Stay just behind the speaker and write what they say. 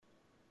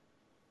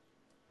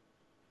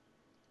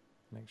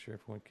Make sure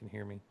everyone can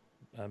hear me.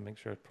 Make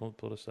sure I pull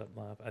this up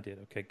live. I did.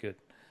 Okay, good.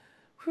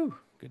 Whew,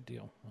 good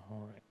deal.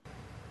 All right.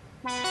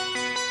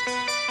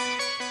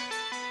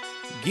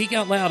 Geek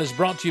Out Loud is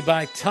brought to you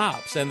by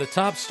Topps and the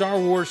Topps Star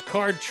Wars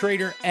Card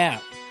Trader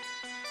app.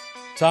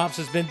 Topps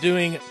has been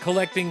doing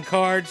collecting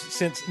cards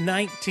since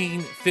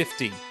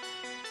 1950.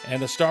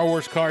 And the Star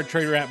Wars Card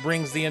Trader app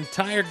brings the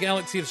entire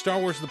galaxy of Star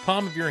Wars to the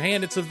palm of your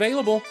hand. It's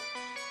available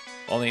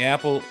on the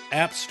Apple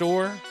App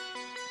Store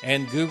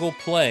and Google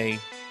Play.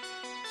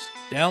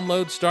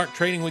 Download, start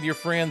trading with your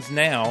friends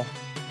now,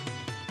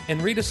 and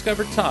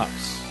rediscover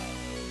Topps,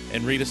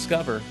 and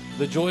rediscover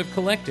the joy of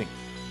collecting.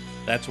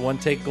 That's One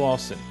Take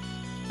Glosson.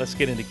 Let's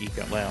get into Geek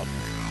Out Loud.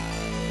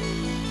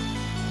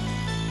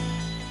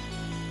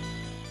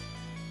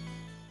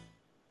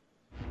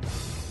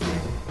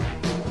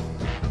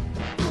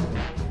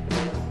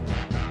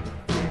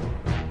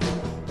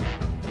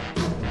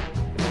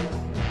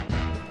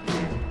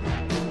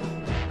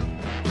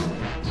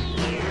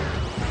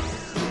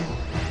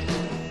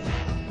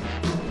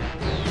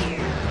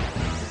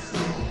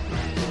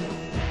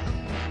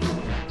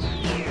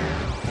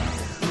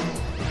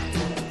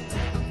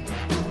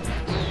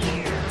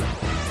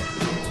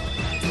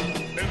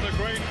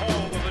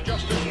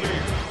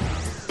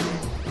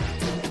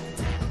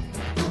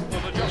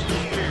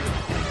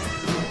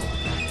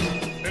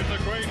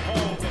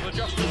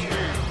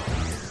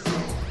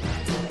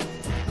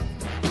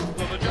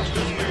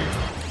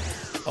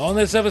 On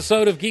this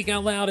episode of Geek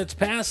Out Loud, it's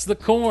Past the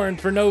Corn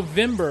for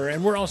November,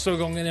 and we're also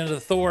going into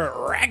Thor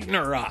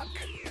Ragnarok.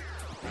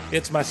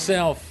 It's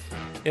myself,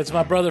 it's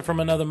my brother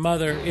from another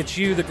mother, it's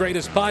you, the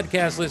greatest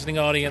podcast listening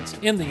audience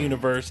in the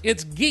universe.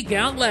 It's Geek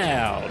Out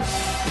Loud.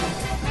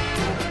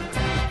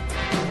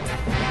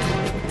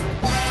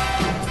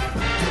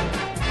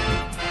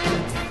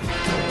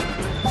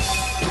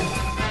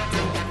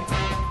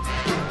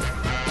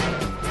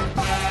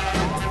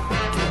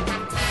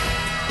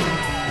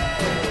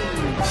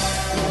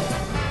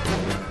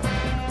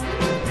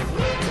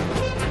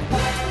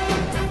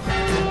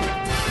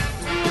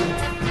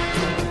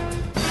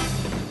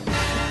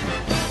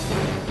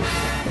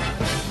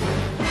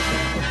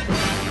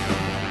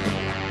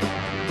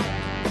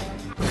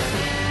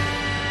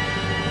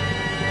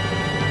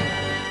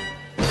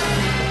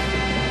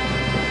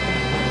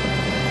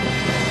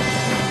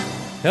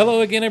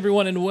 Hello again,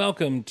 everyone, and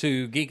welcome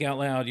to Geek Out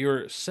Loud,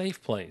 your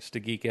safe place to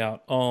geek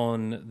out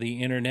on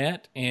the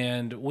internet.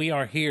 And we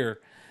are here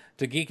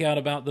to geek out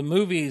about the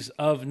movies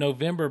of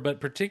November, but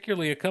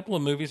particularly a couple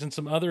of movies and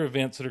some other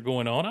events that are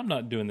going on. I'm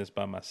not doing this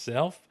by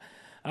myself.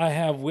 I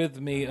have with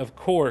me, of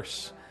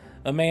course,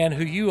 a man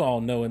who you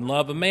all know and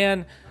love, a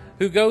man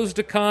who goes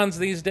to cons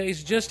these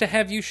days just to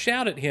have you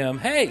shout at him,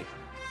 "Hey,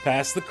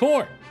 pass the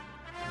corn."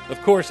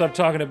 Of course, I'm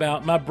talking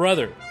about my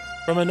brother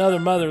from another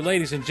mother,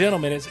 ladies and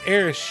gentlemen. It's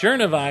Erich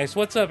Chernovice.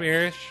 What's up,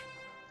 Erich?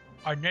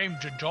 I named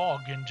the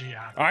dog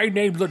Indiana. I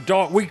named the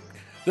dog.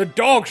 The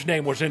dog's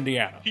name was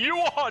Indiana. You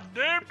are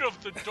named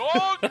of the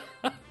dog?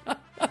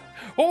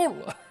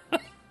 Oh,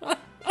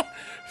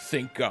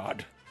 thank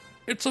God.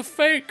 It's a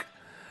fake.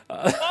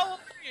 Follow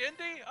me,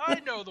 Indy.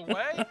 I know the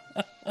way.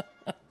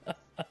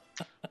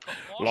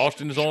 Lost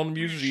in his own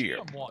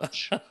museum.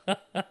 Watch.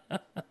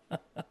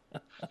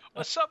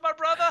 What's up, my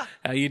brother?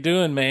 How you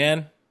doing,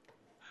 man?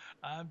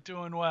 I'm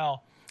doing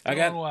well. I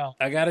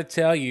got to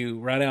tell you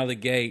right out of the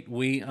gate,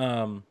 we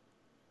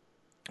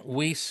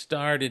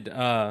started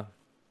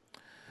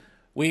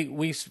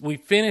we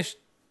finished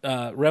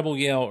Rebel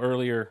Yell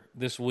earlier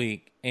this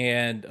week,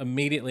 and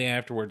immediately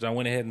afterwards I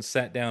went ahead and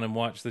sat down and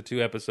watched the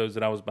 2 episodes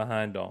that I was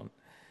behind on.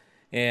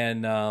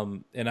 And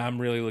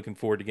I'm really looking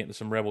forward to getting to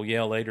some Rebel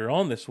Yell later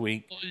on this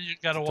week. Well, you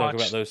got to talk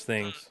about those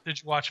things.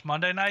 Did you watch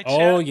Monday night?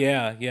 Oh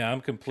yeah,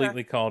 I'm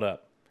completely caught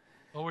up.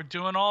 Well, we're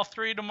doing all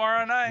 3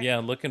 tomorrow night. Yeah,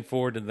 looking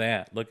forward to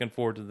that.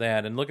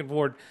 And looking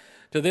forward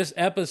to this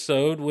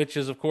episode, which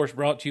is, of course,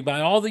 brought to you by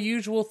all the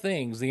usual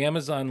things: the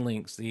Amazon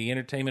links, the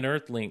Entertainment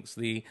Earth links,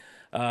 the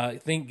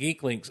Think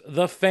Geek links,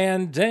 the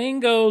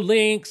Fandango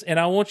links. And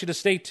I want you to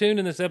stay tuned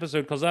in this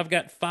episode because I've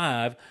got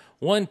 5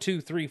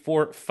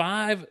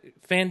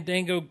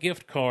 Fandango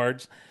gift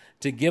cards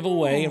to give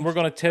away, and we're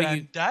going to tell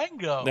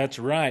Fandango. That's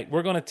right.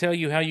 We're going to tell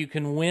you how you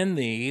can win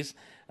these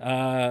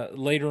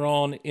later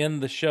on in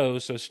the show,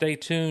 so stay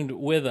tuned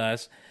with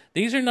us.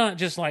 These are not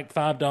just like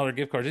 $5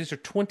 gift cards. These are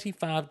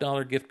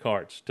 $25 gift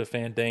cards to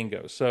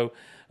Fandango. So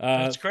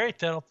that's great.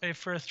 That'll pay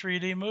for a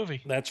 3D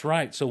movie. That's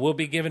right. So we'll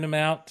be giving them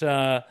out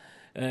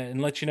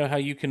and let you know how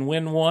you can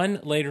win one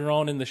later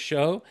on in the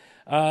show.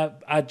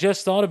 I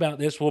just thought about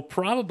this. We'll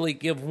probably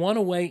give one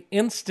away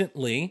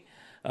instantly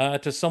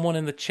to someone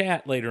in the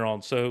chat later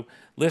on. So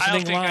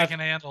listening live. I don't think I can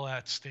handle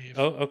that, Steve.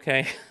 Oh,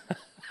 okay.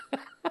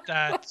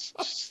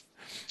 That's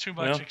too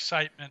much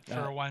excitement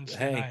for a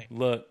Wednesday night. Hey,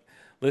 look,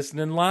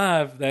 listening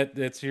live,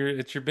 it's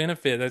your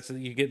benefit.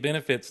 You get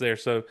benefits there.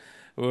 So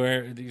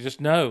you just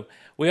know.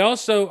 We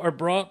also are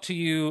brought to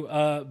you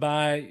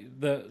by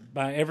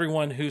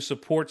everyone who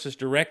supports us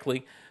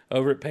directly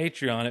over at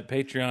Patreon at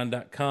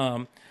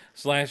patreon.com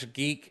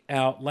patreon.com/geek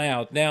out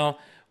loud. Now,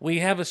 we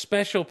have a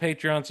special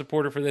Patreon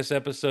supporter for this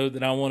episode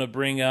that I want to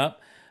bring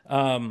up.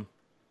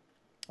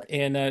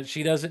 And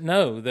she doesn't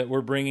know that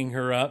we're bringing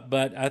her up,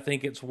 but I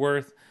think it's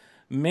worth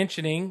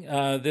mentioning.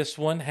 This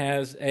one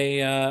has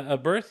a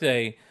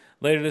birthday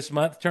later this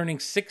month, turning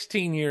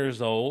 16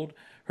 years old.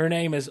 Her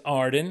name is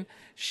Arden.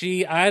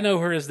 I know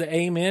her as the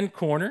Amen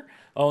Corner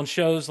on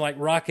shows like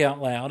Rock Out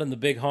Loud and the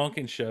Big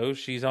Honkin' Show.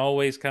 She's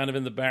always kind of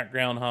in the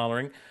background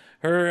hollering.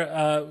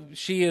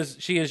 She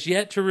is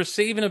yet to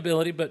receive an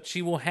ability, but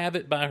she will have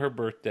it by her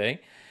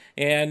birthday.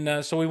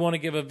 And so we want to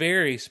give a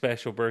very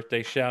special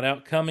birthday shout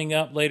out coming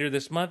up later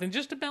this month, in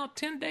just about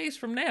 10 days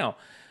from now,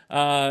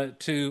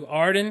 to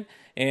Arden,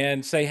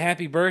 and say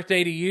happy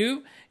birthday to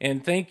you,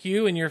 and thank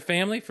you and your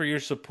family for your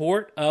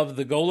support of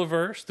the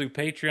Golaverse through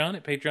Patreon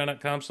at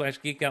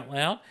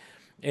patreon.com/geekoutloud.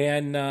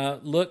 And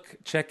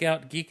check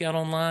out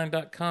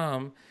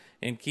geekoutonline.com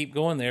and keep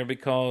going there,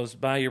 because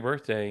by your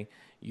birthday,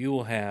 you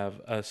will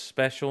have a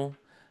special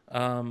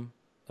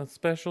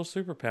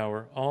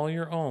superpower all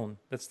your own.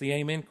 That's the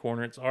Amen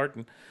Corner. It's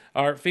Arden,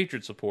 our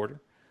featured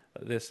supporter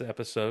this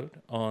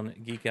episode on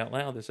Geek Out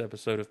Loud, this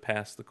episode of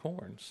Pass the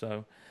Corn.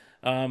 So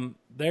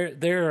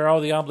there are all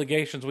the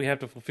obligations we have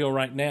to fulfill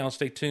right now.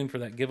 Stay tuned for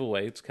that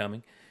giveaway. It's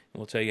coming. And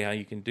we'll tell you how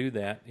you can do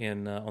that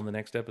on the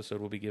next episode.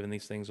 We'll be giving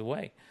these things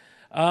away.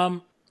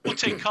 We'll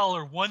take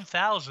caller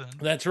 1,000.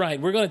 That's right.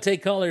 We're going to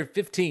take caller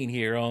 15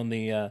 here on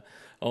the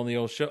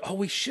old show. Oh,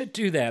 we should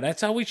do that.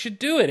 That's how we should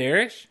do it,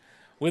 Erich.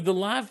 With the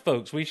live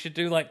folks, we should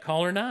do like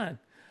caller 9.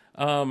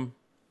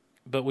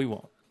 But we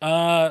won't.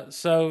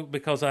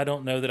 Because I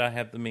don't know that I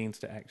have the means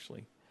to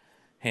actually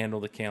handle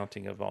the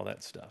counting of all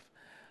that stuff.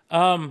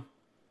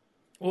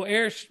 Well,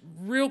 Erich,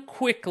 real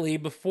quickly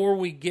before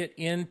we get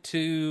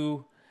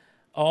into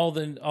all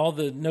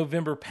the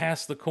November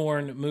Pass the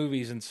Corn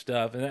movies and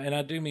stuff, and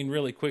I do mean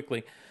really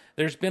quickly,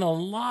 there's been a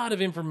lot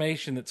of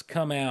information that's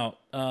come out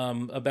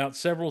about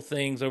several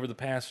things over the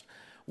past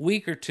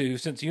week or two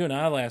since you and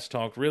I last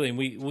talked, really, and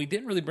we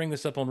didn't really bring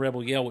this up on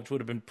Rebel Yell, which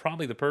would have been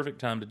probably the perfect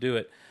time to do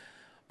it.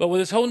 But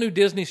with this whole new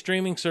Disney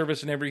streaming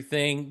service and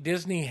everything,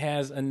 Disney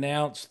has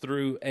announced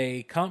through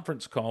a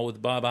conference call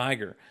with Bob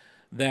Iger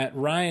that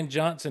Rian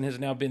Johnson has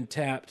now been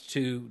tapped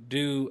to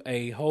do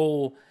a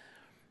whole,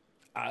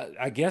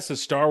 I guess, a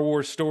Star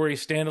Wars story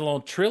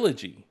standalone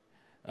trilogy.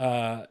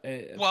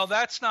 Well,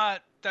 that's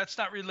not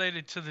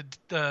related to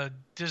the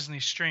Disney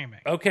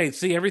streaming. Okay,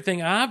 see,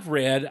 everything I've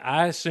read,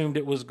 I assumed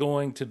it was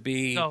going to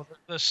be... No,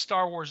 the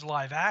Star Wars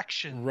live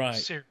action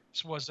series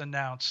was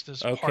announced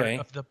as part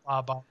of the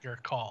Bob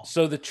Iger call.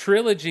 So the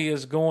trilogy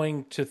is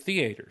going to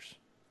theaters?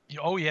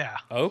 Oh, yeah.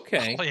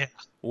 Okay. Oh, yeah.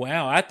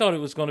 Wow, I thought it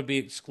was going to be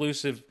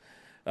exclusive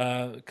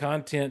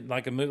content,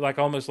 like like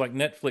almost like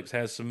Netflix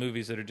has some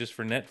movies that are just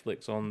for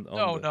Netflix on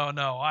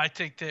No. I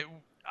think that...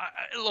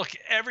 look,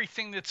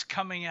 everything that's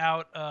coming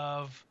out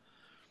of...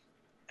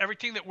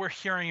 Everything that we're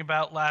hearing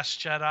about Last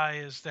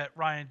Jedi is that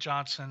Rian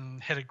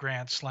Johnson hit a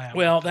grand slam.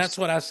 Well, that's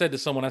what I said to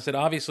someone. I said,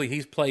 obviously,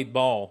 he's played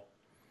ball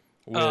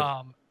with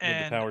the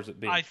powers that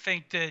be. I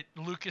think that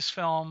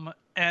Lucasfilm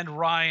and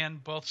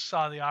Rian both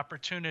saw the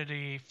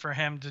opportunity for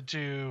him to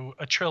do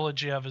a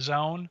trilogy of his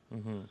own.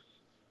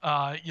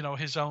 Mm-hmm.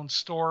 His own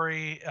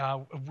story.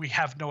 We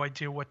have no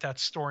idea what that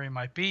story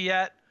might be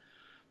yet.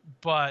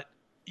 But,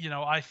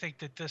 I think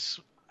that this...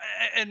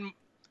 And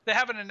they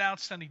haven't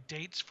announced any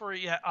dates for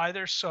it yet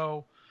either,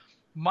 so...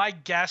 My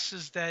guess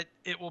is that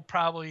it will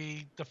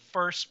probably, the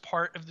first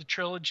part of the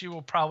trilogy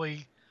will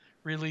probably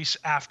release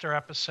after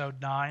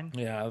episode 9.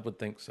 Yeah, I would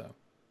think so.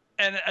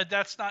 And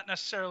that's not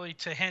necessarily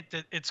to hint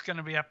that it's going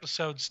to be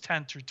episodes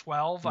 10 through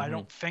 12. Mm-hmm. I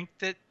don't think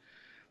that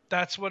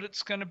that's what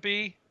it's going to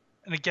be.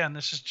 And again,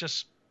 this is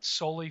just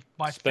solely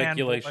my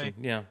speculation.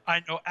 Yeah.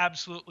 I know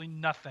absolutely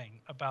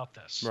nothing about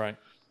this. Right.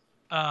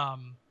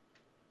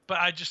 But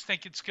I just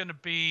think it's going to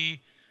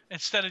be...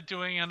 Instead of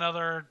doing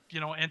another,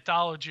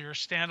 anthology or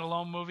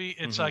standalone movie,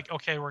 it's like,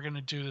 okay, we're going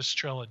to do this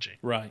trilogy.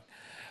 Right.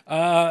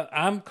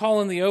 I'm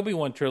calling the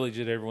Obi-Wan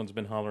trilogy that everyone's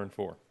been hollering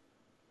for.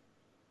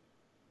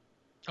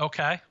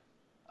 Okay.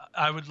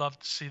 I would love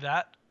to see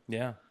that.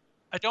 Yeah.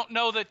 I don't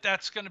know that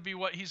that's going to be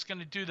what he's going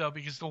to do, though,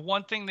 because the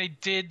one thing they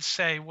did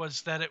say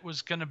was that it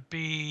was going to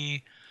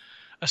be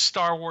a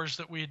Star Wars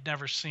that we had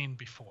never seen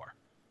before.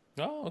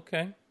 Oh,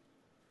 okay.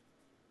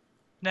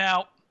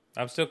 Now...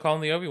 I'm still calling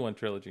the Obi-Wan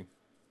trilogy.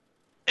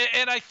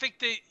 And I think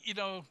they,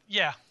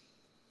 yeah.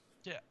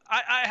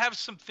 I have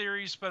some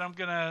theories, but I'm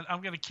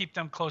gonna keep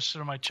them closer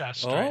to my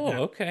chest. Oh, right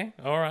now. Okay,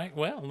 all right.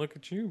 Well, look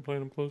at you playing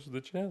them close to the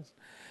chest.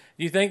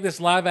 Do you think this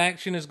live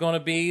action is going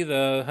to be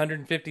the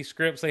 150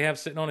 scripts they have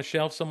sitting on a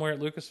shelf somewhere at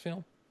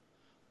Lucasfilm?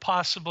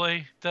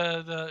 Possibly.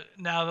 The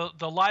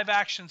live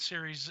action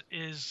series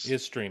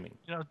is streaming.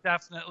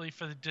 Definitely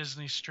for the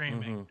Disney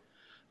streaming.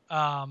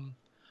 Mm-hmm.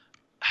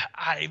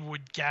 I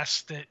would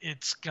guess that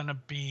it's gonna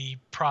be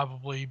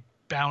probably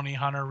bounty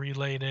hunter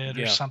related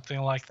or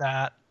something like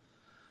that.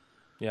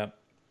 Yeah,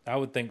 I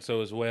would think so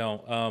as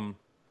well.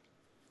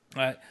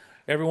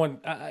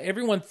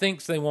 Everyone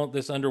thinks they want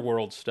this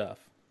underworld stuff,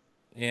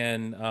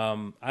 and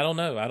I don't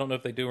know. I don't know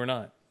if they do or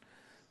not.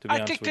 To be I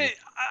honest think with you. that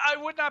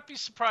I would not be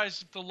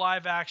surprised if the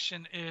live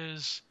action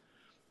is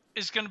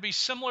going to be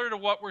similar to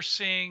what we're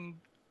seeing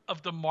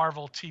of the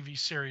Marvel TV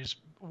series,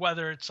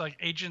 whether it's like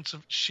Agents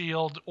of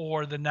Shield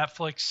or the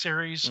Netflix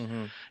series.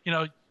 Mm-hmm. You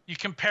know, you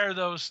compare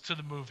those to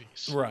the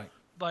movies. Right.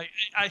 Like,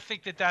 I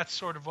think that that's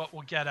sort of what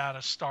we'll get out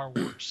of Star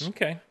Wars.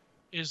 Okay.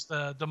 Is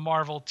the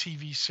Marvel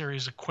TV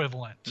series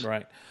equivalent.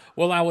 Right.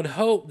 Well, I would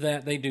hope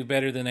that they do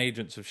better than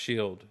Agents of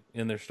Shield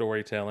in their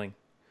storytelling.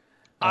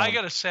 I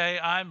gotta say,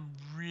 I'm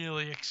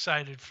really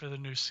excited for the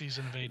new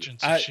season of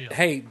Agents of Shield.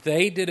 Hey,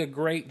 they did a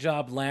great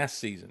job last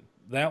season.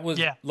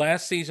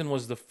 Last season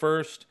was the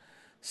first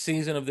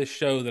season of this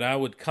show that I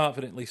would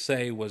confidently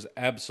say was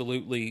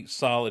absolutely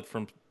solid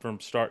from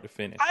start to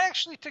finish. I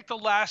actually think the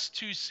last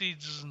two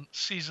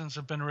seasons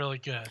have been really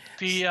good.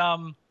 The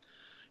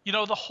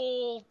the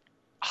whole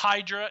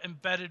Hydra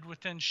embedded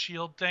within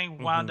Shield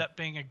thing wound up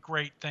being a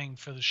great thing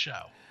for the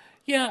show.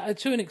 Yeah,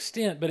 to an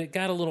extent, but it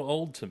got a little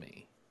old to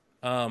me.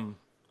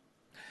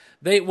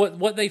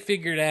 What they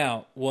figured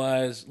out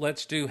was,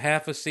 let's do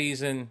half a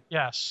season.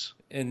 Yes.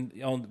 And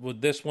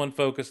with this one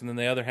focus, and then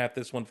the other half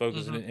this one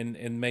focus,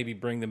 and maybe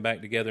bring them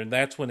back together, and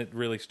that's when it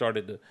really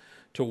started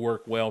to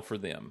work well for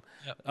them.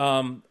 Yep.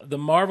 The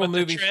Marvel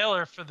movies. The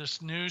trailer for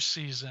this new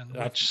season,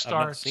 which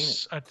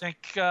starts, I think,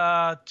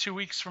 2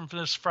 weeks from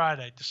this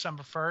Friday,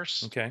 December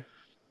 1st. Okay.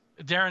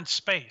 They're in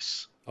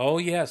space. Oh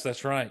yes,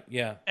 that's right.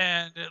 Yeah.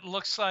 And it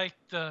looks like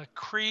the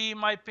Kree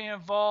might be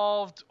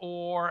involved,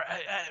 or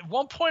at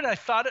one point I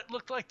thought it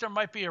looked like there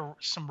might be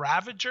some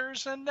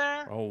Ravagers in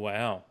there. Oh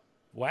wow.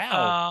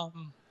 Wow.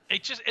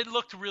 It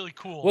looked really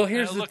cool. Well,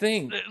 here's the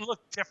thing. It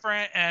looked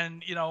different,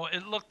 and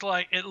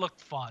it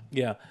looked fun.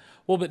 Yeah.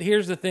 Well, but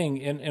here's the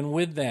thing, and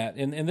with that,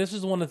 and this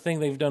is one of the things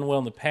they've done well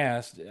in the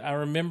past. I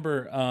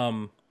remember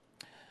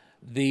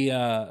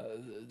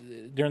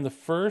during the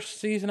first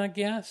season, I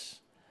guess,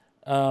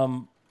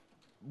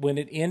 when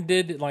it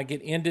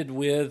ended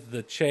with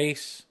the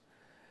chase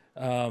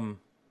in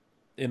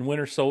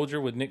Winter Soldier,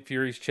 with Nick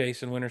Fury's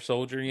chase in Winter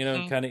Soldier,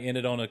 and kind of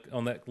ended on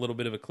that little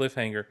bit of a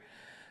cliffhanger.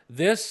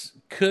 This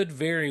could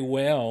very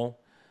well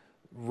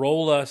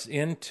roll us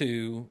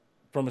into,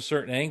 from a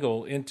certain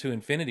angle, into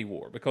Infinity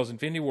War, because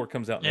Infinity War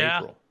comes out in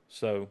April.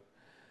 So,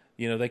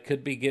 they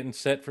could be getting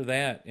set for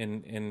that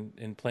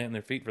and planting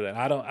their feet for that.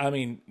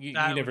 You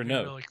never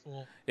know. Really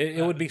cool.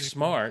 It would be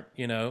smart,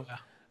 cool. Yeah.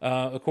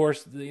 Of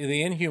course,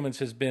 the Inhumans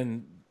has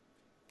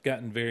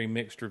gotten very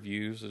mixed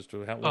reviews as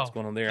to what's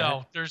going on there.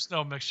 No, there's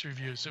no mixed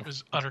reviews. It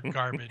was utter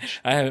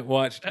garbage. I haven't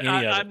watched any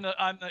of it.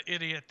 I'm the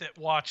idiot that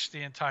watched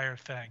the entire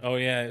thing. Oh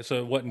yeah, so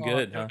it wasn't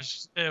good, huh?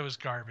 It was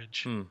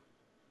garbage.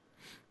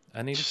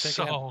 I need to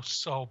check it out.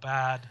 So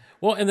bad.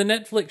 Well, and the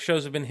Netflix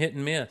shows have been hit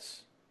and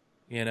miss.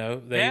 Getting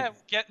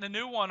the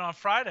new one on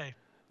Friday.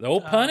 The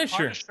old Punisher.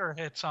 Punisher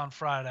hits on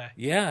Friday.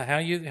 Yeah, how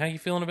you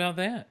feeling about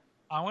that?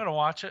 I'm gonna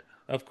watch it.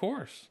 Of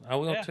course, I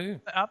will too.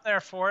 I'm there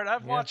for it.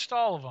 I've watched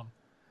all of them.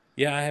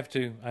 Yeah, I have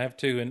to,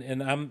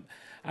 and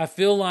I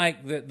feel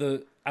like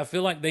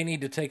they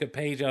need to take a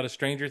page out of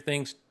Stranger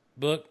Things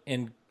book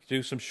and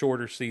do some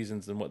shorter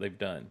seasons than what they've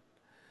done,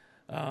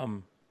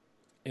 and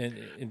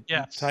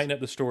tighten up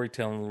the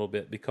storytelling a little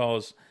bit,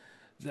 because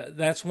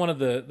that's one of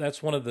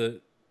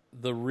the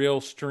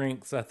real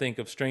strengths, I think,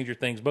 of Stranger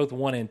Things, both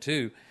 1 and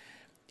 2,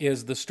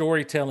 is the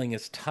storytelling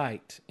is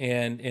tight,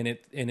 and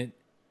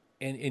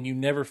you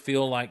never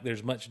feel like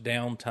there's much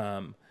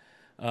downtime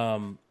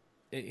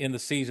in the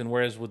season,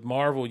 whereas with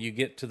Marvel, you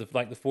get to the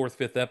 4th,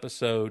 5th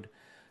episode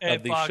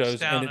of these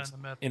shows,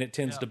 and it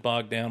tends to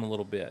bog down a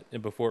little bit,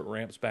 and before it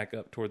ramps back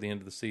up toward the end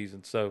of the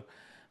season. So,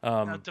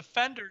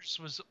 Defenders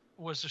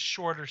was a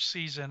shorter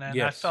season, and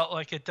I felt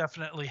like it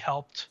definitely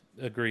helped.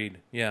 Agreed.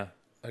 Yeah,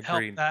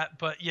 agreed. Helped that,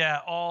 but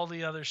all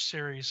the other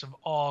series have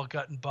all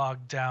gotten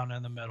bogged down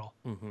in the middle.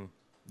 Mm-hmm.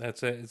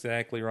 That's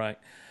exactly right.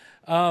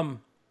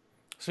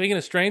 Speaking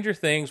of Stranger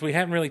Things, we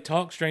haven't really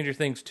talked Stranger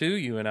Things 2,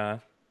 you and I.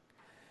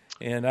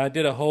 And I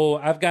did a whole.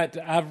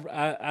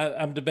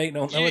 I'm debating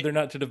on whether or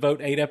not to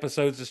devote 8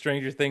 episodes to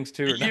Stranger Things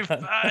 2 or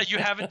not. You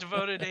haven't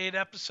devoted 8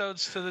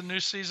 episodes to the new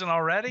season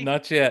already?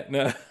 Not yet.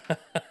 No.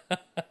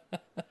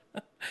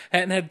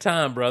 Hadn't had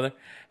time, brother.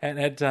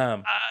 Hadn't had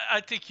time.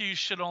 I think you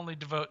should only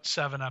devote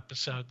 7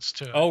 episodes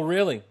to it. Oh,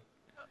 really?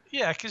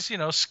 Yeah, because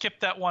skip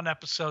that one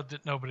episode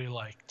that nobody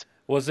liked.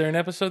 Was there an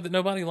episode that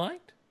nobody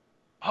liked?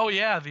 Oh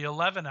yeah, the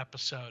 11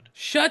 episode.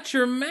 Shut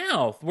your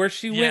mouth! Where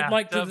she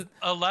went to the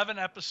 11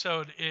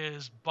 episode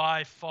is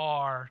by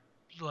far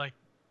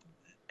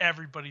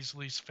everybody's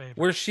least favorite.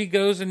 Where she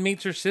goes and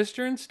meets her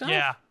sister and stuff?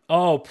 Yeah.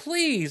 Oh,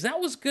 please. That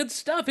was good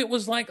stuff. It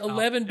was like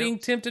 11 being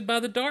tempted by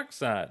the dark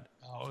side.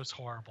 Oh, it was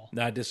horrible.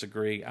 No, I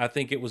disagree. I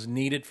think it was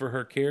needed for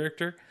her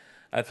character.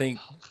 I think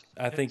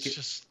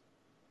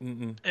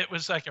it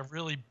was like a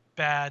really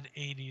bad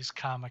 80s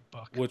comic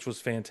book. Which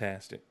was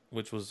fantastic.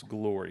 Which was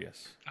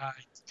glorious. I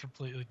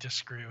completely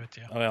disagree with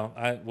you.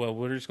 Well,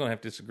 we're just going to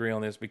have to disagree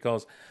on this,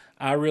 because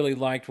I really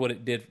liked what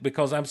it did,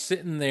 because I'm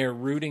sitting there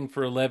rooting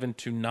for 11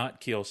 to not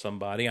kill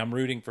somebody. I'm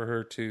rooting for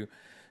her to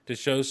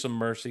show some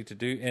mercy, to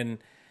do,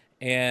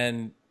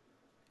 and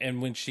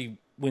when she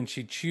when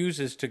she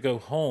chooses to go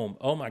home,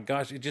 oh my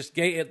gosh,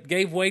 it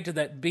gave way to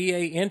that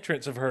BA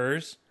entrance of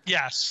hers.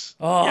 Yes.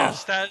 Oh.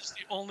 Yes, that's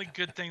the only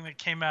good thing that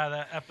came out of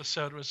that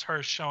episode was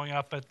her showing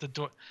up at the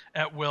door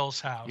at Will's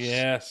house.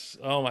 Yes.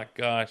 Oh my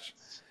gosh.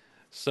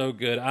 So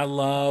good. I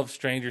love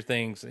Stranger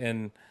Things,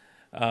 and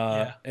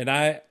I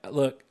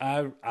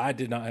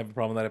did not have a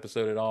problem with that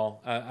episode at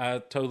all. I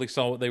totally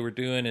saw what they were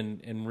doing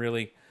and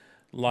really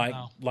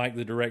liked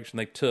the direction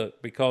they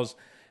took, because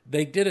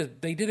they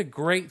did a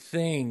great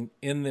thing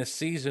in this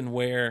season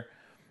where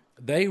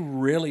they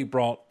really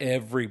brought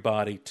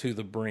everybody to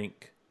the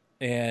brink.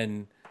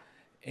 And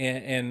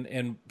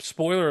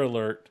spoiler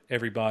alert,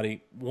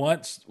 everybody, I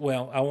won't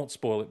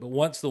spoil it, but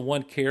once the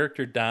one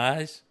character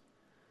dies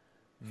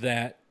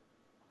that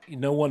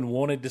no one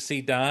wanted to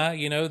see die,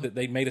 that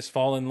they made us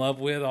fall in love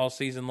with all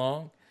season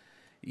long,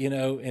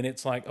 and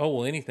it's like, oh,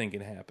 well, anything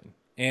can happen.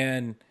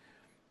 And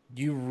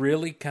you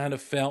really kind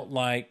of felt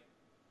like,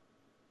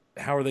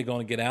 how are they going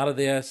to get out of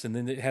this? And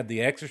then it had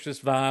the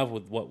Exorcist vibe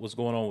with what was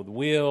going on with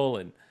Will,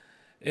 and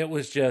it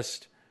was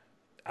just,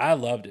 I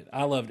loved it.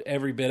 I loved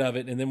every bit of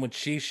it. And then when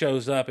she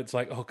shows up, it's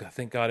like, oh God,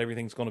 thank God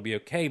everything's going to be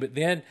okay. But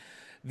then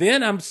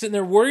I'm sitting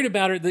there worried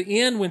about her at the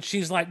end when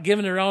she's like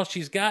giving her all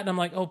she's got, and I'm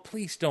like, oh,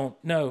 please don't.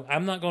 No,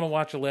 I'm not going to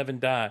watch 11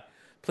 die.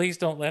 Please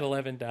don't let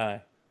 11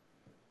 die.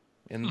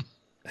 And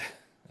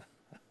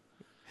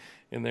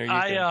and there you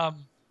go.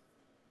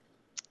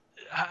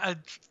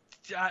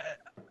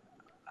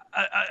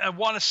 I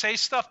want to say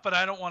stuff, but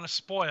I don't want to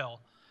spoil.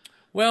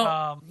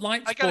 Well,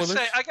 light spoilers.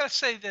 I gotta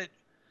say that.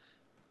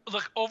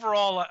 Look,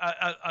 overall,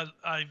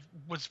 I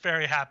was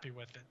very happy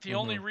with it. The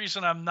only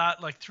reason I'm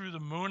not like through the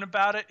moon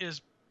about it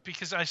is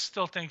because I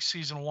still think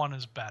season 1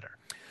 is better.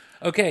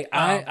 Okay,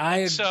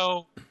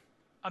 so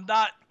I'm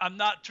not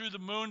through the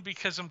moon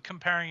because I'm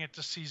comparing it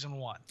to season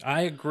 1.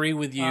 I agree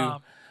with you.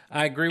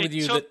 I agree with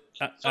you that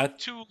it took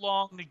too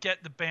long to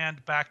get the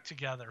band back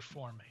together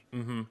for me.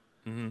 I'm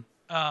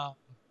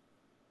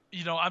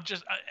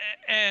just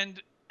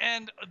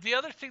and the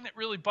other thing that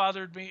really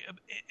bothered me,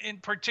 in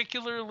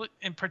particular with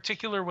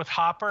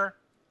Hopper,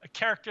 a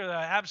character that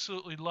I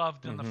absolutely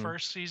loved in the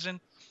first season,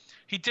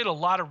 he did a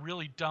lot of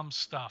really dumb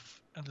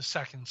stuff in the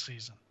second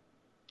season.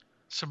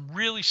 Some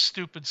really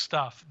stupid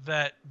stuff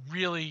that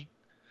really,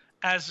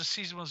 as the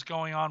season was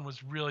going on,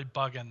 was really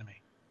bugging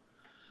me.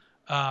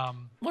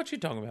 What you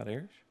talking about,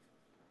 Erich?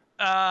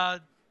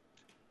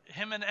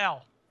 Him and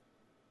Elle,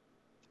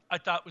 I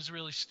thought was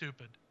really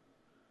stupid.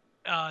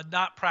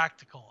 Not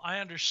practical. I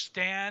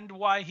understand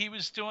why he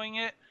was doing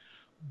it,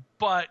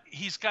 but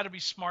he's got to be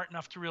smart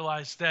enough to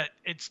realize that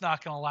it's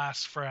not going to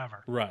last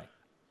forever. Right.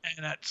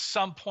 And at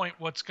some point,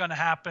 what's going to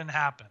happen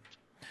happened.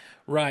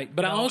 Right.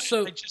 But I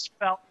just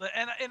felt that,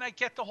 and I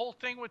get the whole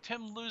thing with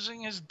him losing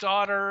his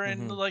daughter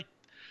and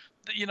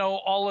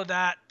all of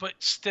that, but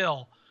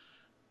still,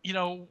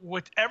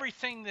 with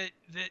everything that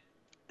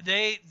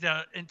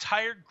the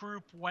entire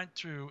group went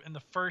through in the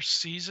first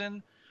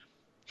season,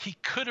 he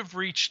could have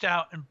reached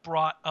out and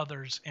brought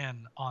others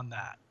in on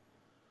that.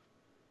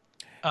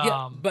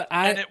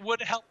 And it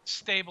would help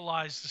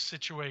stabilize the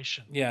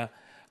situation. Yeah.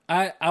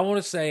 I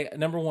want to say,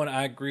 number one,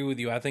 I agree with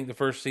you. I think the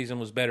first season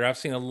was better. I've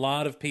seen a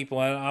lot of people,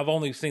 I've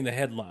only seen the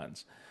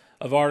headlines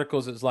of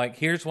articles. It's like,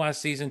 here's why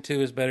season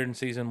 2 is better than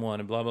season 1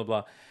 and blah, blah,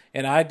 blah.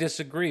 And I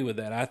disagree with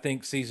that. I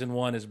think season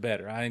 1 is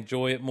better. I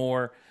enjoy it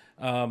more.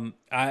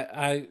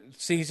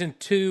 Season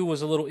 2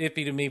 was a little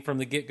iffy to me from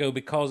the get-go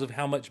because of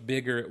how much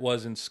bigger it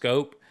was in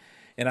scope.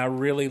 And I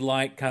really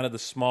like kind of the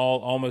small,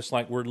 almost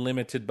like we're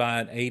limited by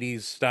an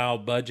 80s style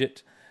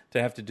budget to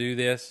have to do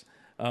this,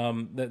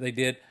 that they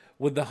did.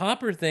 With the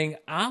Hopper thing,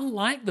 I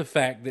like the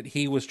fact that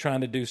he was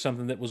trying to do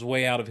something that was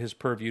way out of his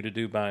purview to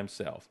do by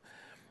himself.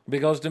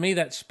 Because to me,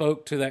 that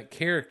spoke to that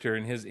character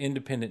and his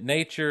independent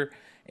nature,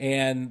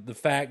 and the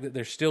fact that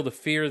there's still the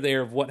fear there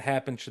of what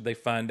happens should they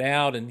find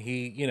out, and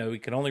he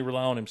can only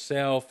rely on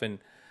himself. And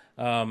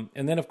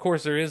then, of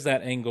course, there is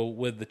that angle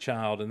with the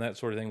child and that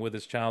sort of thing with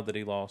his child that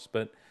he lost.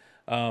 But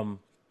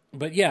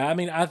yeah, I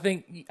mean, I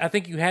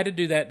think you had to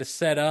do that to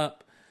set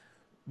up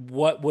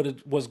what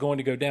was going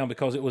to go down,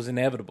 because it was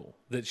inevitable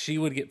that she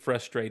would get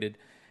frustrated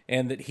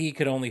and that he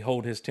could only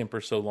hold his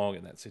temper so long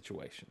in that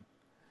situation.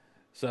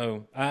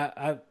 So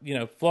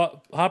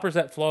Hopper's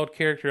that flawed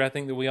character I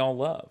think that we all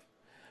love,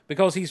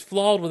 because he's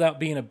flawed without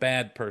being a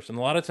bad person.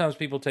 A lot of times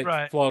people take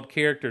flawed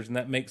characters and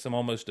that makes them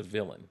almost a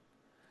villain.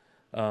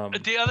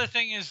 The other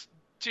thing is,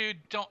 dude,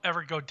 don't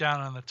ever go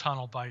down in the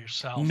tunnel by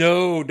yourself.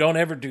 No, don't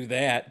ever do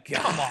that.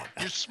 God. Come on,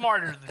 you're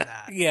smarter than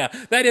that. Yeah,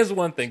 that is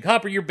one thing.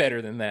 Hopper, you're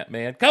better than that,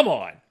 man. Come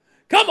on,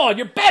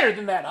 you're better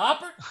than that,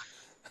 Hopper.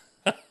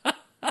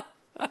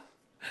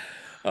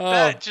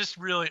 That just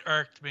really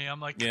irked me. I'm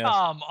like,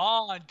 come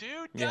on,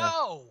 dude,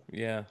 no.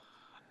 Yeah.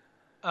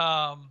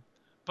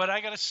 But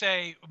I gotta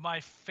say,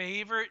 my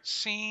favorite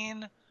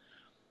scene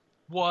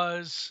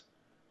was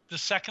the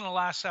second to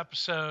last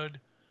episode.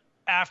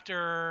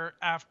 After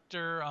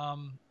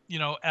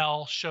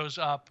Elle shows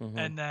up,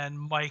 and then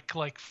Mike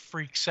like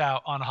freaks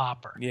out on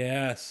Hopper.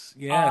 Yes.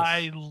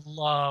 I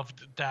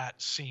loved that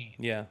scene.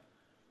 Yeah.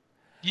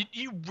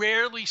 You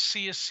rarely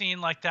see a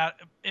scene like that,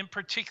 in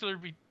particular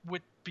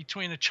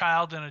between a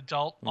child and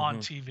adult on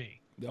TV.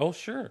 Oh,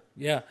 sure.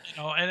 Yeah.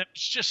 And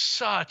it's just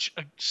such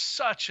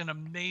an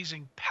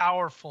amazing,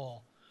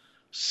 powerful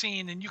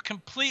scene, and you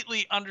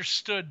completely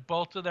understood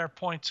both of their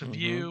points of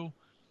view.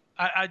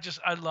 I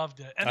loved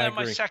it. And I then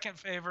my agree. second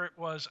favorite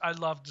was I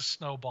loved the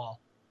snowball.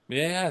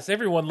 Yes,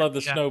 everyone loved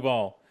the Yeah.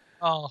 snowball.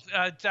 Oh,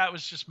 that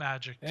was just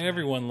magic to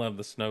Everyone loved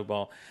the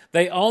snowball.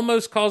 They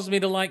almost caused me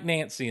to like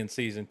Nancy in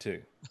season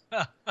 2.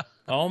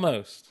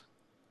 Almost.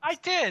 I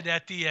did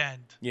at the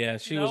end. Yeah,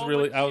 she was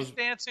really. When she's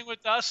dancing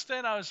with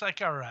Dustin, I was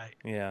like, all right.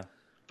 Yeah.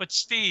 But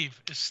Steve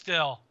is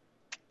still.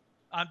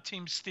 I'm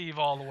Team Steve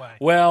all the way.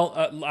 Well,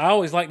 I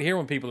always like to hear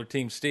when people are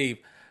Team Steve.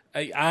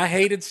 I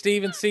hated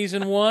Steve in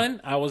season 1.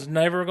 I was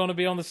never going to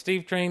be on the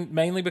Steve train,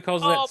 mainly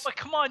because of that. Oh, but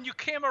come on, you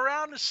came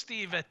around to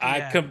Steve at the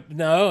end.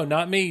 No,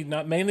 not me.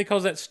 Not mainly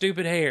because of that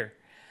stupid hair.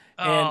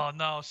 Oh,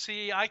 no.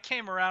 See, I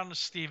came around to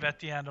Steve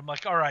at the end. I'm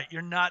like, all right,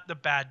 you're not the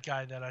bad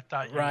guy that I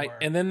thought you were. Right,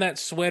 and then that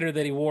sweater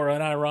that he wore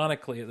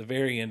unironically at the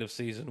very end of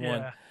season 1.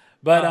 Yeah.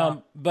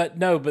 But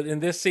in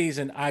this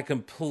season,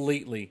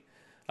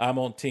 I'm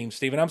on Team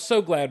Steve, and I'm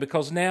so glad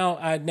because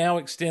I now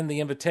extend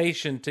the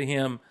invitation to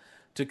him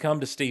to come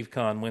to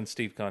SteveCon when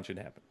SteveCon should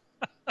happen.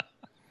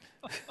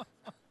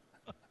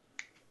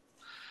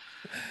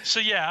 So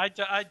yeah, I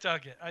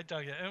dug it.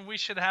 And we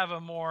should have a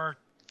more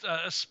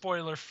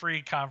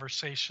spoiler-free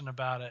conversation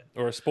about it,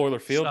 or a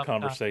spoiler-filled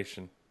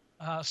conversation.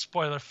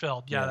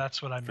 Spoiler-filled. Yeah,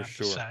 that's what I meant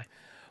to say.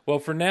 Well,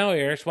 for now,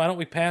 Erich, why don't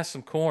we pass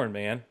some corn,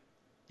 man?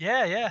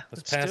 Yeah.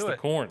 Let's pass the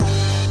corn.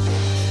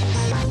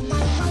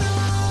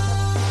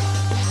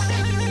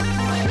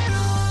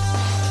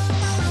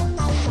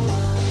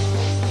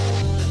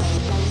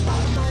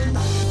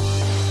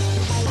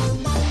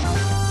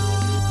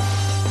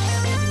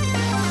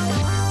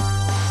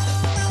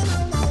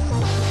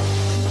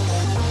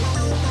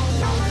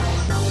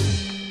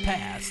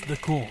 The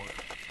corn.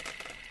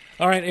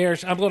 All right,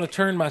 Erich, I'm going to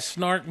turn my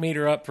snark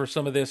meter up for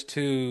some of this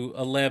to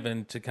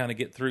 11 to kind of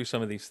get through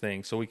some of these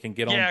things so we can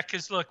get on. Yeah,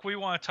 because look, we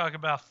want to talk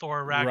about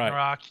Thor Ragnarok.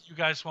 Right. You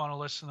guys want to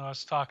listen to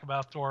us talk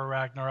about Thor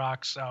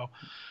Ragnarok, so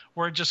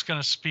we're just going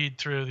to speed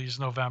through these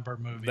November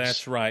movies.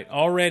 That's right.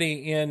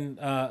 Already in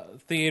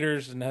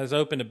theaters and has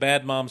opened a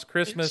Bad Moms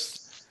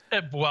Christmas.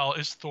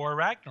 It's Thor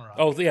Ragnarok.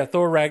 Oh, yeah,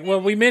 Thor Ragnarok.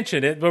 Well, we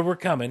mentioned it, but we're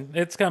coming.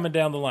 It's coming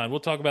down the line. We'll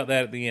talk about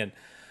that at the end.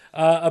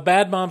 A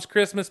Bad Moms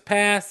Christmas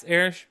pass,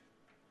 Erich?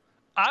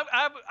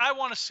 I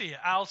want to see it.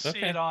 I'll see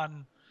it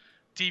on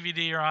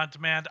DVD or on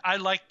demand. I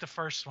liked the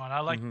first one.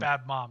 I liked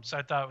Bad Moms.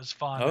 I thought it was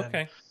fun.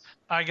 Okay.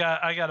 I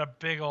got a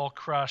big old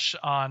crush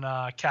on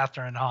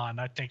Catherine Hahn.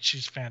 I think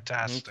she's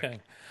fantastic. Okay.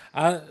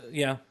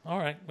 Yeah. All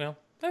right. Well,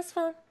 that's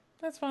fine.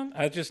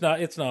 It's not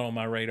on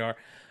my radar.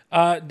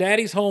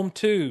 Daddy's Home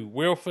 2.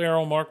 Will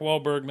Ferrell, Mark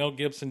Wahlberg, Mel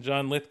Gibson,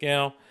 John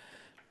Lithgow.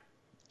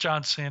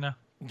 John Cena,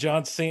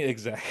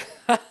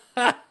 exactly.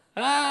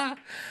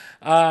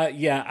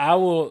 Yeah, I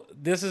will.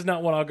 This is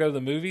not one I'll go to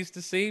the movies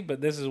to see,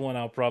 but this is one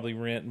I'll probably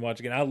rent and watch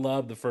again. I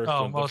love the first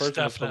one. The first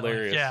one was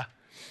hilarious. Yeah,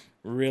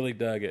 really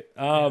dug it.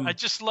 I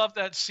just love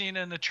that scene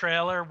in the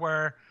trailer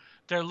where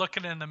they're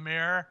looking in the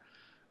mirror,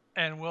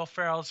 and Will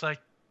Ferrell's like,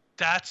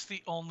 "That's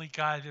the only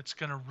guy that's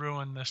going to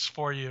ruin this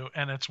for you,"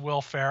 and it's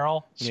Will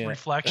Ferrell's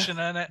reflection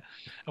in it.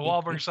 And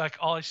Wahlberg's like,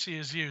 "All I see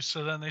is you."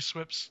 So then they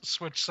switch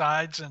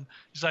sides, and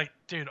he's like,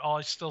 "Dude, all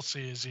I still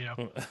see is you."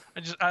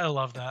 I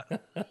love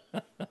that.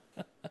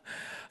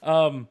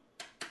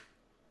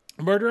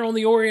 Murder on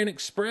the Orient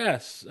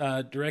Express,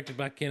 directed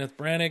by Kenneth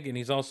Branagh, and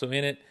he's also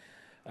in it.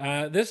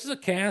 This is a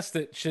cast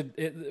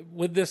that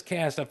with this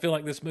cast, I feel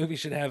like this movie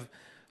should have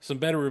some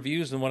better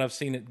reviews than what I've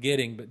seen it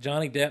getting. But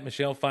Johnny Depp,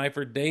 Michelle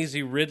Pfeiffer,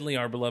 Daisy Ridley,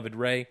 our beloved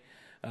Ray,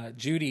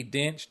 Judi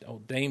Dench,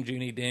 Dame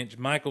Judi Dench,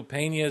 Michael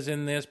Pena is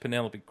in this,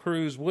 Penelope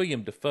Cruz,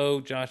 William Dafoe,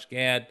 Josh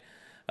Gad.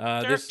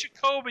 Derek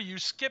Jacobi, you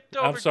skipped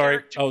over. I'm sorry.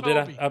 Derek Jacobi. Did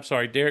I? I'm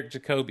sorry. Derek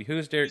Jacobi. Who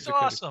is Derek Jacobi?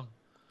 He's awesome.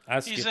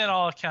 He's in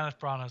all of Kenneth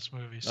Branagh's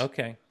movies.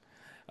 Okay.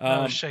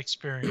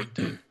 Shakespearean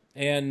dude.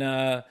 And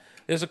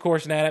this is, of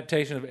course, an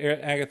adaptation of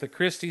Agatha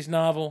Christie's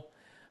novel.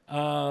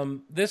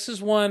 This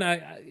is one,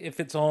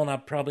 if it's on, I'll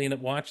probably end up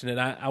watching it.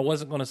 I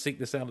wasn't going to seek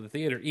this out of the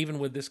theater, even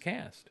with this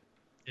cast.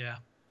 Yeah.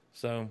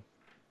 So,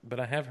 but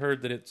I have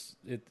heard that it's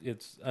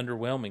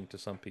underwhelming to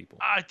some people.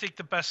 I think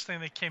the best thing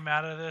that came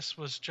out of this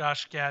was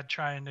Josh Gad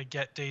trying to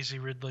get Daisy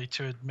Ridley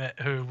to admit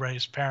who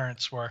Ray's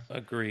parents were.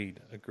 Agreed.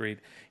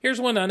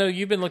 Here's one I know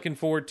you've been looking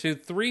forward to: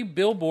 3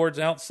 Billboards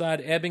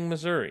Outside Ebbing,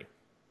 Missouri.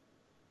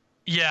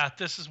 Yeah,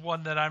 this is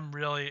one that I'm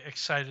really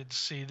excited to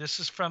see. This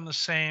is from the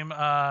same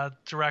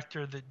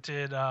director that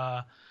did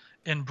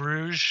In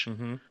Bruges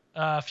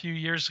a few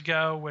years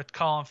ago with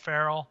Colin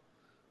Farrell,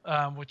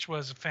 which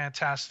was a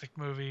fantastic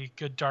movie,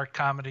 good dark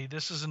comedy.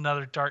 This is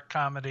another dark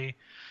comedy.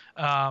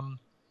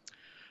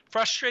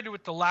 Frustrated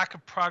with the lack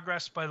of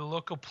progress by the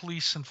local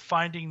police in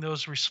finding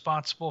those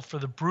responsible for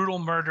the brutal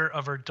murder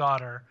of her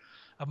daughter,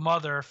 a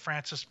mother,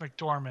 Frances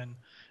McDormand,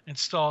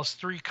 installs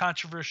 3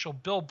 controversial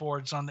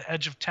billboards on the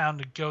edge of town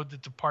to goad the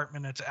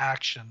department into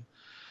action.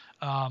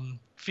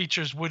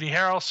 features Woody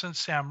Harrelson,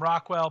 Sam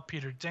Rockwell,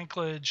 Peter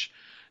Dinklage,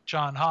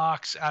 John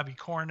Hawkes, Abby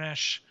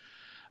Cornish.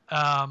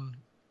 The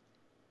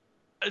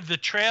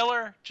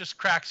trailer just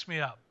cracks me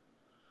up.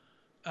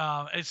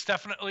 It's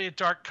definitely a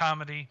dark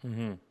comedy.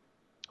 Mm-hmm.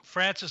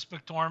 Frances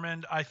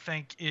McDormand, I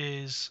think,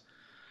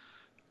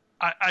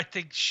 I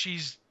think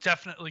she's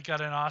definitely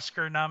got an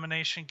Oscar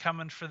nomination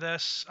coming for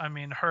this. I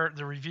mean,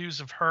 the reviews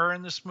of her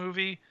in this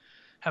movie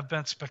have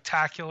been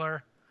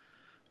spectacular.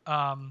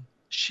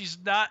 She's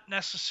not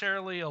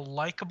necessarily a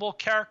likable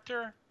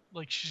character.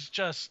 Like, she's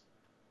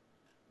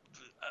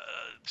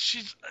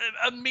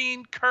a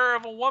mean cur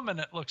of a woman,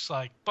 it looks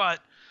like.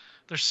 But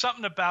there's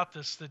something about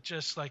this that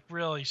just like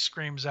really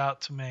screams out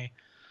to me.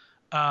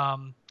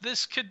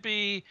 This could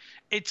be,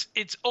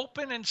 it's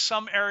open in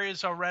some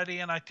areas already,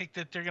 and I think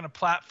that they're going to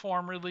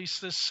platform release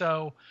this,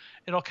 so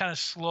it'll kind of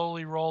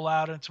slowly roll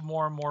out into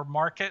more and more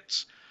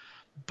markets.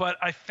 But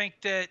I think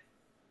that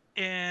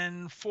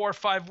in 4 or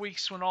 5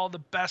 weeks, when all the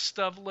best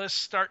of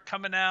lists start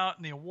coming out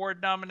and the award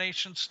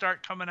nominations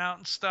start coming out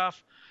and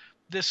stuff,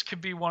 this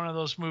could be one of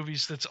those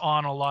movies that's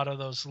on a lot of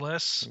those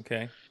lists.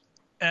 Okay.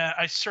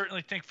 I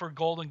certainly think for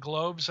Golden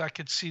Globes, I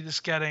could see this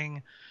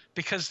getting,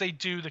 because they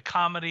do the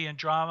comedy and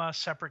drama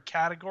separate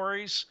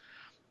categories,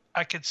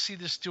 I could see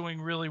this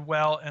doing really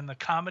well in the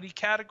comedy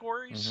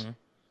categories, Mm-hmm.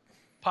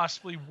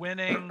 possibly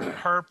winning.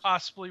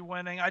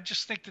 I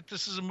just think that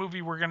this is a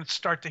movie we're going to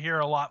start to hear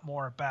a lot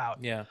more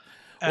about. Yeah.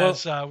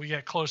 As we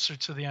get closer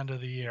to the end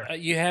of the year.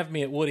 You have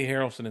me at Woody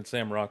Harrelson and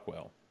Sam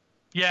Rockwell.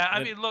 Yeah,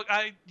 I mean, look,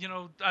 I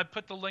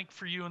put the link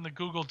for you in the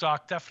Google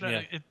Doc.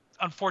 Definitely, Yeah.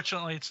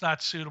 Unfortunately, it's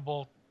not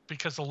suitable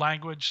because of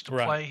language to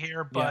play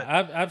here. But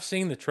yeah, I've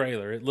seen the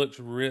trailer. It looks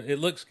it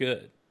looks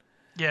good.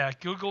 Yeah,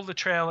 Google the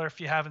trailer if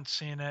you haven't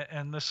seen it,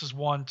 and this is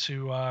one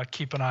to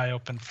keep an eye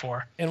open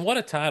for. And what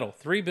a title!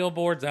 3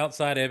 billboards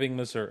outside Ebbing,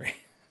 Missouri.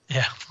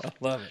 Yeah, I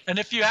love it. And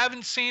if you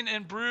haven't seen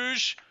In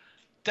Bruges,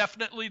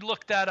 definitely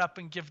look that up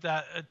and give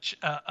that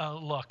a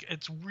look.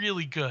 It's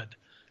really good.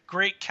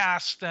 Great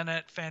cast in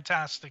it.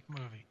 Fantastic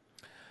movie.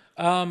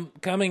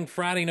 Coming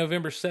Friday,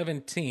 November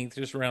 17th,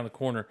 just around the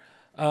corner,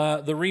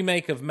 the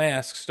remake of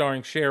Mask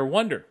starring Cher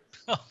Wonder.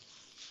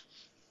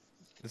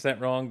 Is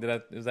that wrong?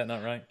 Is that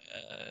not right?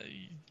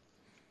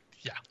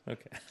 Yeah.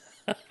 Okay.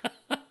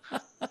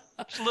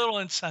 It's a little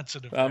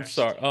insensitive. I'm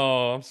sorry.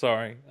 Oh, I'm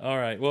sorry. All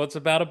right. Well, it's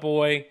about a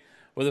boy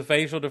with a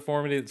facial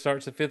deformity that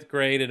starts in 5th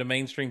grade at a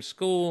mainstream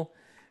school.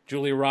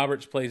 Julia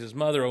Roberts plays his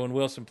mother. Owen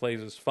Wilson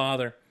plays his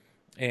father.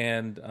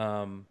 And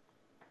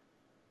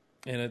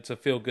it's a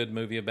feel-good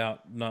movie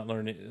about not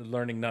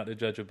learning not to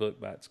judge a book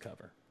by its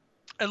cover.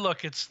 And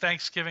look, it's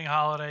Thanksgiving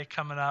holiday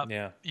coming up.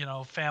 Yeah.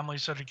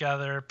 Families are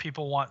together.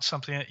 People want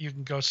something that you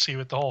can go see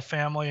with the whole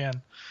family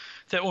and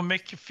that will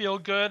make you feel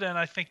good. And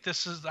I think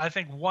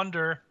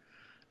Wonder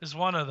is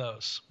one of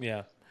those.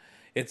 Yeah.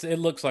 It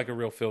looks like a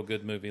real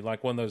feel-good movie,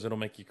 like one of those that'll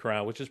make you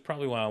cry, which is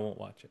probably why I won't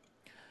watch it.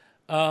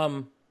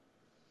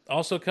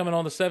 Also coming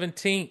on the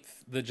 17th,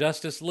 the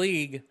Justice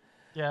League.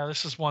 Yeah,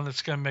 this is one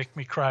that's going to make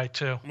me cry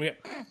too. Yeah.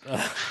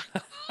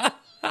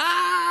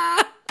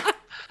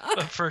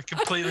 But for a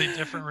completely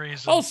different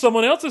reason. Oh,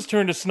 someone else has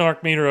turned a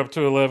snark meter up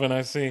to 11,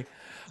 I see.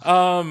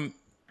 I'm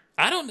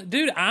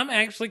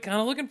actually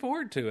kind of looking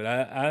forward to it.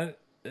 I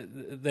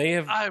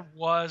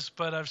was,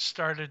 but I've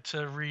started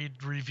to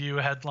read review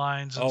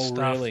headlines and stuff.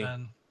 Really?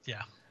 And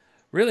yeah.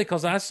 Really?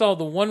 Because I saw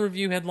the one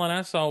review headline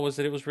I saw was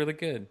that it was really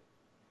good.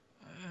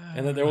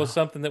 And that there was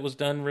something that was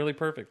done really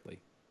perfectly.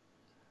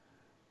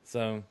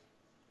 So,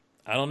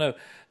 I don't know.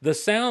 The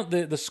sound,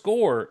 the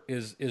score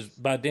is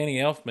by Danny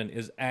Elfman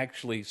is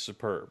actually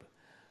superb.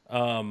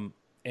 And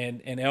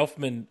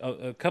Elfman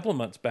a couple of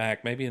months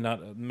back, maybe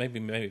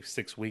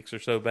 6 weeks or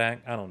so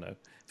back, I don't know.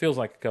 Feels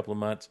like a couple of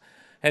months,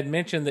 had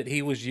mentioned that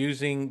he was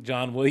using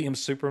John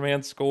Williams'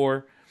 Superman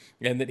score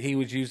and that he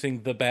was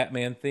using the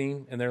Batman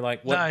theme. And they're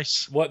like,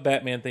 what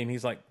Batman theme?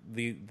 He's like,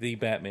 the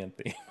Batman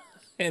theme.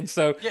 And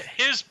so, yeah,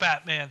 his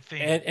Batman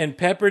theme. And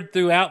peppered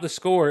throughout the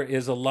score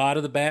is a lot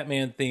of the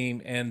Batman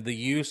theme, and the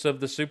use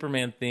of the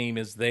Superman theme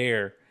is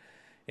there.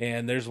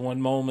 And there's one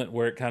moment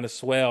where it kind of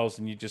swells,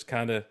 and you just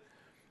kind of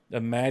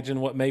imagine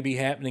what may be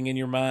happening in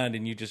your mind,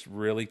 and you just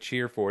really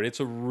cheer for it. It's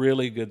a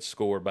really good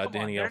score by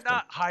Danny Elfman. They're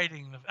not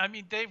hiding them. I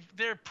mean,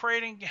 they're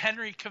parading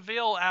Henry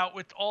Cavill out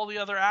with all the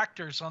other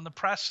actors on the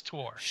press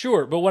tour.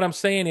 Sure, but what I'm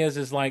saying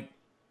is like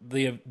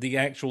the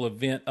actual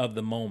event of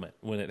the moment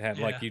when it had,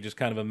 like, you just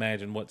kind of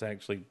imagine what's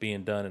actually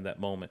being done in that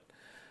moment.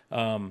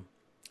 I'm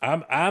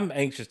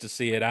anxious to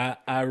see it.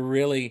 I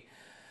really,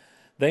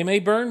 they may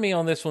burn me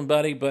on this one,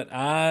 buddy, but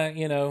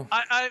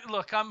I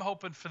look, I'm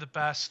hoping for the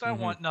best. I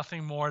want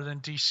nothing more than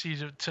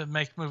DC to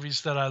make movies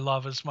that I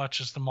love as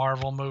much as the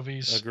Marvel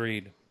movies.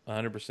 Agreed.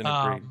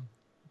 100% agreed.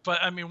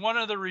 But I mean, one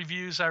of the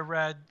reviews I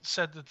read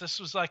said that this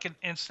was like an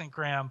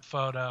Instagram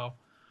photo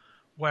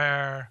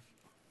where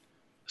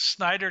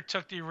Snyder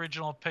took the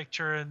original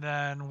picture and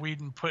then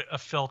Whedon put a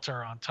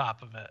filter on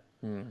top of it.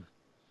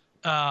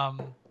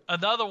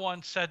 Another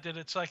one said that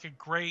it's like a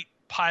great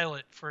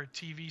pilot for a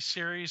TV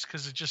series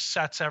because it just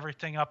sets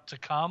everything up to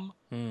come.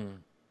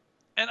 And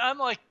I'm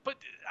like, but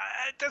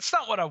that's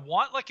not what I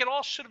want. Like, it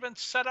all should have been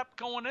set up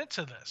going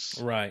into this.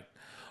 Right.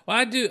 Well,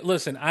 I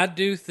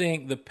do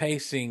think the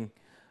pacing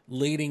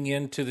leading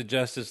into the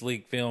Justice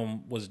League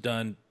film was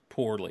done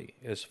poorly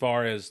as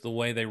far as the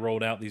way they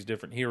rolled out these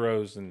different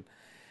heroes and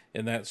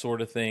that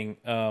sort of thing.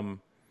 But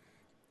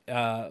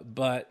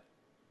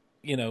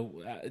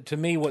to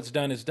me, what's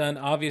done is done.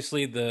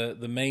 Obviously,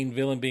 the main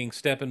villain being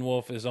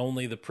Steppenwolf is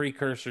only the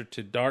precursor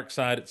to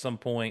Darkseid at some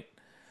point.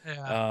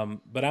 Yeah.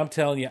 But I'm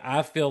telling you,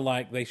 I feel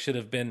like they should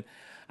have been.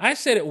 I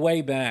said it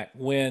way back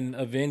when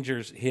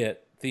Avengers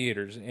hit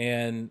theaters,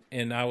 and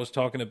I was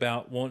talking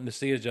about wanting to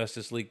see a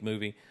Justice League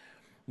movie,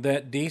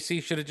 that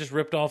DC should have just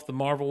ripped off the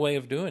Marvel way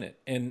of doing it,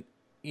 and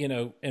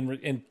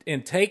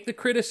and take the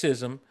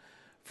criticism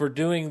for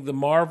doing the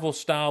Marvel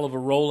style of a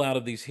rollout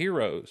of these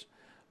heroes,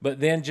 but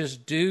then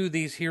just do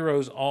these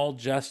heroes all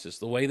justice,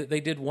 the way that they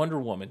did Wonder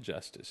Woman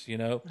justice,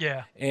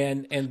 Yeah.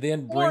 and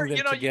then bring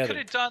them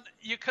together.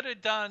 You could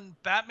have done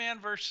Batman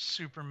versus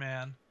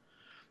Superman.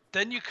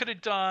 Then you could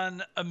have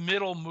done a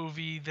middle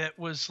movie that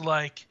was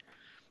like,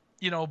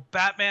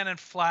 Batman and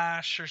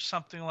Flash or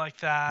something like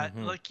that.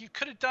 Mm-hmm. Like, you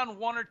could have done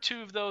one or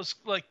two of those,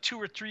 like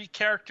 2 or 3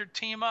 character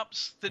team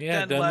ups that Yeah,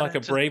 then done led like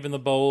into, a Brave and the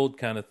Bold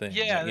kind of thing.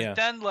 yeah, that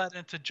then led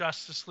into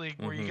Justice League,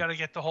 where you got to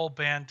get the whole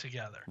band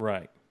together.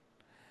 Right.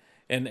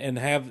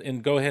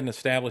 And go ahead and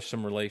establish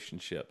some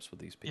relationships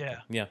with these people.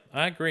 Yeah,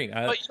 I agree.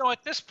 But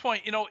at this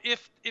point,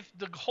 if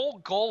the whole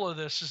goal of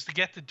this is to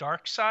get the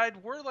dark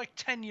side, we're like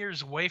 10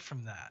 years away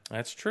from that.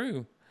 That's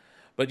true.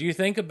 But you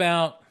think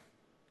about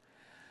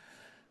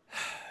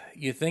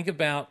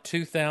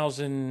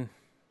 2000,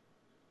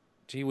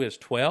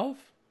 12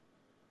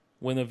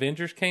 when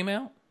Avengers came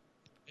out,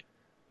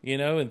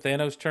 and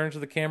Thanos turns to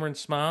the camera and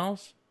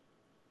smiles.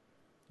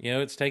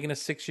 It's taken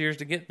us 6 years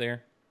to get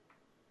there.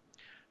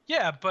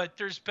 Yeah, but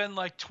there's been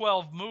like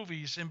 12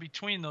 movies in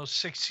between those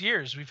 6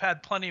 years. We've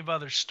had plenty of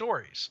other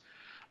stories.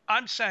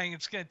 I'm saying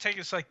it's going to take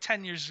us like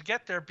 10 years to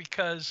get there,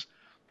 because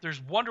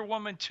there's Wonder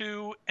Woman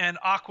 2 and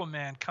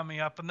Aquaman coming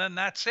up, and then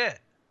that's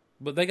it.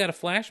 But they got a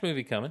Flash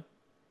movie coming.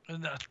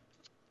 And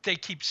they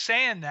keep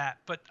saying that,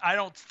 but I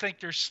don't think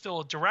there's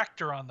still a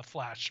director on the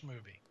Flash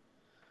movie.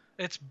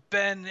 It's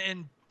been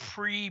in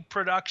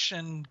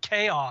pre-production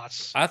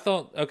chaos. I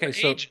thought, okay,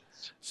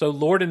 so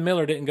Lord and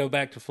Miller didn't go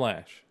back to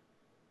Flash.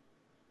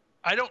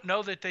 I don't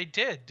know that they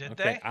did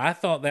they? I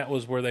thought that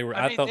was where they were.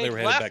 I thought they were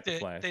headed back to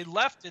Flash. They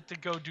left it to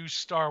go do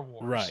Star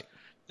Wars. Right.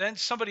 Then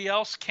somebody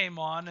else came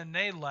on and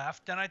they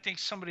left. Then I think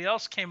somebody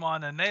else came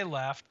on and they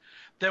left.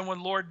 Then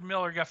when Lord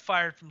Miller got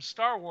fired from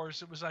Star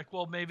Wars, it was like,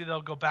 well, maybe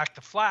they'll go back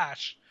to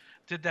Flash.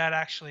 Did that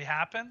actually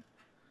happen?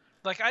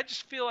 Like, I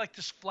just feel like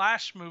this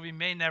Flash movie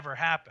may never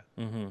happen.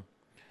 Mm-hmm.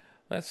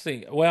 Let's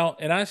see. Well,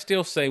 and I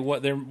still say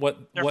they're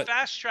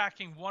fast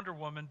tracking Wonder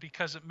Woman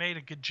because it made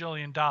 $1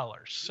 gajillion.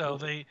 So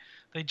they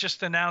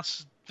just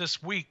announced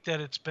this week that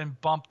it's been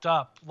bumped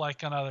up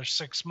like another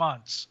 6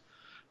 months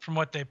from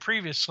what they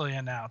previously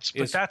announced.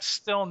 But that's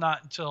still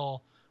not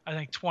until, I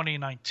think,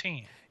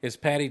 2019. Is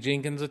Patty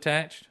Jenkins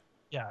attached?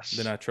 Yes.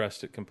 Then I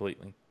trust it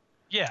completely.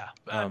 Yeah.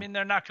 I mean,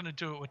 they're not going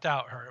to do it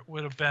without her. It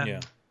would have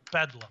been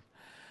bedlam.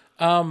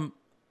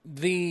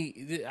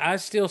 I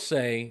still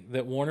say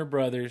that Warner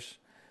Brothers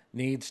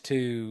needs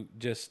to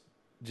just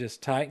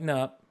tighten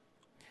up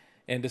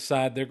and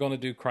decide they're going to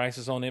do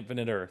Crisis on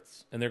Infinite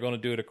Earths, and they're going to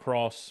do it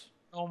across.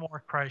 No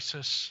more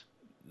Crisis.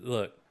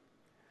 Look.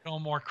 No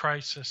more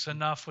Crisis.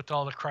 Enough with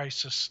all the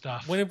Crisis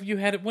stuff. When have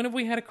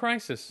we had a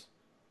Crisis?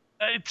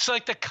 It's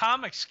like the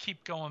comics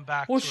keep going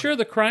back. Well, to sure, it.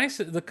 the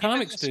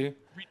comics do.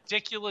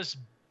 Ridiculous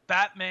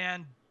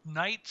Batman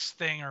Knights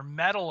thing or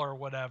metal or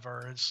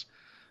whatever is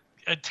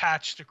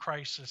attached to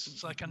Crisis.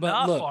 It's like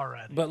enough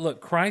already. But look,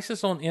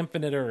 Crisis on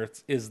Infinite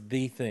Earths is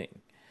the thing.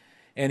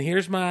 And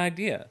here's my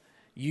idea.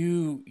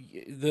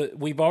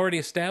 We've already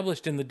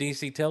established in the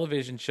DC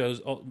television shows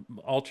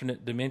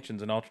alternate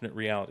dimensions and alternate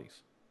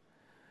realities.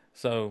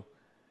 So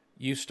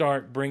you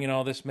start bringing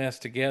all this mess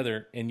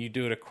together and you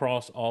do it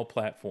across all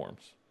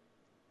platforms.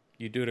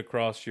 You do it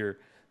across your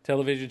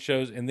television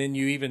shows, and then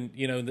you even,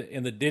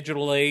 in the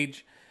digital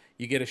age,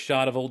 you get a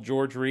shot of old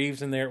George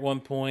Reeves in there at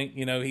one point.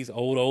 He's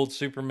old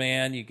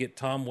Superman. You get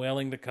Tom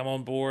Welling to come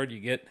on board. You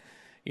get,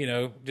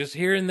 just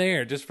here and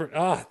there, just for,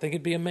 I think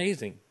it'd be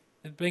amazing.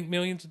 It'd make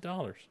millions of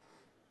dollars.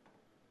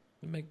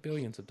 It'd make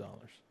billions of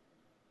dollars.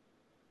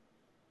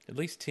 At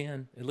least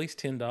 $10.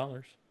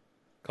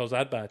 Because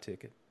I'd buy a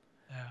ticket.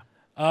 Yeah.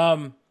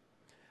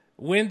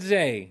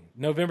 Wednesday,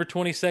 November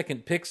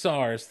 22nd,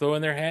 Pixar is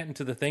throwing their hat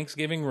into the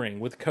Thanksgiving ring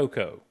with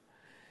Coco.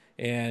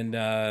 And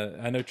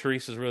I know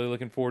Teresa's really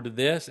looking forward to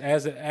this,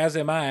 as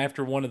am I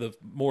after one of the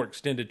more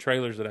extended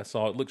trailers that I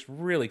saw. It looks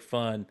really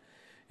fun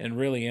and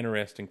really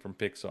interesting from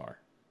Pixar.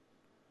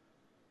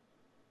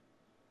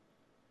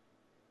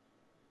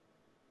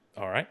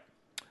 All right.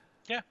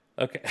 Yeah.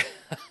 Okay.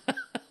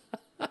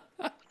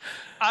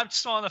 I'm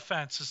still on the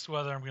fence as to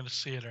whether I'm going to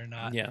see it or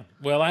not. Yeah.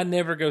 Well, I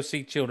never go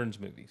see children's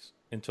movies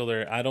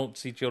I don't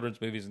see children's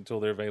movies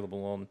until they're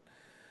available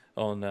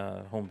on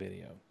home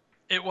video.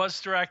 It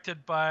was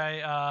directed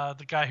by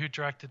the guy who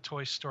directed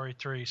Toy Story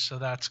 3, so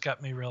that's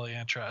got me really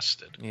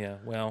interested. Yeah,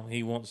 well,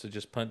 he wants to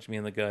just punch me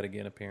in the gut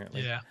again,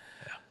 apparently. Yeah.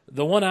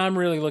 The one I'm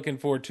really looking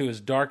forward to is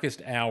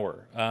Darkest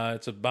Hour.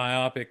 It's a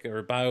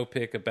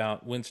biopic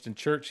about Winston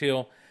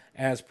Churchill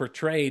as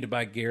portrayed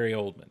by Gary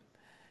Oldman.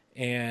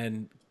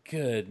 And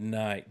good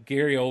night.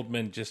 Gary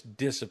Oldman just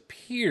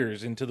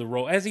disappears into the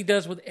role, as he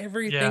does with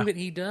everything that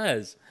he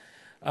does.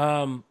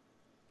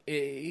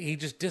 He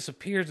just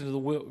disappears into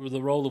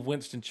the role of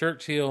Winston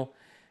Churchill.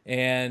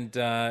 And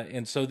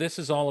so this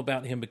is all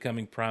about him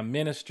becoming prime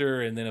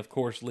minister, and then, of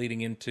course, leading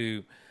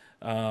into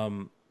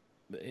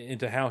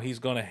how he's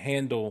going to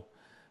handle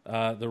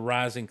the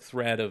rising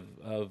threat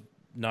of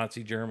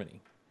Nazi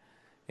Germany,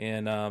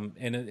 and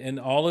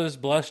all of his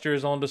bluster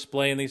is on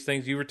display in these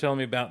things. You were telling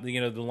me about the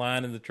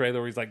line in the trailer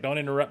where he's like, "Don't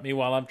interrupt me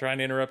while I'm trying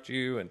to interrupt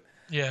you," and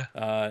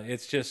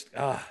it's just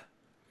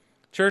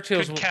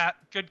Churchill's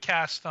good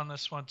cast on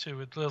this one too,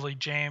 with Lily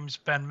James,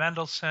 Ben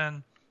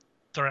Mendelsohn,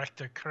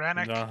 director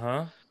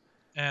Krennic,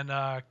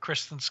 and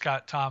Kristen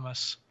Scott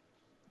Thomas.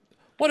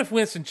 What if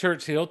Winston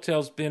Churchill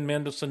tells Ben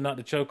Mendelsohn not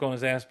to choke on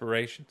his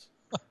aspirations?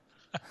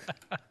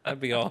 That'd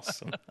be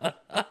awesome.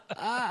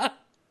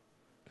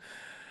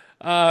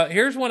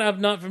 Here's one I'm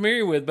not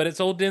familiar with, but it's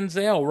old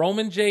Denzel,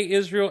 Roman J.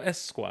 Israel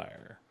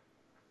Esquire.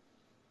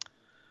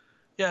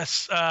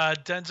 Yes,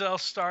 Denzel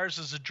stars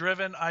as a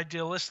driven,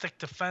 idealistic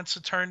defense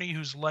attorney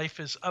whose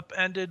life is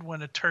upended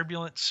when a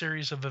turbulent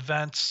series of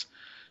events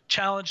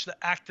challenge the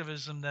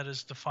activism that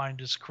has defined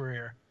his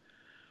career.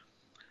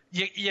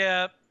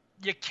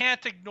 You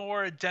can't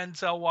ignore a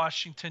Denzel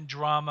Washington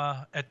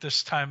drama at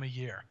this time of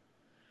year,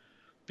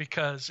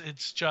 because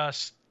it's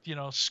just,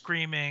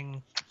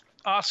 screaming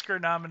Oscar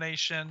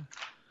nomination.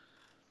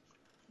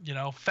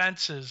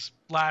 Fences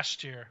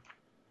last year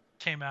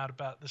came out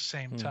about the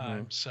same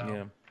time.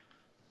 So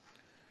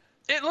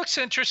it looks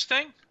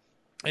interesting.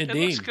 Indeed.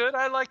 It looks good.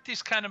 I like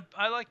these kind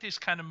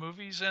of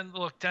movies. And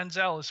look,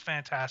 Denzel is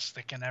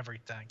fantastic in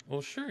everything.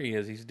 Well, sure he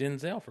is. He's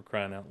Denzel, for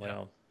crying out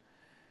loud.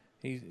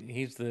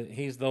 He's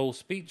the old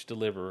speech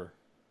deliverer,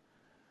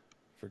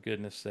 for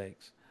goodness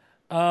sakes.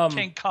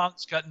 King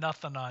Kong's got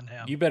nothing on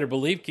him. You better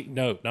believe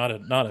no, not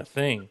a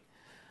thing.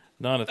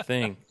 Not a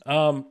thing.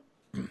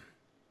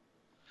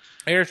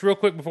 Erich, real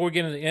quick before we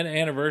get into the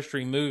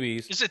anniversary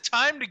movies. Is it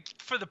time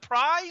for the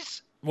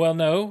prize? Well,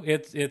 no,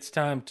 it's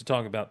time to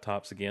talk about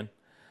Topps again.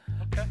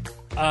 Okay.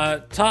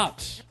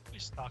 Topps.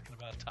 He's talking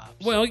about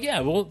Topps. Well, yeah.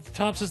 Well,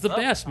 Topps is the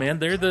best, man.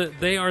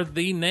 They are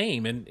the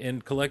name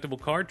in collectible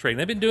card trading.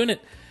 They've been doing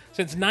it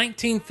since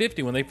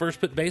 1950, when they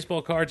first put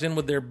baseball cards in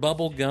with their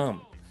bubble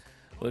gum.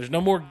 Well, there's no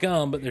more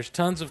gum, but there's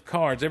tons of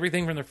cards.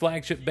 Everything from their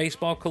flagship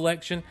baseball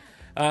collection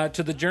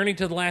to the Journey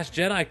to the Last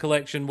Jedi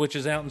collection, which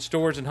is out in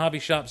stores and hobby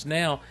shops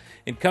now.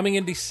 And coming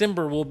in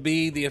December will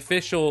be the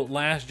official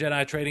Last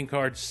Jedi trading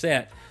card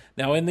set.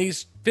 Now, in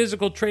these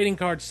physical trading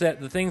card set,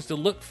 the things to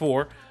look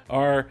for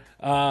are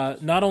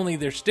not only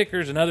their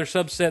stickers and other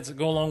subsets that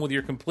go along with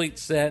your complete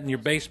set and your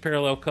base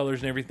parallel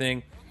colors and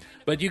everything,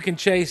 but you can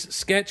chase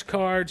sketch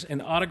cards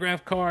and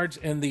autograph cards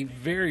and the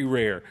very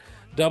rare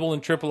double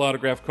and triple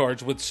autograph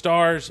cards with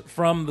stars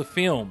from the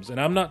films.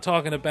 And I'm not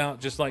talking about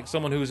just like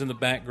someone who's in the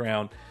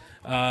background.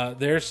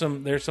 There's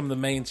some of the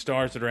main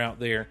stars that are out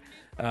there,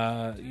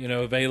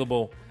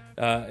 available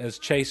as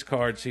chase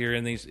cards here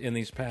in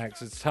these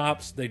packs. It's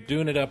Topps. They're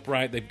doing it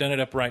upright. They've done it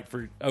upright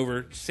for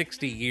over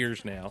 60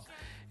 years now.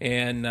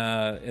 And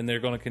they're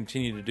going to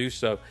continue to do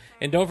so.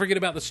 And don't forget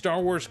about the Star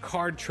Wars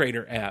Card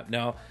Trader app.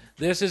 Now,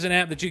 this is an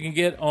app that you can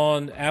get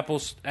on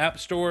Apple's App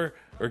Store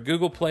or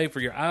Google Play for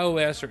your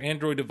iOS or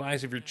Android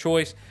device of your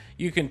choice.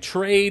 You can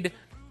trade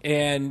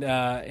and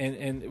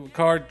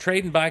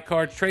trade and buy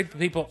cards, trade for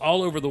people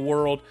all over the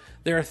world.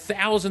 There are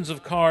thousands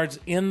of cards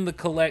in the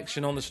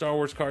collection on the Star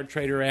Wars Card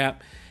Trader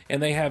app.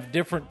 And they have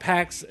different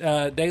packs,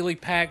 daily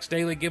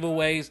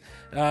giveaways,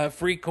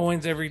 free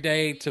coins every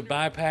day to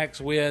buy packs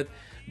with.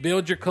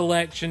 Build your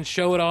collection,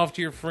 show it off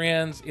to your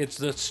friends. It's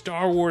the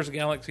Star Wars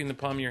galaxy in the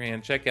palm of your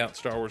hand. Check out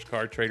Star Wars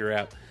Card Trader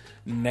app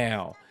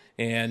now.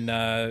 And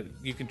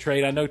you can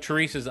trade. I know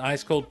Teresa's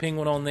Ice Cold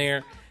Penguin on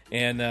there,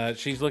 and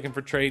she's looking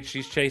for trades.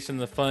 She's chasing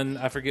the fun.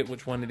 I forget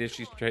which one it is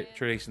she's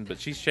chasing, but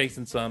she's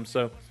chasing some.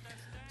 So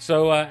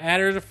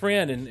add her as a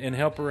friend and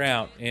help her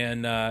out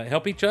and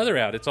help each other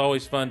out. It's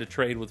always fun to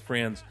trade with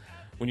friends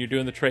when you're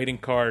doing the trading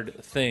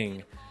card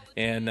thing.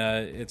 And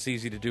it's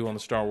easy to do on the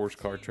Star Wars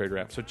Card Trader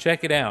app. So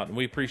check it out. And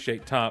we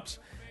appreciate Topps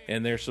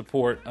and their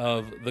support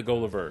of the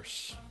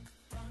Golaverse.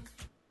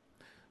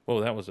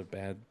 Whoa, that was a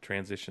bad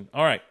transition.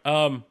 All right.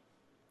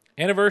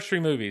 Anniversary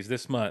movies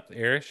this month,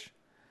 Erich.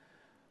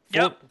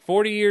 Yep.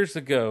 40 years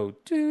ago.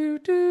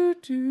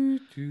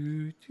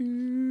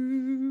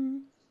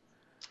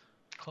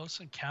 Close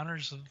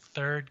Encounters of the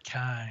Third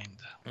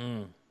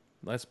Kind.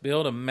 Let's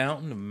build a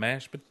mountain of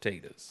mashed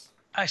potatoes.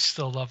 I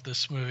still love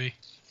this movie.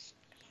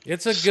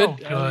 It's a So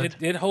good.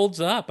 It holds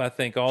up, I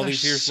think, all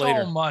these years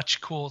later. So much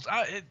cool.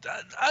 I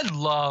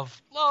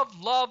love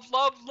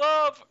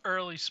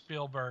early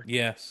Spielberg.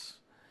 Yes.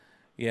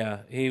 Yeah,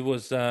 he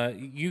was.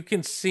 You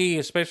can see,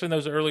 especially in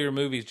those earlier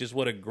movies, just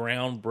what a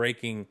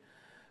groundbreaking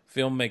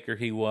filmmaker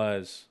he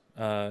was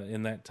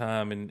in that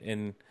time.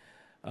 And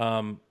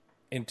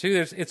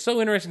two, it's so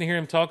interesting to hear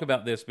him talk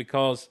about this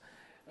because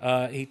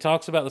he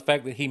talks about the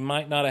fact that he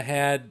might not have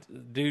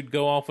had dude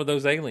go off with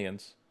those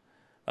aliens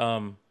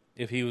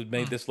if he would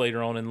made this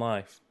later on in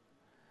life.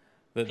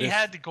 He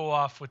had to go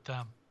off with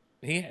them.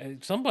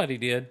 Somebody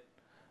did.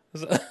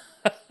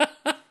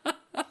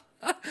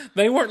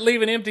 They weren't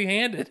leaving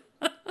empty-handed.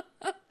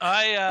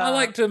 I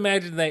like to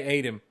imagine they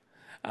ate him.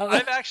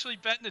 I've actually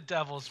been to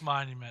Devil's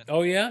Monument.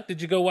 Oh yeah,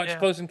 did you go watch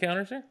Close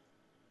Encounters there?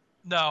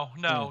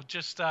 No.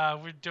 Just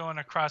we're doing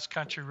a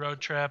cross-country road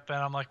trip, and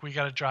I'm like, we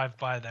got to drive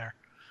by there.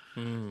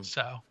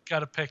 So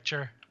got a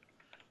picture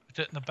with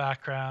it in the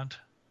background.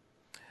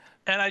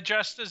 And I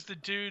dressed as the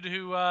dude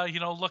who,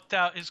 looked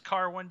out his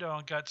car window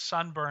and got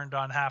sunburned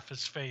on half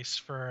his face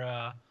for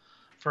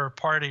a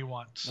party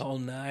once. Oh,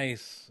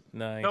 nice.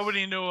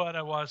 Nobody knew what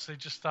I was. They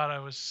just thought I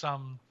was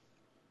some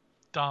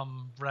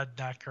dumb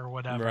redneck or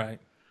whatever. Right.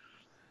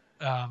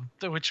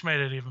 Which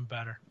made it even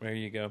better. There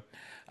you go.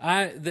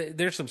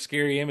 There's some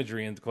scary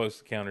imagery in the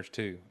Close Encounters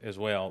too, as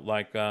well.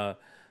 Like the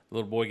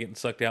little boy getting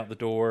sucked out the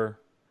door.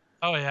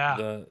 Oh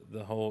yeah.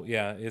 The whole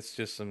it's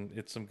just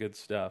some good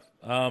stuff.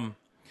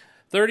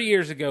 30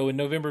 years ago, in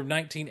November of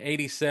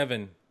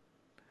 1987,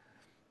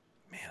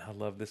 man, I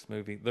love this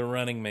movie, The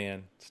Running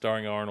Man,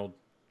 starring Arnold.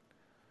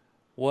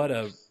 What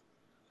a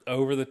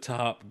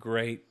over-the-top,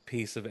 great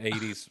piece of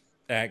 80s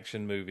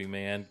action movie,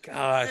 man.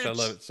 Gosh, I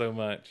love it so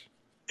much.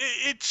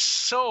 It's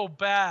so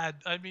bad.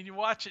 I mean, you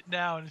watch it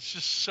now, and it's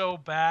just so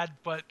bad,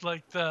 but,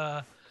 like,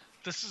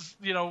 this is,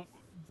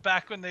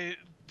 back when they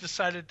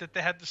decided that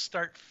they had to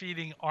start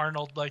feeding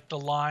Arnold, like, the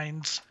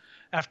lines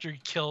after he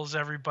kills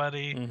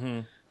everybody. Mm-hmm.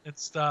 And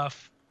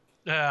stuff.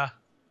 Yeah.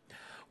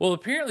 Well,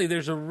 apparently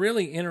there's a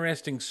really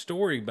interesting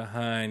story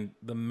behind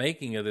the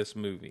making of this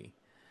movie.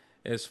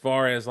 As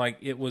far as, like,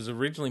 it was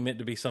originally meant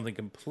to be something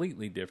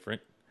completely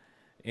different.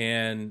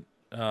 And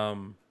I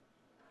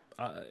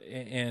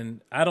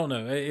don't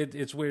know.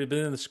 It's weird. But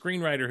then the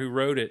screenwriter who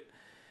wrote it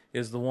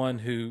is the one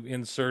who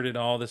inserted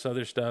all this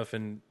other stuff.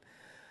 And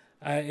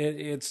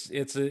it's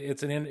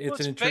an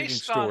intriguing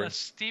based story. On a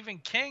Stephen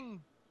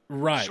King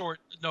right. short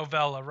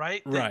novella,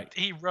 right? Right. That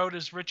he wrote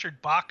as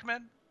Richard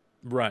Bachman.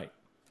 Right.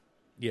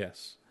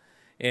 Yes.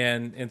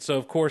 And so,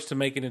 of course, to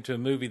make it into a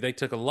movie, they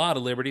took a lot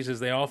of liberties, as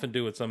they often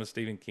do with some of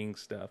Stephen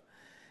King's stuff.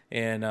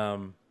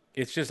 And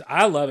it's just,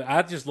 I love it.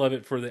 I just love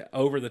it for the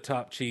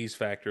over-the-top cheese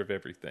factor of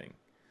everything.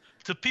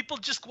 Do people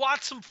just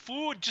want some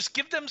food? Just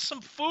give them some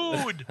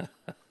food.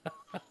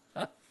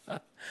 I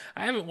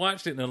haven't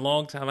watched it in a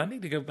long time. I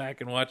need to go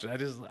back and watch it.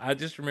 I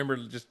just remember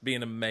just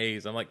being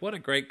amazed. I'm like, what a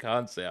great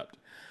concept.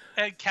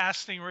 And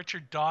casting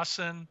Richard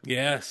Dawson.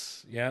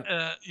 Yes,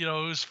 yeah.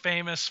 Who's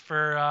famous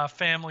for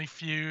Family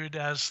Feud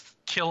as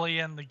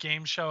Killian, the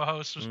game show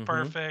host, was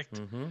perfect.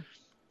 Mm-hmm.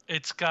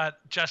 It's got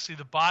Jesse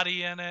the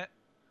Body in it.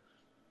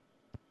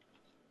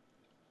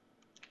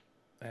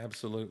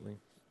 Absolutely.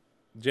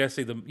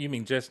 Jesse the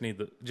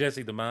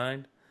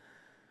Mind?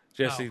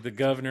 Jesse the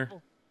Governor?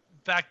 Well,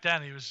 back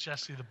then he was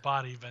Jesse the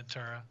Body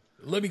Ventura.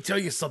 Let me tell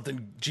you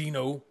something,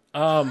 Gino.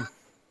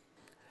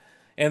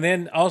 And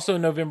then also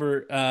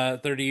November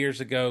 30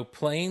 years ago,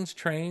 Planes,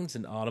 Trains,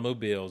 and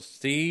Automobiles.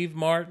 Steve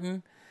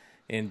Martin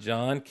and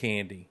John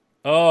Candy.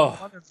 Oh,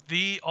 one of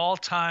the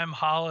all-time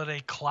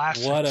holiday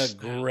classics. What a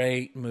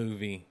great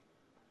movie.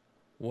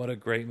 What a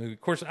great movie.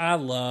 Of course, I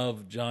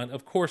loved John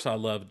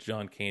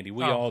Candy.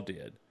 We all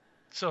did.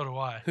 So do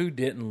I. Who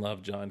didn't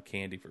love John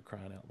Candy, for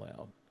crying out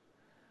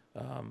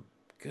loud?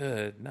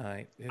 Good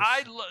night.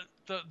 I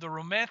love the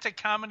romantic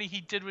comedy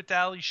he did with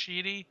Ali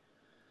Sheedy.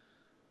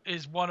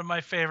 Is one of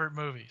my favorite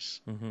movies.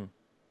 Mm-hmm.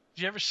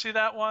 Did you ever see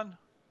that one?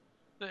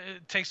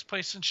 It takes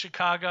place in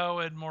Chicago,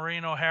 and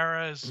Maureen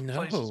O'Hara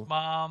plays his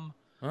mom.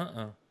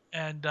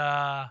 And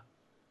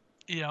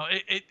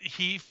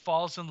he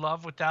falls in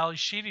love with Ali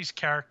Sheedy's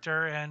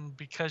character, and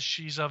because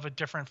she's of a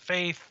different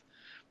faith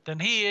than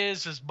he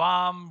is, his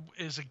mom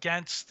is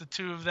against the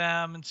two of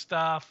them and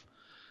stuff.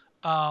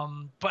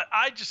 But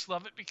I just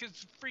love it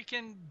because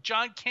freaking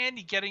John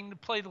Candy getting to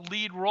play the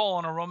lead role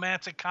in a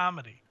romantic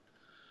comedy.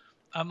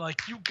 I'm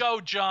like, you go,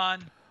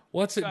 John.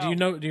 What's it? Go.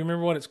 Do you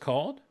remember what it's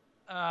called?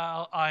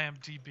 I'll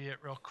IMDb it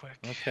real quick.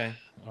 Okay.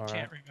 All right.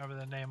 Can't remember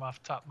the name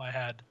off the top of my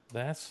head.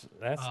 That's.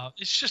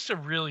 It's just a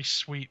really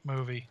sweet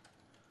movie.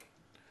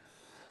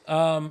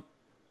 And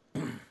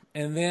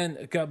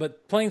then,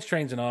 but Planes,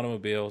 Trains, and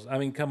Automobiles. I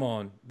mean, come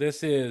on.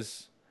 This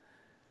is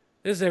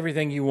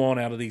everything you want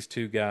out of these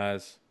two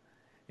guys.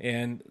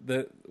 And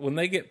when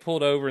they get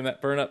pulled over in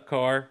that burn up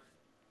car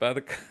by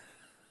the.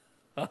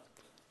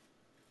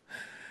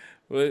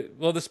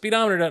 Well, the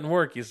speedometer doesn't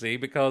work, you see,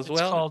 because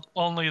it's called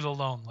Only the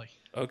Lonely.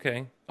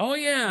 Okay. Oh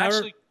yeah.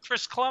 Actually,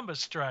 Chris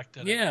Columbus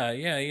directed it.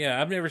 Yeah.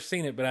 I've never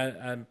seen it, but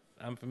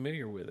I'm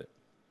familiar with it.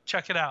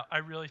 Check it out. I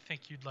really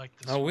think you'd like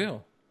this. I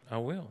will.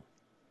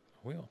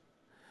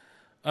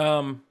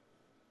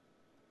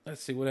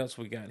 Let's see what else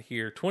we got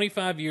here.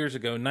 25 years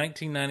ago,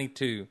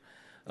 1992,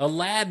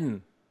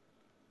 Aladdin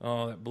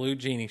Oh, that blue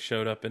genie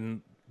showed up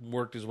and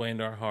worked his way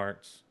into our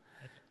hearts.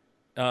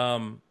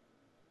 And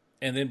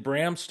then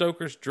Bram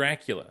Stoker's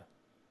Dracula.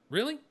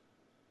 Really?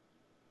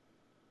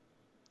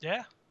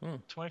 Yeah.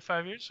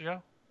 25 years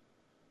ago.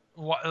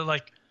 What,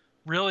 like,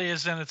 really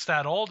isn't it's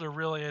that old, or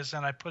really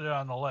isn't I put it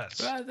on the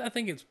list? I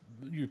think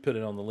you put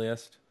it on the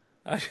list.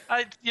 I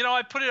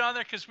put it on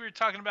there because we were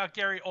talking about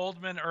Gary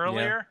Oldman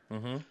earlier. Yeah.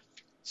 Mm-hmm.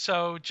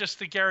 So just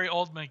the Gary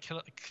Oldman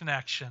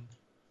connection.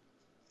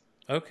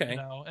 Okay.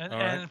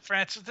 And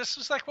Francis, this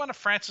was like one of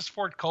Francis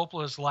Ford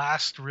Coppola's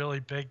last really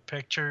big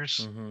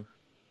pictures. Mm-hmm.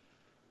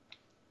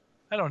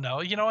 I don't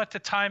know. At the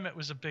time it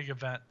was a big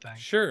event thing.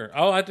 Sure.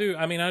 Oh, I do.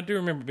 I mean, I do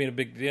remember being a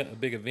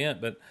big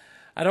event, but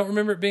I don't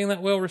remember it being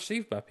that well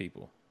received by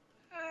people.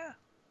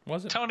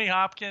 Was it? Tony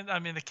Hopkins. I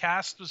mean, the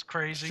cast was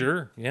crazy.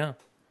 Sure. Yeah.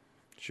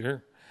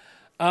 Sure.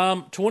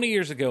 20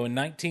 years ago in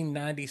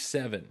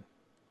 1997,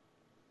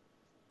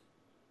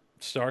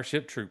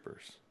 Starship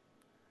Troopers.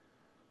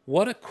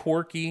 What a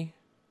quirky,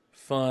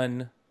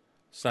 fun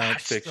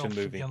science fiction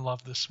movie. I still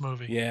love this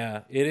movie.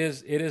 Yeah, it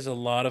is. It is a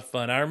lot of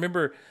fun. I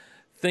remember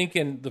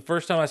thinking the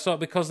first time I saw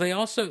it, because they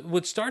also,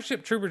 with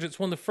Starship Troopers, it's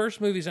one of the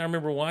first movies I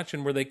remember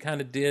watching where they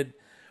kind of did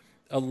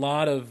a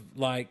lot of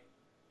like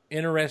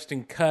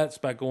interesting cuts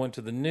by going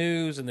to the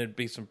news, and there'd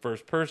be some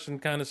first person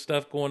kind of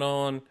stuff going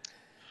on.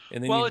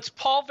 And then it's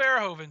Paul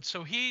Verhoeven,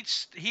 so he'd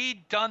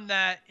done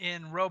that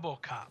in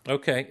RoboCop.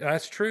 Okay,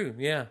 that's true.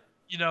 Yeah.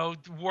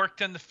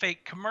 Worked in the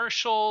fake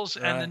commercials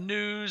and the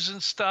news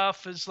and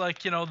stuff, is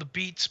like, the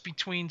beats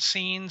between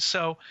scenes.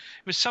 So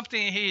it was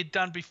something he had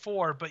done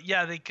before, but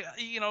yeah, they,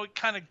 it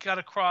kind of got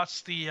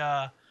across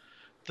the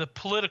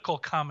political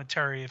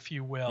commentary, if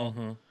you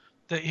will,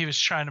 that he was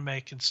trying to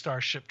make in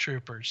Starship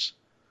Troopers.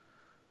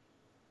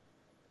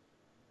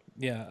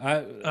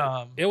 Yeah,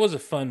 it was a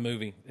fun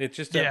movie. It's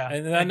just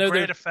and I know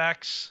great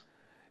effects.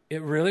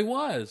 It really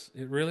was.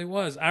 It really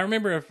was. I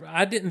remember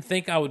I didn't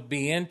think I would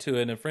be into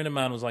it, and a friend of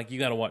mine was like, "You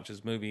got to watch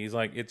this movie." He's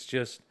like, "It's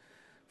just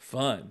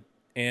fun,"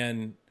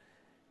 and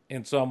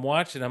so I'm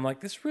watching. I'm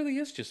like, "This really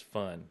is just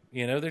fun."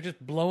 They're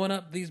just blowing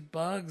up these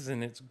bugs,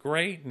 and it's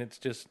great, and it's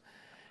just.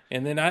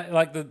 And then I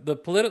like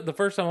the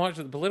first time I watched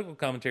it, the political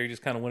commentary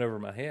just kind of went over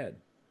my head.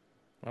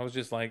 I was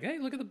just like, hey,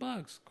 look at the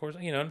bugs. Of course,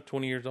 I'm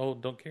 20 years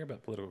old, don't care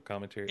about political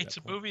commentary. It's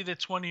a movie that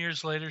 20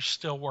 years later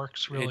still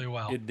works really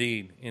well.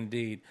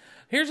 Indeed.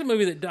 Here's a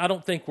movie that I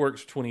don't think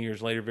works 20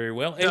 years later very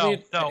well. No.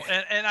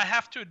 And I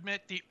have to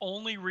admit, the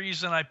only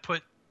reason I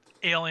put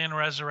Alien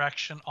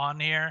Resurrection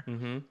on here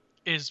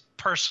is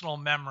personal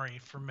memory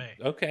for me.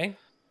 Okay.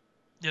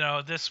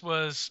 This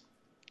was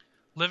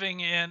I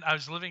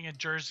was living in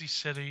Jersey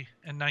City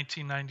in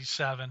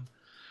 1997.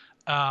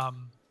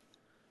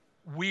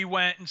 We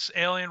went, and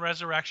Alien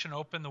Resurrection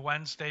opened the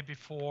Wednesday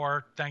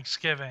before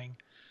Thanksgiving,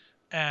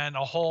 and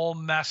a whole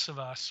mess of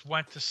us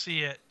went to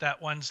see it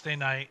that Wednesday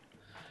night.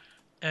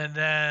 And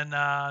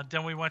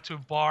then we went to a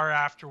bar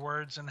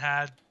afterwards and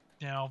had,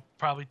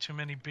 probably too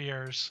many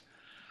beers.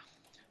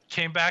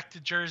 Came back to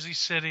Jersey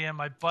City, and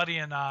my buddy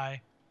and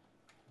I,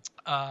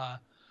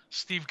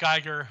 Steve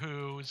Geiger,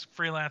 who's a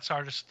freelance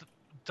artist,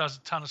 does a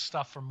ton of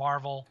stuff for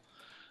Marvel.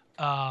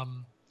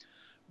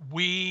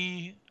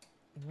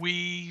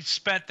 We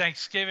spent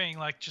Thanksgiving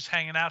like just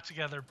hanging out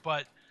together,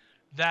 but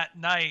that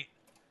night,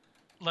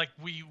 like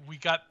we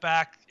got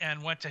back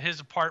and went to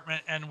his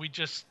apartment, and we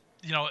just,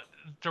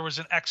 there was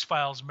an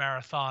X-Files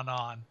marathon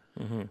on.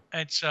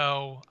 And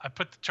so I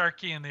put the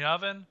turkey in the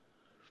oven,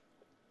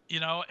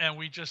 and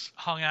we just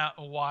hung out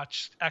and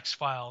watched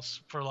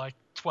X-Files for like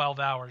 12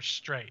 hours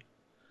straight.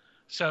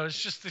 So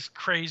it's just this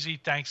crazy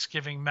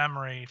Thanksgiving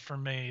memory for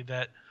me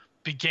that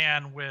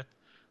began with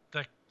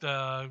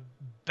the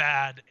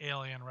bad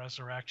Alien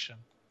Resurrection.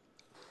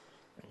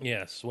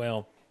 Yes,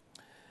 well,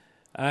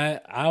 I've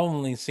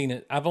only seen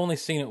it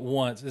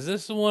once. Is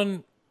this the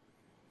one?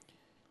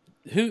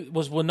 Who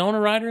was Winona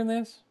Ryder in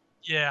this?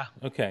 Yeah.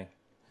 Okay.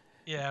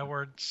 Yeah,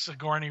 where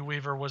Sigourney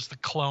Weaver was the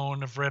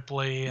clone of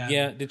Ripley.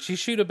 Yeah. Did she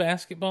shoot a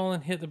basketball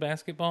and hit the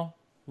basketball,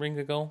 ring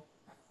the goal?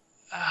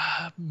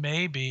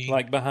 Maybe.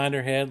 Like behind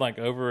her head, like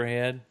over her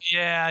head?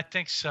 Yeah, I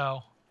think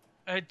so.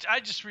 I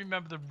just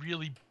remember the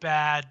really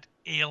bad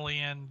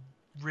Alien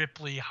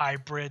Ripley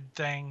hybrid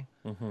thing.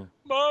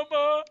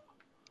 Mama.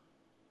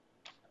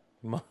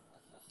 I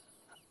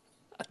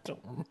don't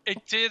remember.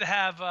 It did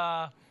have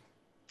Ron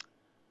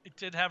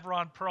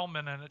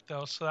Perlman in it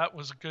though, so that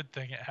was a good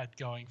thing it had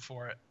going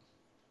for it.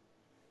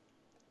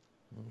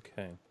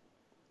 Okay.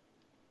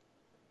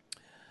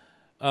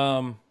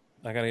 I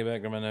gotta get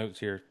back to my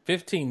notes here.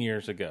 15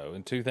 years ago,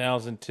 in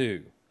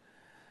 2002.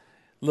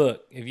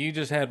 Look, if you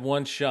just had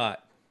one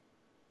shot.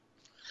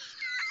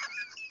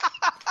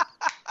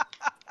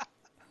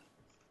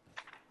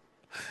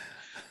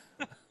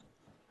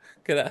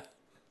 Could I?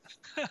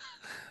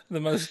 The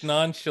most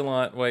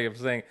nonchalant way of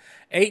saying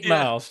 8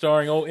 Mile,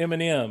 starring old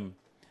Eminem,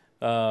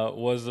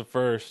 was the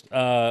first.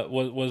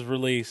 Was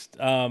released.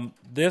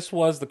 This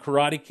was the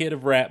Karate Kid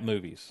of rap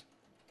movies.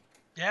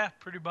 Yeah,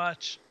 pretty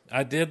much.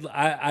 I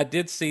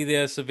did see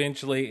this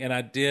eventually, and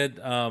I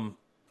did. I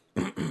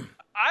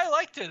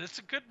like liked it. It's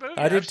a good movie.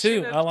 I did I've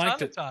seen too. it I a liked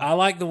ton it. of times. I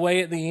like the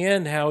way at the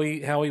end how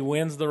he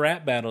wins the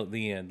rap battle at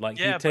the end. Like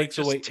he takes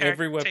away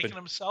every weapon. Taking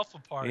himself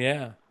apart.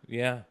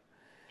 Yeah.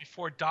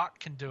 Before Doc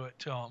can do it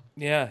to him.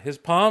 Yeah, his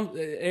palms.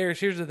 Erich,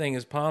 here's the thing: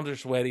 his palms are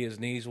sweaty, his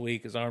knees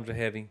weak, his arms are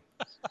heavy.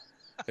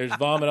 There's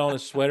vomit on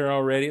his sweater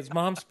already. It's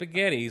mom's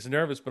spaghetti. He's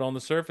nervous, but on the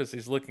surface,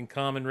 he's looking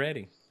calm and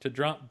ready to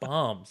drop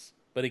bombs.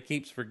 But he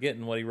keeps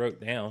forgetting what he wrote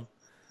down.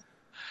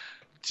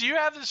 Do you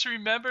have this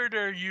remembered,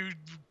 or are you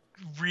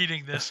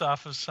reading this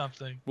off of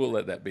something? We'll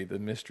let that be the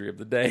mystery of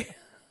the day.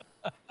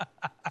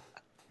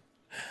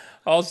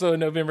 Also,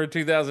 in November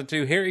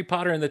 2002, Harry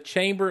Potter and the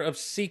Chamber of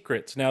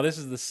Secrets. Now, this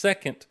is the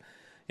second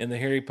in the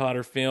Harry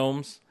Potter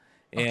films.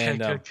 Okay,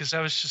 good, because I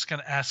was just going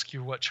to ask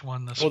you which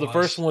one this was. Well, the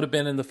first one would have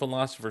been in the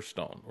Philosopher's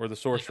Stone, or the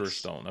Sorcerer's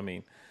Stone. I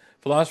mean,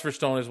 Philosopher's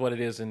Stone is what it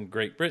is in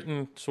Great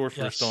Britain.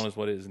 Sorcerer's Stone is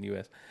what it is in the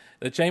U.S.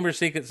 The Chamber of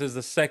Secrets is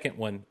the second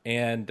one,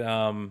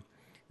 and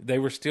they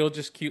were still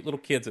just cute little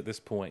kids at this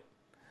point.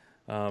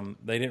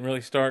 They didn't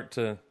really start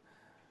to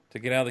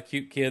get out of the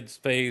cute kids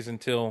phase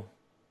until,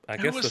 I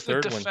guess, the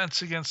third one. Who was the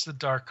Defense Against the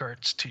Dark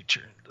Arts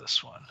teacher in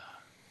this one?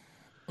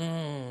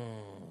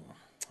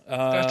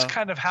 That's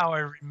kind of how I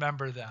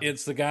remember them.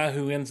 It's the guy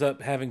who ends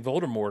up having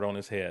Voldemort on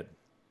his head.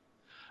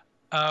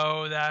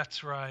 Oh,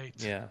 that's right.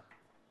 Yeah.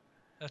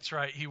 That's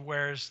right. He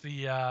wears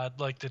the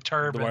like the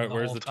turban.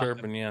 Wears the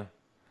turban, yeah.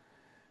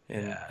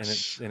 And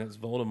it's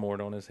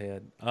Voldemort on his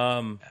head.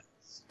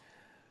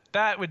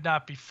 That would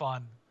not be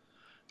fun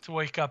to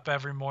wake up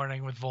every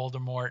morning with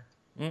Voldemort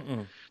no.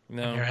 on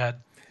your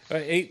head.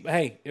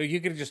 Hey, you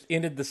could have just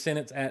ended the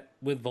sentence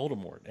with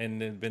Voldemort, and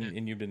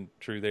you've been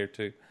true there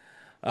too.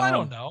 I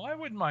don't know. I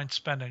wouldn't mind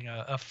spending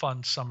a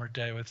fun summer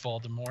day with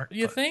Voldemort.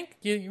 You think?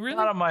 You really?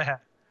 Not on my head.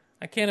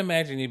 I can't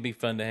imagine he'd be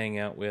fun to hang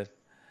out with.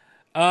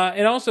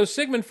 And also,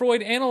 Sigmund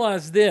Freud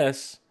analyzed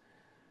this.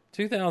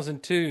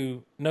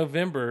 2002,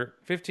 November,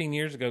 15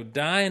 years ago,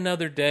 Die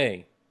Another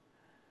Day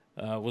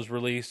was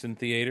released in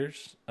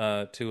theaters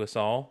to us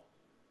all.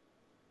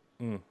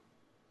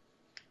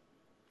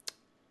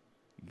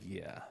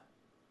 Yeah.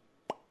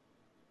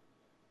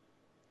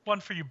 One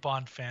for you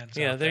Bond fans.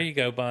 Yeah, there you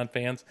go, Bond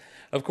fans.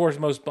 Of course,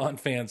 most Bond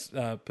fans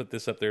put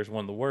this up there as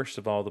one of the worst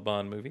of all the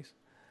Bond movies.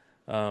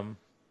 And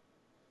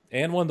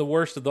one of the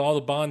worst of all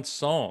the Bond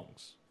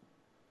songs,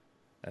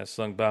 as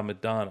sung by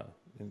Madonna.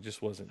 It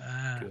just wasn't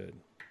good.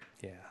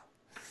 Yeah.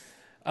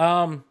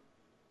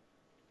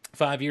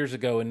 5 years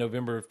ago, in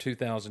November of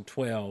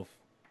 2012,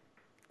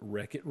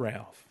 Wreck-It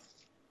Ralph.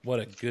 What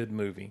a good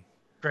movie.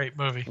 Great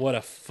movie. What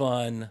a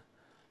fun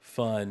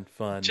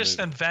Just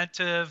movie.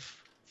 Inventive.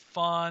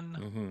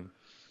 Fun,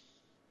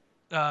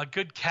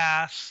 good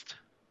cast.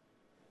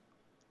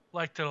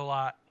 Liked it a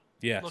lot.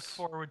 Yes. Look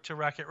forward to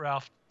Wreck-It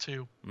Ralph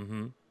 2.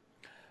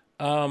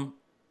 All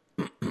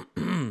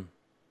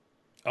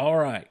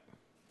right,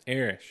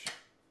 Erich.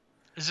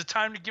 Is it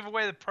time to give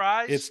away the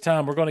prize? It's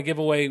time. We're going to give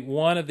away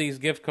one of these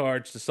gift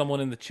cards to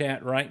someone in the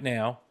chat right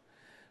now.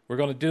 We're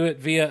going to do it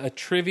via a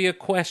trivia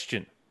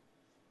question.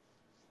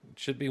 It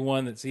should be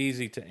one that's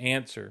easy to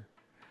answer.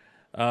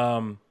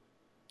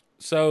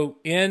 So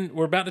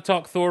we're about to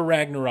talk Thor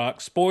Ragnarok.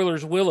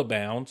 Spoilers will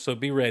abound, so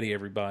be ready,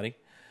 everybody.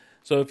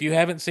 So if you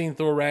haven't seen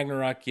Thor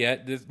Ragnarok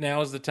yet,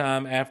 now is the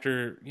time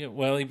after, you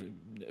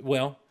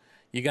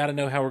got to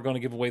know how we're going to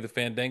give away the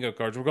Fandango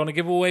cards. We're going to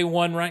give away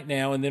one right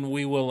now, and then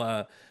we will,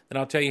 then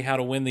I'll tell you how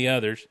to win the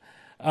others.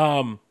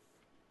 $25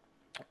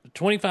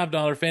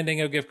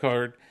 Fandango gift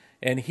card.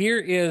 And here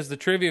is the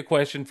trivia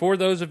question for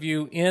those of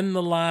you in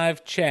the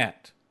live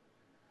chat.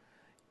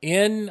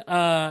 In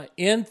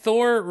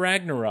Thor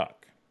Ragnarok,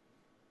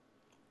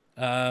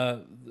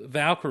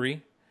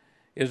 Valkyrie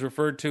is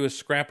referred to as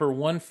Scrapper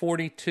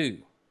 142.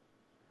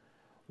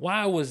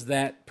 Why was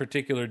that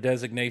particular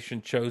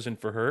designation chosen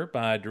for her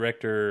by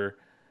director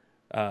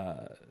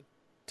Taika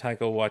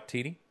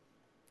Waititi?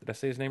 Did I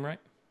say his name right?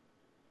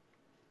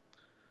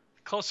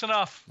 Close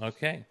enough.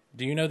 Okay.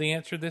 Do you know the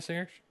answer to this,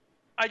 Erich?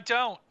 I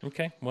don't.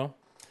 Okay. Well,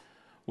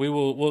 we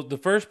will. The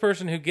first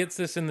person who gets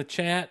this in the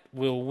chat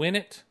will win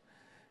it.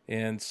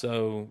 And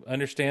so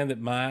understand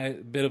that my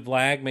bit of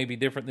lag may be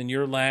different than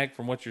your lag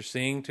from what you're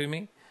seeing to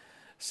me.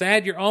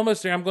 Sad, you're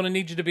almost there. I'm going to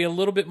need you to be a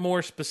little bit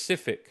more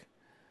specific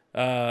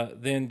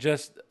than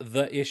just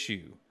the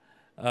issue.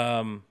 So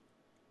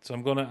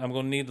I'm going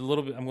to need a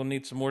little bit. I'm going to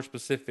need some more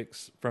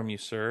specifics from you,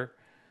 sir,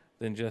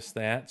 than just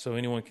that. So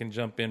anyone can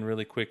jump in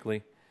really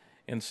quickly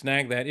and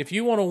snag that. If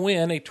you want to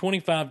win a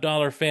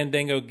 $25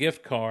 Fandango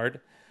gift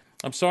card,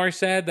 I'm sorry,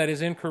 Sad, that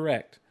is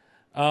incorrect.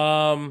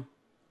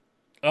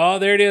 Oh,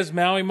 there it is,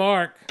 Maui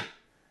Mark.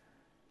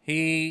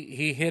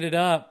 He hit it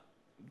up.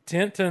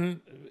 Tintin,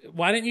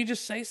 why didn't you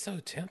just say so,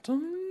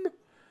 Tintin?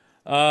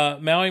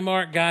 Maui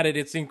Mark got it.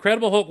 It's the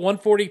Incredible Hulk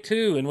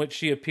 142, in which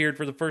she appeared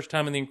for the first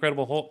time in the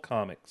Incredible Hulk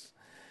comics.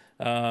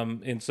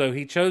 And so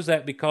he chose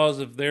that because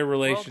of their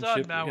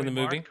relationship in the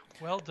movie. Mark.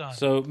 Well done.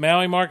 So,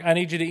 Maui Mark, I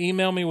need you to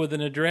email me with an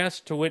address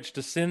to which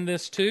to send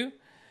this to.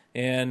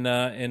 And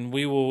I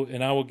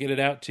will get it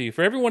out to you.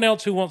 For everyone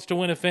else who wants to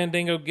win a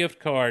Fandango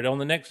gift card, on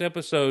the next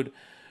episode,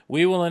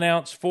 we will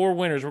announce 4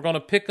 winners. We're going to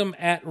pick them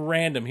at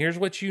random. Here's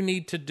what you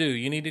need to do.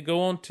 You need to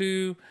go on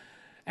to...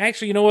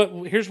 Actually, you know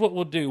what? Here's what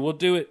we'll do. We'll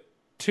do it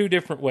 2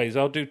 different ways.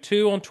 I'll do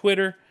 2 on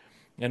Twitter,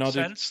 and I'll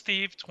send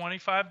Steve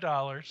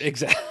 $25.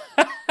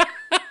 Exactly.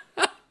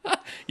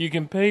 You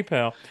can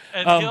PayPal.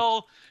 And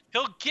he'll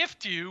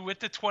gift you with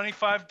the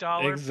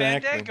 $25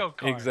 Fandango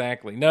card.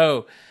 Exactly.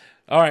 No.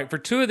 All right, for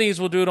 2 of these,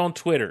 we'll do it on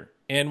Twitter.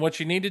 And what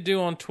you need to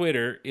do on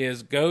Twitter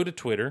is go to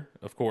Twitter,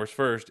 of course,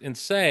 first, and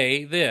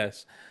say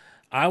this: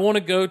 I want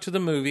to go to the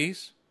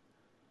movies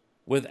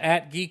with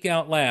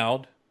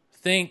 @GeekOutLoud,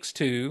 thanks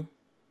to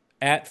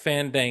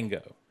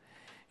 @Fandango.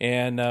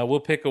 And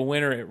we'll pick a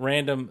winner at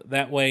random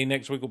that way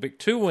next week. We'll pick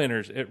 2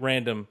 winners at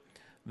random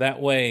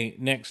that way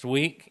next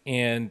week.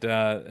 And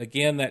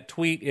again, that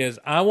tweet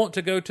is, I want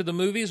to go to the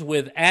movies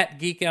with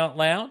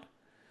 @GeekOutLoud,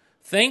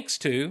 thanks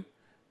to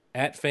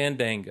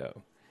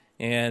 @Fandango.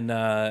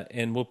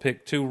 And we'll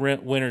pick 2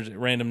 winners at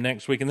random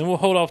next week. And then we'll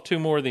hold off 2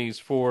 more of these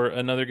for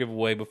another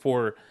giveaway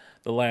before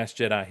The Last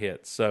Jedi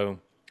hits. So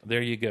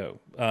there you go.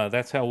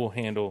 That's how we'll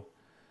handle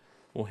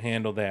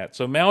that.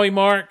 So Maui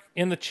Mark,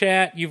 in the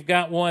chat, you've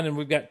got 1, and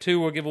we've got 2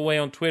 we'll give away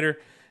on Twitter. And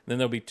then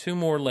there'll be 2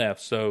 more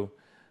left. So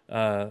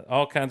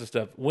all kinds of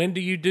stuff. When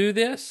do you do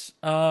this?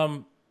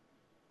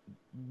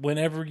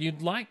 Whenever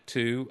you'd like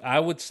to. I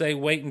would say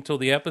wait until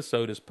the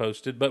episode is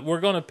posted, but we're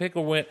going to pick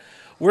a win.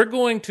 We're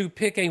going to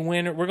pick a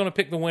winner. We're going to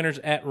pick the winners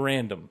at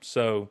random.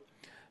 So,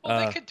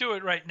 well, they could do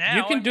it right now.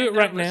 You can do it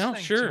right now,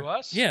 sure. To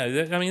us.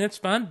 Yeah, I mean, it's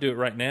fine to do it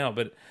right now,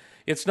 but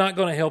it's not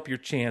going to help your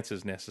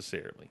chances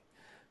necessarily.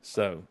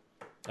 So,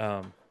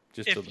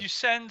 just if you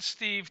send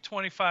Steve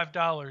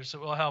 $25, it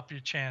will help your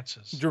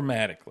chances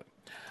dramatically.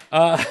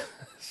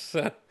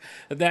 So,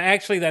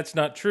 that's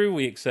not true.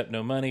 We accept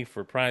no money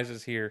for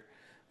prizes here.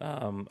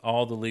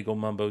 All the legal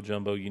mumbo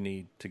jumbo you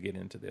need to get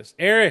into this.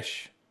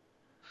 Erich,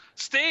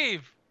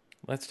 Steve,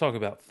 let's talk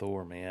about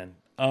Thor, man.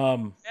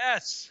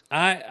 Yes,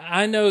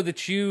 I know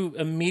that you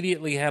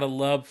immediately had a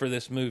love for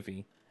this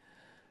movie.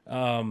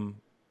 Well,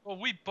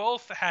 we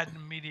both had an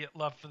immediate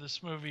love for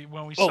this movie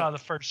when we saw the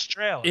first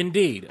trailer.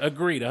 Indeed,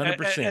 agreed,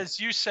 100%. As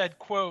you said,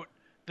 quote,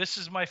 "This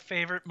is my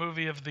favorite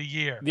movie of the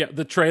year." Yeah,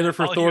 the trailer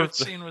for All Thor. you had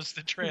seen was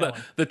the trailer.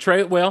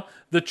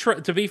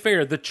 To be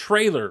fair, the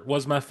trailer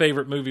was my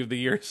favorite movie of the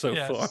year so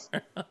far.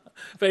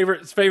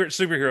 favorite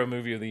superhero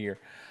movie of the year,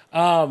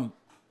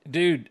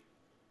 dude.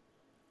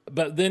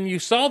 But then you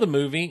saw the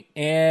movie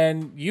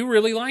and you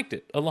really liked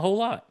it a whole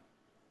lot.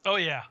 Oh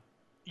yeah.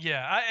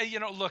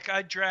 Look,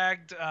 I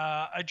dragged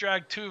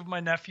 2 of my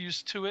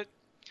nephews to it.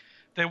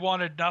 They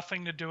wanted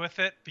nothing to do with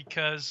it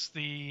because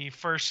the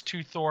first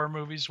 2 Thor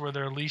movies were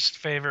their least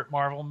favorite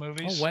Marvel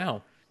movies.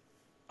 Oh,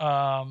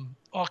 wow.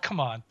 Oh, come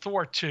on.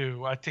 Thor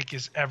 2, I think,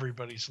 is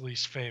everybody's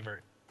least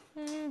favorite.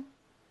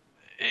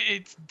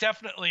 It's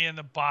definitely in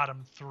the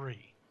bottom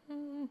 3.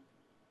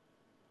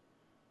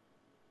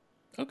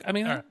 Okay, I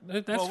mean,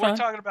 that's fine. We're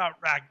talking about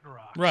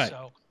Ragnarok. Right.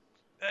 So,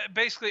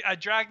 basically, I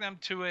dragged them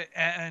to it,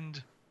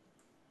 and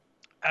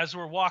as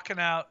we're walking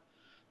out,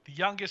 the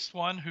youngest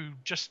one, who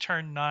just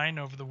turned 9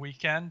 over the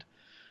weekend,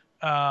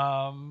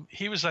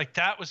 he was like,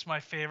 that was my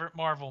favorite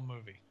Marvel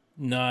movie.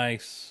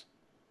 Nice.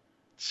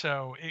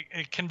 So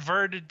it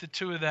converted the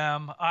 2 of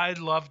them. I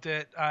loved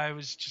it. I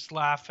was just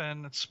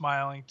laughing and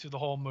smiling through the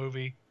whole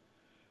movie.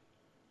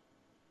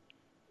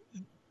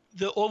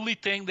 The only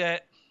thing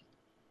I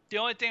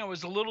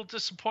was a little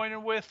disappointed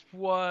with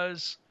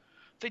was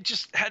they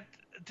just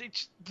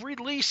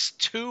released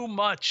too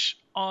much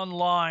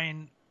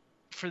online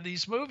for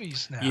these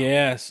movies now.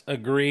 Yes,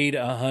 agreed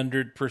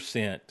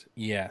 100%.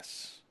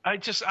 Yes.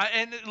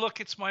 And look,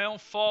 it's my own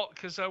fault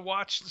because I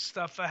watch the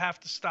stuff. I have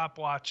to stop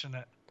watching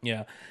it.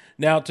 Yeah.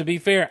 Now, to be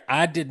fair,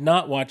 I did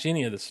not watch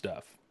any of the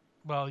stuff.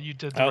 Well, you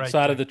did the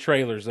outside right of the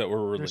trailers that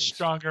were released. You're a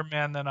stronger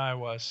man than I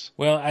was.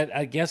 Well,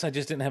 I guess I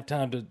just didn't have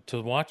time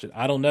to watch it.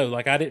 I don't know.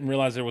 Like, I didn't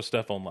realize there was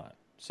stuff online.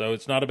 So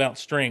it's not about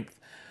strength,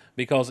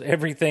 because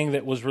everything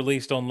that was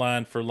released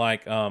online for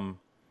like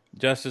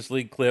Justice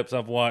League clips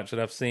I've watched that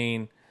I've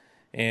seen,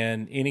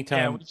 and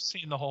anytime we've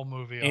seen the whole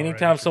movie.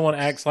 Anytime someone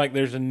acts like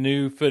there's a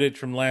new footage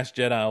from Last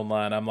Jedi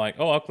online, I'm like,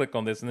 oh, I'll click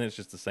on this, and then it's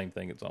just the same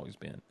thing it's always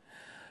been.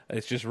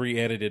 It's just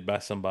re-edited by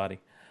somebody.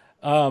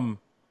 I've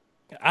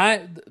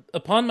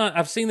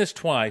seen this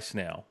twice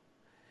now,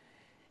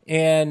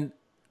 and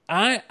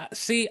I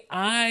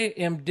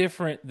am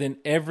different than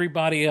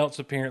everybody else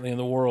apparently in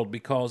the world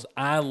because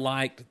I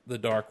liked The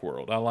Dark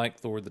World. I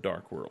liked Thor: The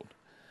Dark World.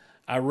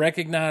 I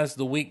recognized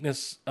the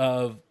weakness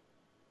of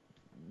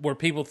where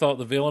people thought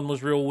the villain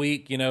was real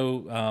weak,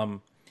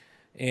 and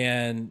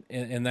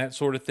that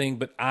sort of thing.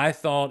 But I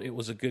thought it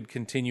was a good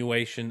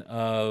continuation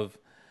of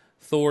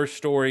Thor's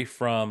story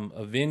from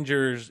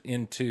Avengers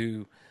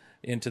into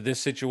this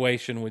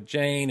situation with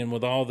Jane and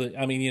with all the.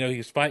 I mean,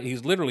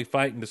 he's literally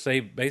fighting to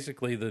save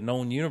basically the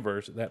known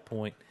universe at that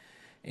point.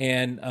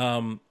 And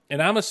I'm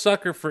a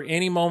sucker for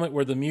any moment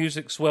where the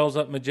music swells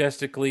up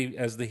majestically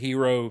as the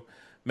hero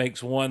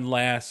makes one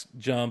last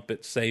jump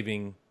at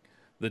saving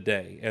the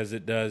day, as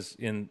it does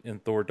in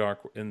Thor: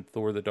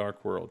 The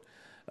Dark World.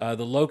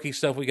 The Loki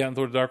stuff we got in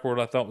Thor: The Dark World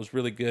I thought was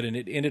really good, and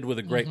it ended with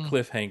a great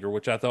cliffhanger,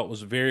 which I thought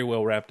was very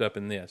well wrapped up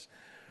in this.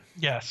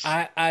 Yes.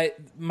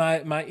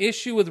 My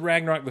issue with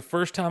Ragnarok the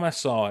first time I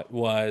saw it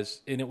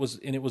was, and it was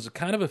a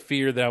kind of a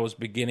fear that I was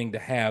beginning to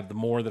have the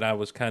more that I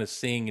was kind of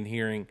seeing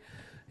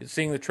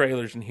the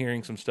trailers and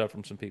hearing some stuff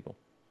from some people,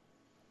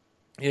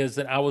 is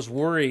that I was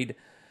worried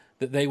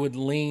that they would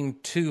lean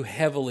too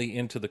heavily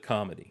into the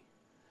comedy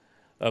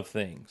of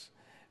things.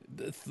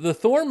 The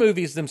Thor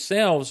movies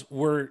themselves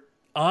were,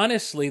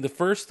 honestly, the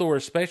first Thor,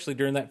 especially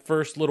during that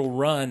first little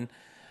run,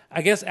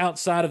 I guess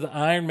outside of the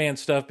Iron Man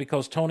stuff,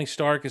 because Tony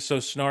Stark is so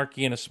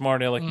snarky and a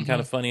smart aleck and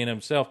kind of funny in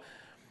himself.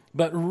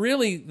 But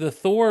really, the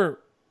Thor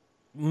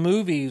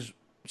movies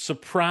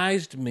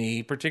surprised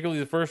me, particularly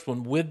the first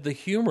one, with the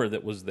humor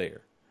that was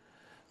there.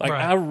 Like,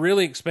 I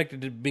really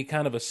expected it to be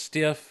kind of a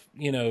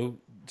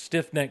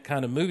stiff-necked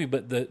kind of movie,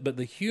 but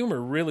the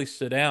humor really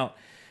stood out,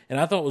 and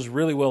I thought it was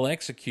really well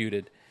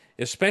executed,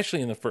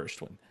 especially in the first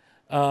one.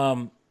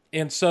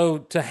 And so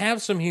to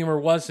have some humor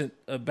wasn't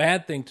a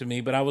bad thing to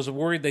me, but I was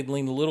worried they'd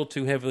lean a little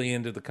too heavily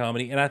into the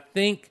comedy. And I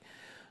think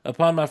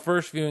upon my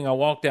first viewing, I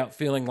walked out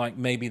feeling like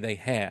maybe they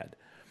had.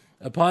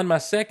 Upon my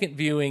second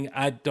viewing,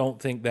 I don't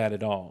think that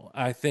at all.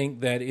 I think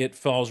that it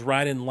falls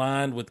right in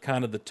line with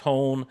kind of the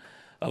tone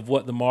of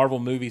what the Marvel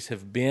movies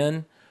have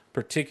been,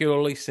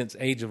 particularly since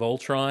Age of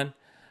Ultron,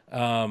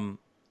 and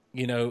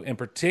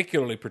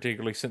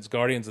particularly since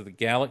Guardians of the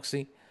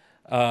Galaxy.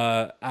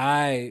 The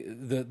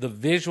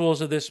visuals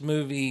of this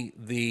movie,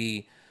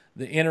 the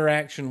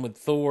interaction with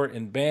Thor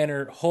and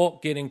Banner,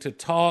 Hulk getting to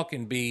talk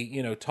and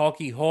be,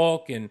 talky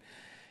Hulk, and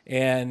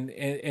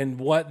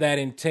what that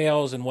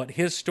entails and what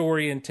his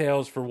story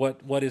entails for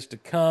what is to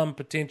come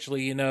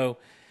potentially,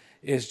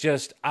 is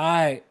just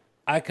I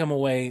come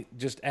away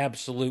just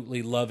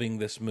absolutely loving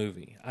this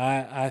movie.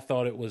 I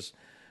thought it was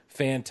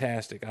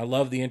fantastic. I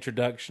love the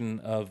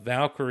introduction of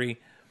Valkyrie.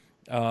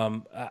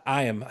 I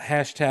am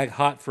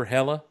 #hot for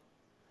Hela.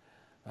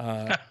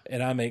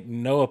 And I make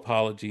no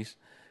apologies.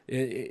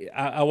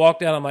 I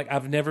walked out, I'm like,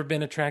 I've never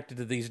been attracted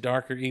to these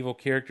darker, evil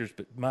characters,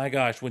 but my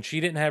gosh, when she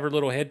didn't have her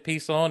little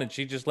headpiece on and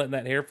she just letting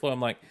that hair flow,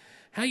 I'm like,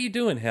 how you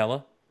doing,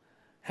 Hela?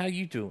 How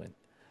you doing?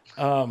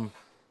 But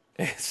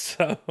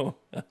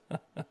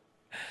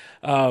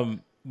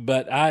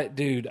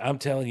I'm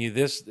telling you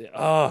this,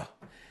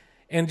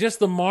 and just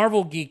the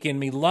Marvel geek in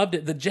me loved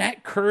it. The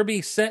Jack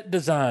Kirby set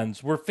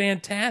designs were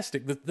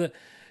fantastic. I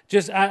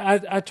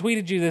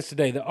tweeted you this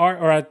today. The art,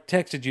 or I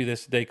texted you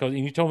this today, and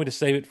you told me to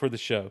save it for the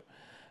show.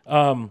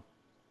 The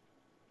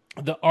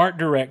art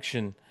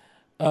direction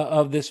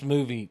of this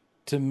movie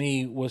to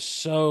me was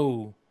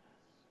so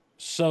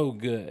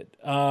good,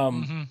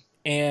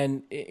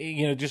 and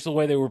just the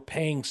way they were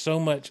paying so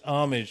much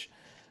homage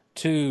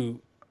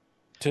to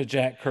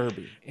Jack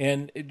Kirby,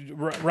 and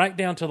right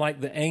down to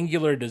like the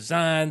angular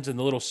designs and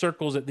the little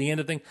circles at the end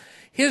of things.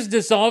 His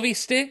dissolvey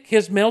stick,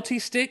 his melty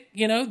stick,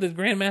 the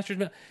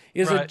Grandmaster's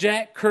is a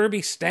Jack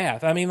Kirby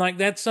staff. I mean, like,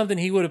 that's something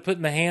he would have put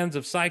in the hands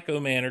of Psycho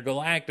Man or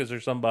Galactus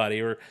or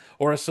somebody, or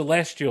a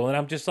Celestial. And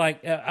I'm just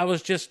like, I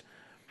was just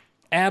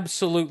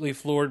absolutely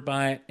floored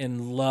by it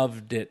and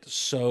loved it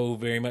so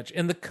very much.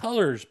 And the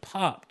colors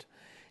popped.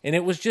 And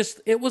it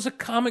was a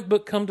comic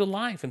book come to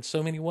life in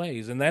so many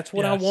ways. And that's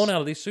what I want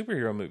out of these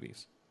superhero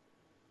movies.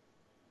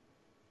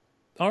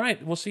 All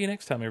right, we'll see you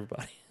next time,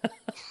 everybody.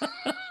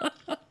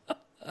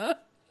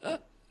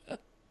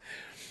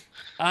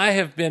 I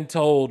have been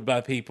told by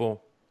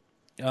people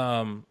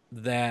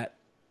that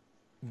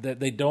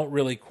they don't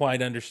really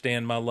quite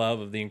understand my love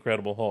of the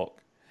Incredible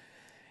Hulk.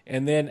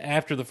 And then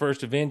after the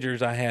first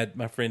Avengers, I had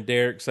my friend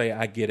Derek say,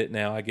 I get it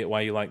now. I get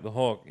why you like the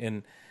Hulk.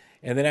 And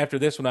then after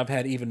this one, I've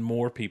had even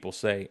more people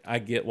say, I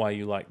get why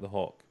you like the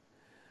Hulk.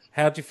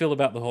 How'd you feel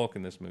about the Hulk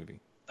in this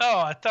movie? Oh,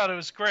 I thought it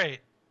was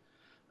great.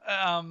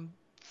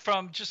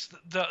 From just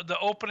the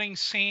opening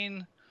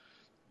scene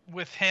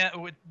with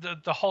him, with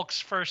the Hulk's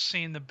first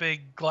scene, the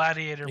big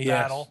gladiator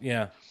battle,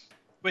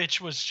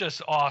 which was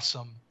just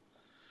awesome,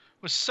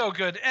 was so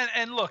good.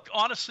 And look,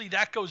 honestly,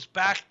 that goes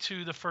back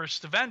to the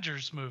first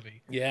Avengers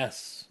movie.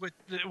 Yes, with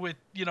the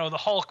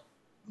Hulk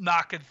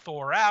knocking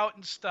Thor out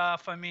and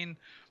stuff. I mean,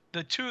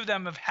 the two of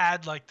them have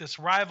had like this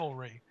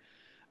rivalry.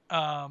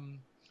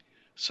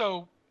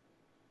 So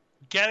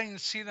getting to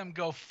see them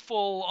go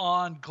full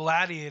on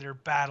gladiator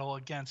battle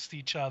against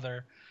each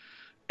other.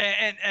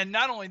 And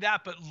not only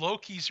that, but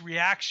Loki's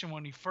reaction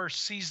when he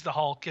first sees the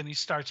Hulk and he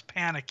starts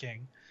panicking.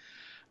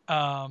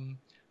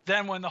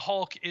 Then when the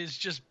Hulk is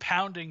just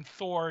pounding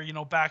Thor,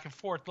 back and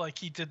forth like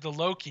he did the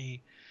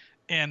Loki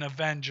in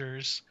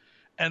Avengers,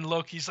 and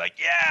Loki's like,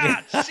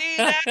 "Yeah, see,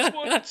 that's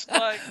what it's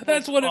like.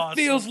 That's what awesome.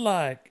 It feels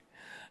like."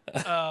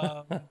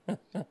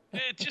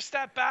 Just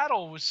that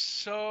battle was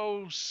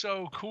so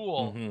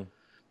cool. Mm-hmm.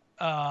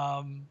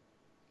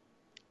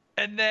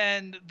 And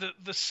then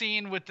the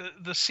scene with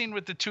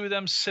the two of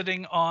them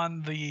sitting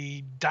on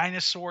the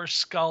dinosaur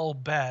skull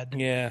bed.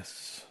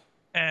 Yes.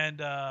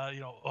 And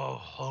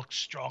Hulk's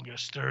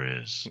strongest there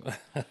is.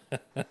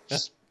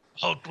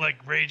 Hulk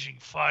like raging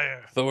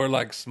fire. Thor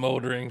like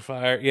smoldering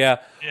fire. Yeah.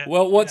 Yeah,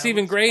 Well, what's yeah, it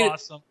even was great,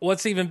 awesome.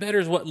 what's even better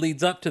is what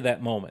leads up to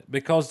that moment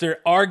because they're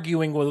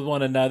arguing with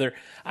one another.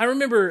 I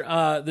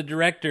remember the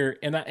director,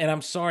 and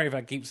I'm sorry if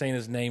I keep saying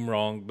his name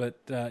wrong, but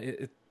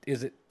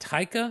is it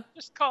Taika?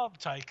 Just call him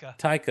Taika.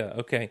 Taika,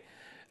 okay.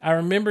 I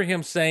remember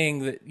him saying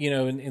that,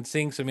 and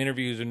seeing some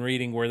interviews and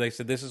reading where they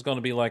said this is going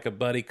to be like a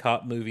buddy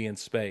cop movie in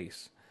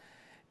space.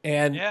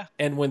 And Yeah.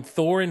 and when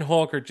Thor and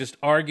Hulk are just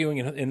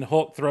arguing, and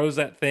Hulk throws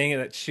that thing and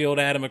that shield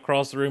at him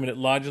across the room, and it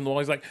lodges in the wall,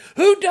 he's like,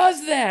 "Who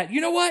does that? You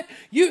know what?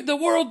 The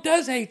world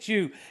does hate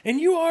you, and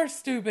you are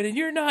stupid, and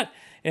you're not."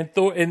 And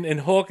Thor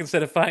and Hulk,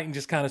 instead of fighting,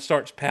 just kind of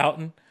starts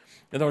pouting.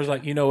 And Thor's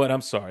like, "You know what?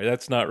 I'm sorry,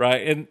 that's not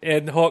right."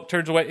 And Hulk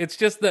turns away. It's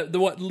just the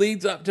what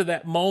leads up to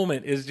that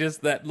moment is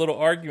just that little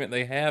argument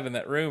they have in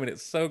that room, and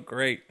it's so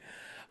great.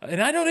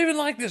 And I don't even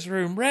like this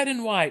room, red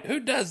and white.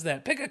 Who does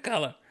that? Pick a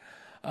color.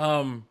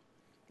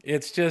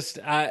 It's just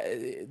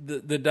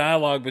the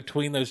dialogue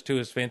between those two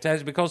is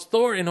fantastic because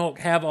Thor and Hulk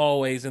have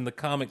always in the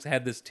comics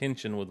had this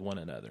tension with one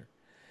another,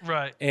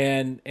 Right.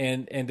 and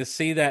to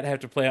see that have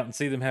to play out and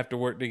see them have to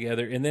work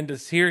together, and then to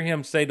hear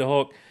him say to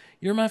Hulk,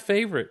 "You're my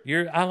favorite.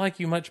 I like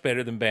you much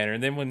better than Banner."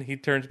 And then when he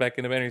turns back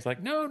into Banner, he's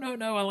like, "No, no,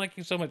 no, I like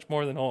you so much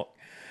more than Hulk."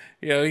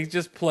 He's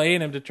just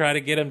playing him to try to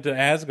get him to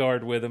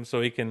Asgard with him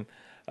so he can.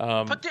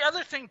 But the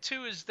other thing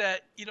too is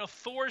that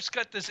Thor's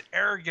got this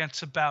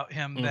arrogance about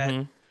him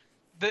that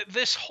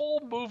this whole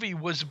movie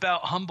was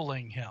about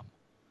humbling him.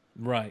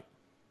 Right.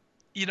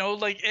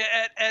 Like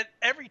at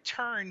every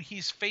turn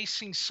he's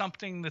facing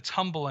something that's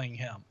humbling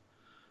him.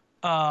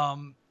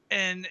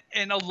 And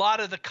a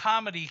lot of the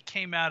comedy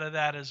came out of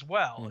that as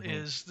well.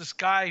 Is this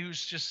guy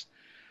who's just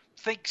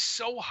thinks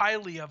so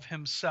highly of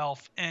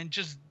himself and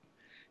just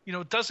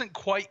doesn't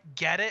quite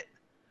get it.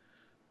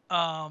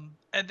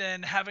 And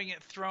then having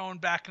it thrown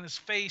back in his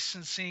face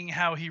and seeing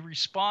how he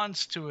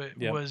responds to it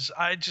was,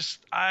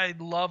 I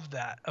love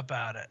that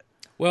about it.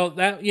 Well,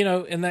 that,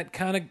 and that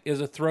kind of is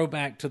a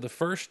throwback to the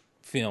first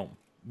film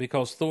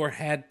because Thor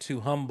had to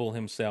humble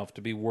himself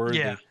to be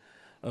worthy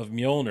of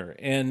Mjolnir.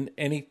 And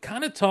he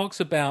kind of talks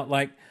about,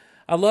 like,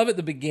 I love at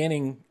the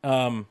beginning,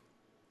 and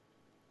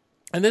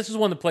this is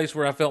one of the places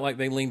where I felt like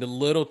they leaned a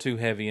little too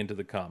heavy into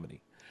the comedy,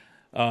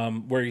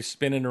 where he's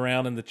spinning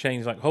around in the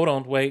chains like, hold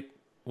on, wait,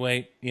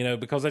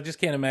 because I just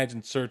can't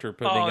imagine Surtur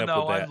putting up with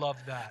that. I love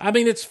that. I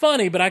mean, it's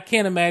funny, but I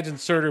can't imagine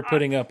Surtur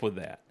putting up with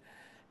that.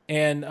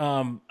 And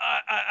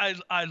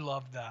I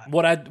love that.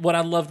 What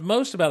I loved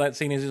most about that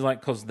scene is he's like,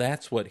 because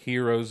that's what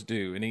heroes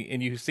do.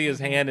 And you see his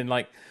hand and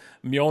like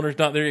Mjolnir's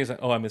not there. He's like,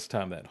 oh, I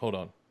mistimed that. Hold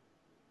on.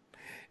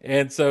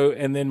 And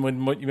then when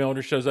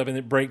Mjolnir shows up and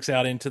it breaks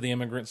out into the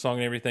immigrant song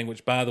and everything,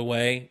 which by the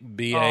way,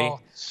 BA,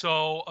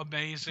 so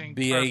amazing.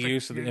 BA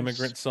use of the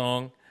immigrant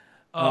song.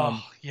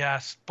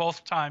 Yes,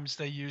 both times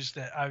they used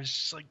it. I'm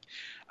just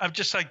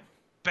like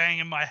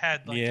banging my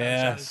head like I was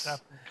at his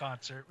Zeppelin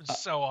concert. It was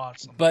so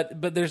awesome.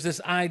 But there's this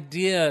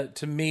idea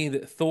to me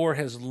that Thor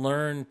has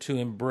learned to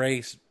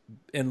embrace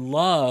and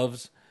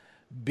loves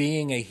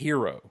being a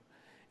hero.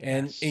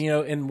 And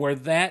and where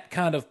that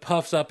kind of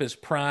puffs up his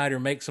pride or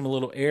makes him a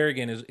little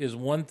arrogant is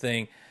one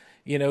thing.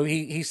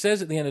 He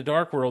says at the end of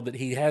Dark World that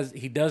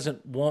he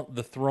doesn't want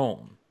the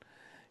throne.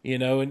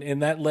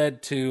 And that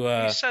led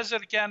to he says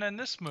it again in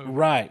this movie.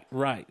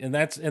 Right. And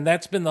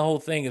that's been the whole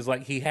thing is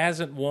like he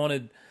hasn't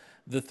wanted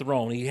the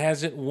throne. He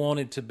hasn't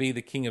wanted to be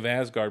the king of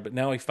Asgard, but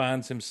now he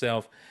finds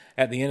himself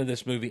at the end of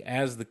this movie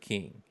as the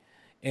king.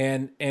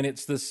 And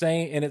it's the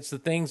same, and it's the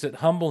things that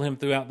humble him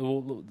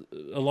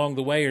along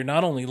the way are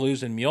not only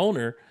losing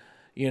Mjolnir,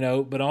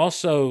 but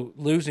also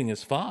losing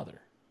his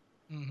father.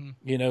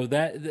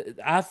 That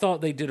I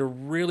thought they did a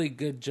really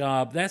good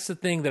job. That's the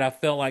thing that I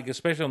felt like,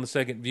 especially on the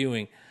second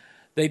viewing,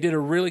 they did a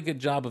really good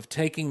job of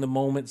taking the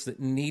moments that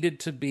needed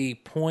to be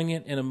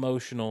poignant and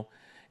emotional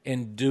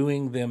and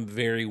doing them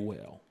very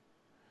well.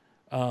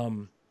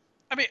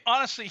 I mean,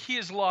 honestly, he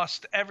has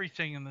lost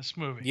everything in this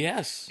movie.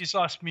 Yes. He's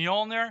lost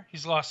Mjolnir.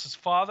 He's lost his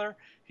father.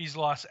 He's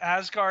lost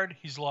Asgard.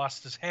 He's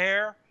lost his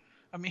hair.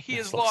 I mean, he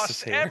has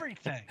lost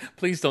everything.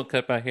 Please don't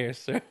cut my hair,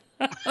 sir.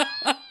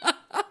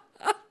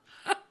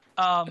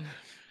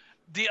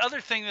 The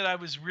other thing that I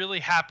was really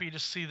happy to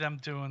see them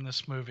do in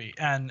this movie,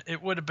 and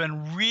it would have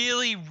been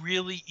really,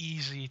 really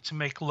easy to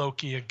make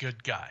Loki a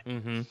good guy.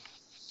 Mm-hmm.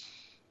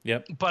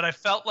 Yep. But I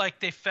felt like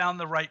they found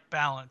the right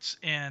balance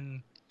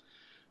in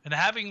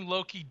having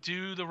Loki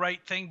do the right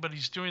thing, but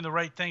he's doing the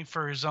right thing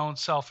for his own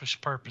selfish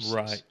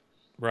purposes.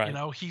 Right.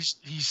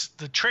 He's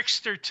the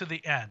trickster to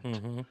the end.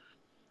 Mm-hmm.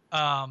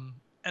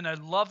 And I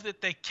love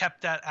that they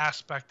kept that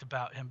aspect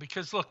about him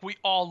because look, we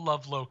all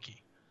love Loki.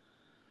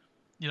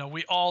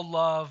 We all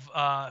love.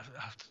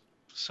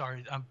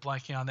 Sorry, I'm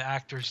blanking on the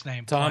actor's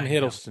name. Tom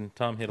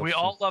Hiddleston. We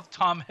all love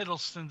Tom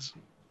Hiddleston's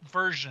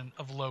version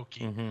of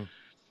Loki. Mm-hmm.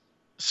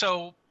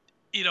 So,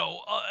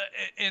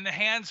 in the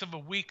hands of a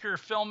weaker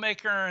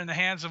filmmaker, in the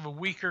hands of a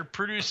weaker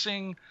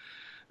producers,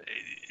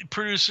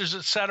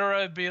 etc.,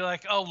 it'd be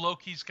like, oh,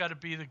 Loki's got to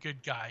be the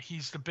good guy.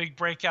 He's the big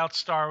breakout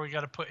star. We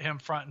got to put him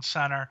front and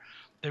center.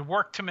 They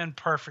worked him in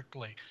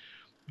perfectly.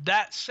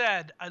 That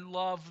said, I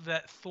love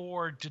that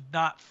Thor did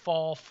not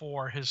fall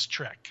for his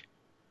trick.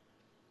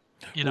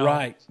 You know,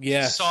 Right.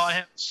 Yes.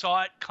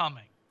 saw it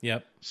coming.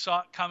 Yep.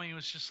 Saw it coming. It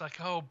was just like,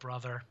 oh,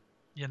 brother,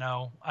 you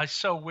know, I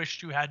so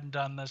wished you hadn't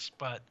done this,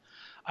 but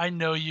I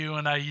know you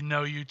and I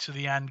know you to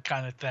the end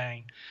kind of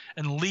thing,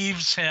 and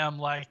leaves him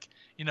like,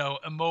 you know,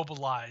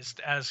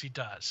 immobilized as he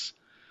does.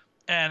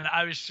 And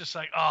I was just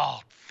like, oh,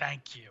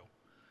 thank you.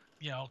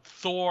 You know,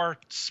 Thor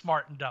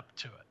smartened up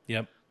to it.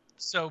 Yep.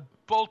 So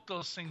both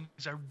those things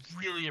I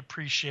really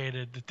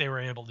appreciated that they were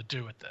able to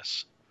do with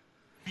this.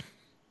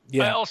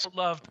 Yeah. I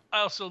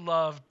also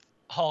loved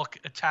Hulk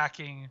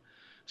attacking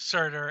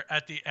Surtur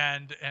at the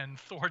end, and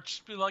Thor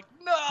just be like,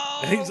 "No,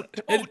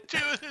 don't do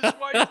this!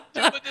 Why are you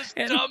doing this,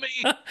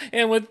 dummy?"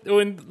 And when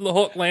the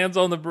Hulk lands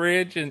on the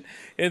bridge, and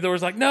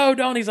Thor's like, "No,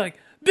 don't." He's like,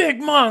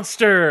 "Big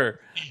monster!"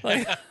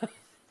 Like,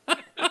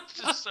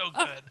 it's just so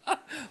good.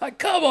 Like,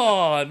 come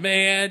on,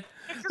 man.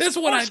 This is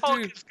what I do.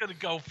 Hulk is gonna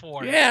go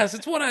for it. Yes,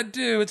 it's what I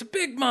do. It's a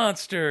big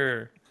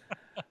monster.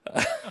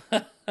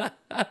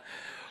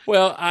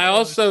 Well, I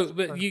also,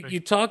 but you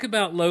talk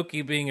about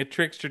Loki being a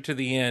trickster to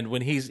the end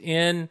when he's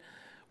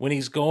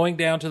going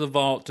down to the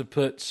vault to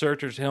put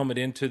Surtur's helmet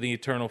into the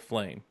eternal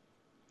flame.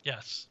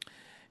 Yes.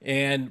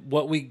 And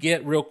what we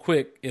get real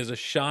quick is a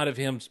shot of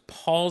him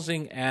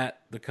pausing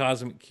at the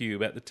cosmic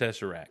cube, at the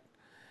Tesseract.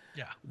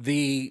 Yeah.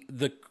 The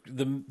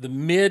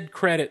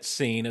mid-credit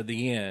scene of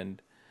the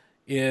end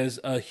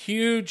is a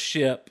huge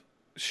ship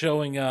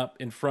showing up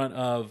in front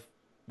of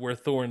where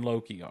Thor and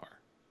Loki are.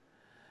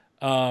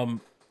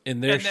 In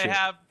their and they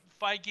ship.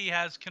 Feige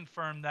has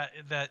confirmed that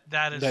is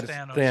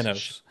Thanos.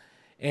 Thanos.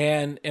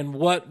 And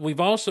what we've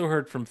also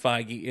heard from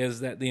Feige is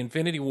that the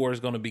Infinity War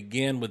is going to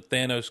begin with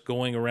Thanos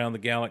going around the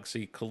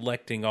galaxy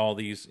collecting all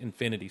these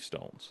Infinity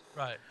Stones.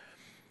 Right.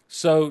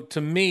 So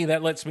to me,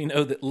 that lets me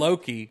know that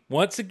Loki,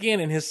 once again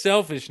in his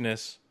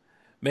selfishness,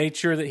 made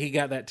sure that he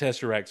got that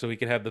Tesseract so he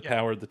could have the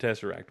power of the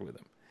Tesseract with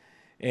him.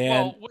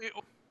 And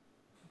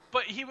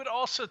but he would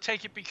also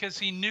take it because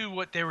he knew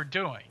what they were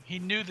doing. He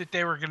knew that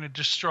they were going to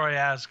destroy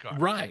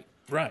Asgard. Right.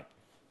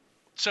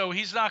 So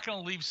he's not going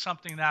to leave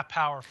something that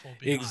powerful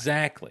behind.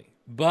 Exactly.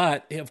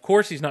 But, of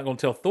course, he's not going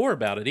to tell Thor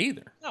about it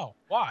either. No,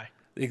 why?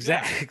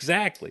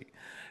 Exactly.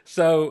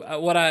 So I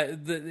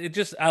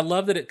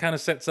love that it kind of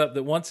sets up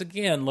that once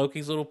again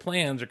Loki's little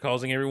plans are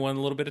causing everyone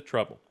a little bit of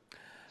trouble.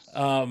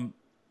 Now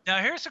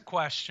here's a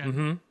question.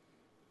 Mm-hmm.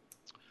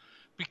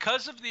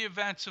 Because of the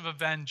events of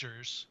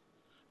Avengers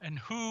and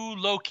who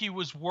Loki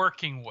was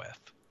working with,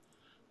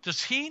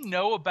 does he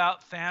know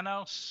about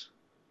Thanos?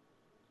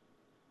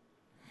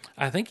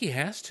 I think he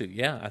has to.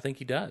 Yeah, I think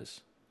he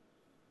does.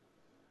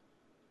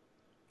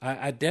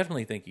 I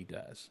definitely think he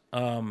does.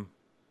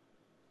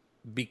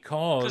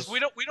 Because we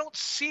don't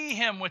see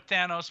him with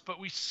Thanos, but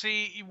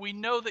we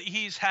know that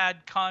he's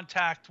had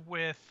contact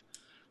with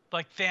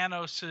like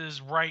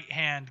Thanos's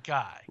right-hand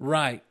guy.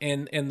 Right.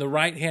 And the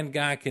right-hand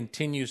guy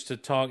continues to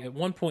talk. At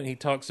one point he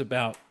talks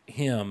about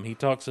him. He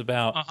talks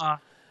about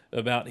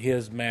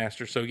his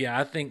master. So yeah,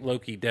 I think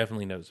Loki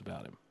definitely knows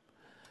about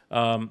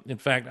him. In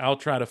fact, I'll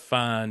try to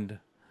find.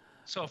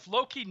 So if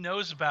Loki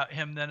knows about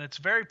him, then it's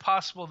very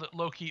possible that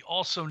Loki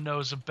also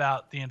knows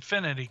about the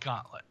Infinity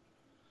Gauntlet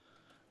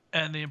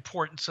and the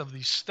importance of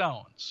these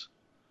stones.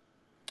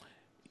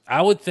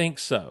 I would think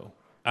so.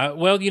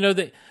 Well, you know,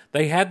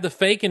 they had the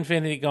fake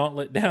Infinity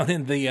Gauntlet down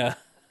in the.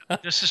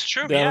 This is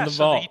true. Down in the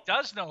vault. He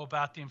does know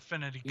about the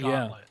Infinity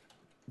Gauntlet.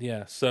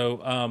 Yeah.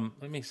 So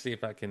let me see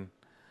if I can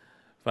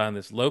find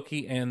this.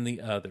 Loki and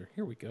the other.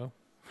 Here we go.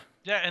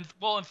 Yeah, and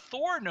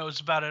Thor knows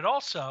about it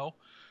also,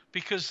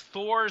 because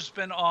Thor's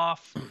been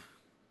off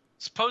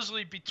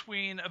supposedly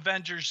between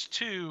Avengers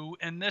 2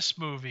 and this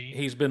movie.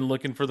 He's been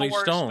looking for these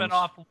stones. Thor's been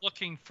off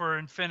looking for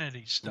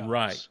Infinity Stones.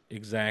 Right,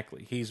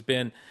 exactly. He's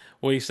been,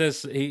 he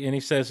says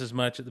as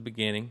much at the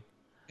beginning.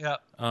 Yeah.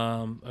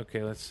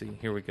 Okay, let's see.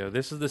 Here we go.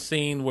 This is the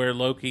scene where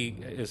Loki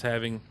is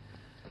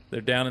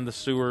they're down in the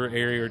sewer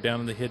area or down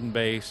in the hidden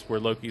base where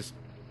Loki's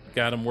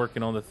got him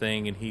working on the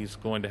thing, and he's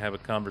going to have a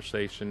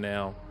conversation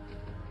now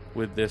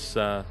with this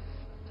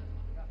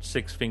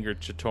six-fingered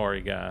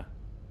Chitauri guy.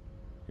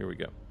 Here we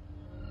go.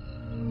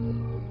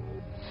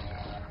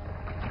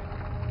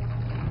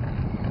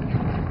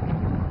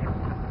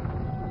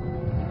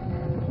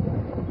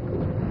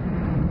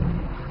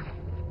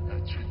 The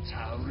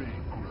Chitauri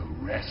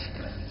grew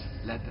restless.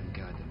 Let them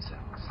guard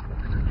themselves.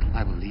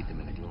 I will lead them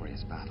in a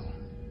glorious battle.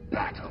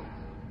 Battle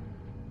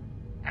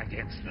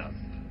against the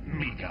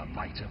meager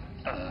might of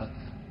Earth.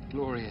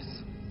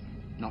 Glorious,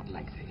 not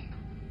lengthy.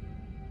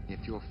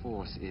 If your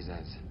force is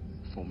as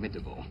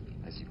formidable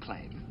as you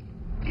claim.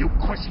 You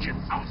question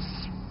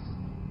us.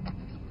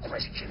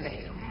 Question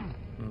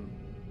him.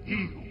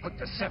 He who put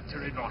the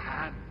scepter in your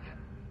hand,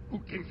 who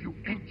gave you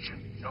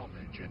ancient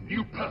knowledge and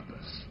new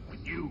purpose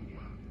when you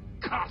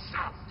cast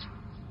out,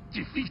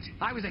 defeated.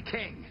 I was a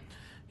king.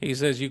 He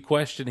says you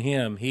question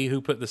him, he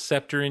who put the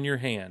scepter in your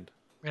hand.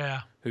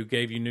 Yeah. Who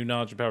gave you new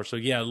knowledge and power. So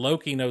yeah,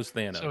 Loki knows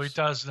Thanos. So he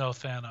does know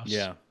Thanos.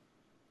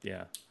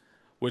 Yeah.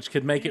 which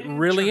could make it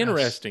really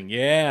interesting.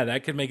 Yeah,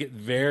 that could make it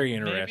very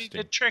interesting.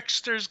 Maybe the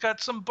trickster's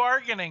got some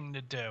bargaining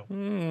to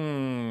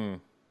do.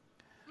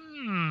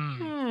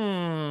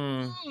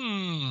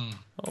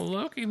 Oh,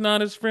 Loki's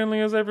not as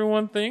friendly as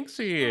everyone thinks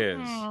he is.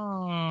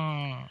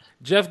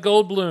 Jeff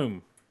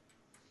Goldblum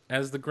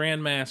as the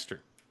Grand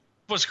Master.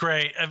 Was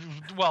great.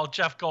 Well,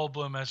 Jeff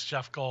Goldblum as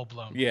Jeff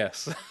Goldblum.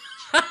 Yes.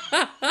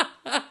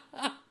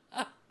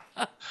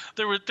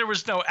 There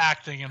was no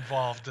acting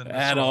involved in this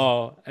at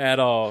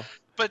all.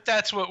 But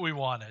that's what we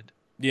wanted.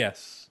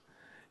 Yes.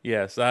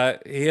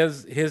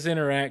 His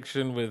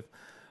interaction with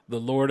the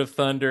Lord of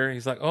Thunder.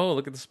 He's like, "Oh,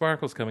 look at the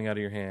sparkles coming out of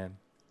your hand."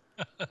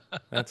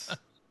 That's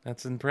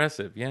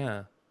impressive.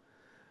 Yeah.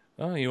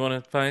 Oh, you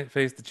want to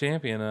face the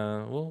champion?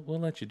 We'll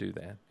let you do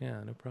that.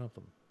 Yeah, no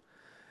problem.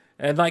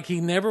 And like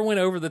he never went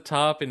over the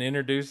top and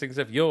introduced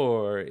except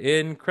 "You're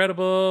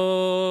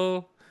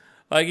incredible."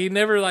 Like he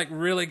never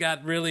really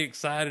got really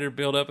excited or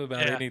built up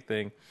about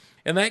anything.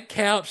 And that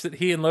couch that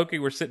he and Loki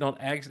were sitting on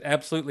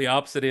absolutely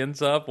opposite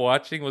ends of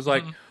watching was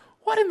like,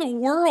 what in the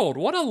world?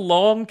 What a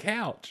long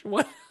couch.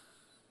 What?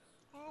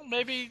 Well,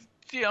 maybe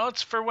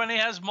it's for when he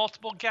has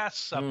multiple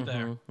guests up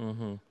there.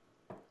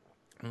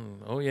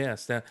 Oh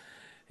yes,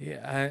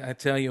 I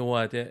tell you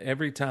what.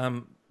 Every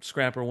time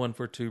Scrapper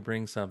 142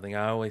 brings something,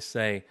 I always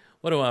say,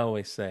 what do I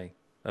always say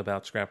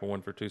about Scrapper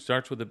 142?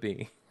 Starts with a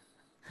B.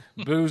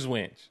 Booze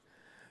winch.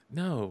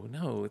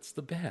 No, it's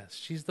the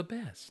best. She's the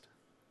best.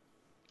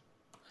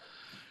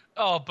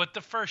 Oh, but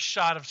the first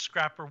shot of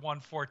Scrapper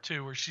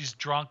 142 where she's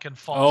drunk and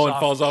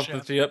falls off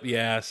the ship.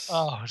 Yes.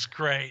 Oh, it's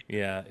great.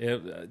 Yeah.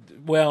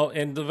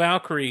 And the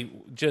Valkyrie,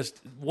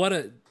 just what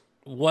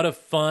a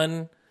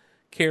fun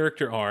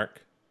character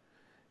arc,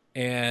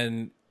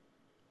 and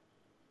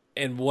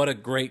what a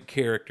great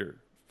character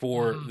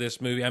for this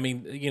movie. I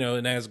mean,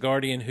 an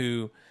Asgardian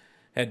who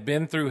had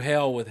been through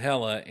hell with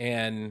Hela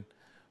and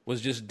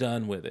was just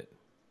done with it.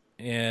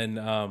 And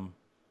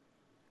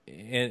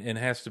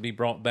has to be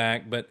brought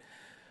back. But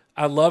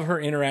I love her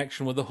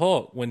interaction with the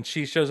Hulk. When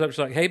she shows up, she's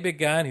like, "Hey, big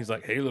guy," and he's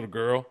like, "Hey, little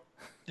girl."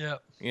 Yeah.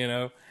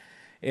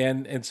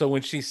 And so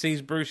when she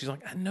sees Bruce, she's like,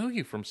 "I know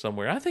you from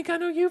somewhere. I think I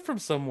know you from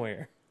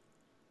somewhere."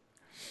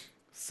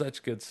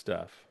 Such good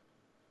stuff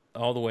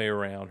all the way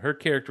around. Her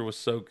character was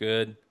so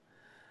good.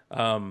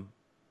 And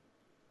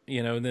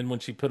then when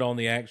she put on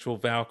the actual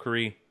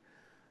Valkyrie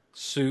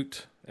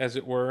suit, as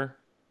it were,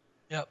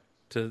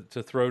 to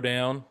throw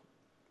down.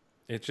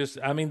 It's just,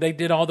 they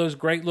did all those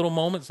great little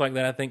moments like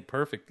that, I think,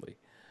 perfectly.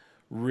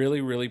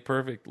 Really, really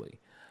perfectly.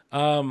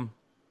 What'd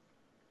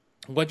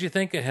you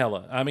think of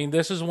Hela?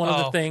 This is one of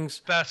the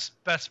things... Best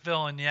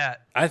villain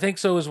yet. I think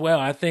so as well.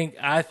 I think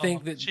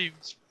that... She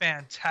was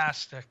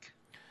fantastic.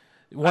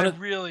 I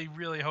really,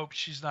 really hope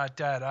she's not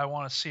dead. I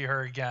want to see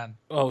her again.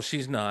 Oh,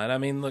 she's not.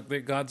 Look, the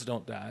gods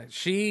don't die.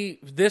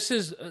 This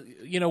is,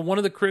 one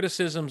of the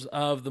criticisms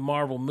of the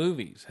Marvel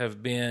movies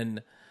have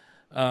been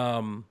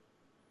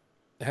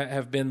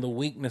the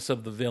weakness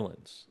of the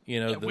villains.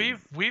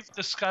 We've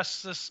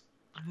discussed this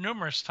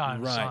numerous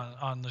times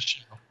on the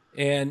show,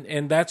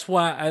 and that's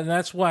why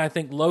I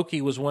think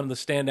Loki was one of the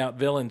standout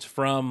villains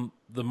from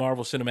the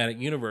Marvel Cinematic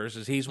Universe.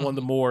 Is he's one of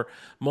the more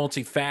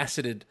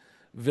multifaceted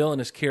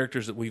villainous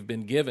characters that we've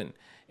been given,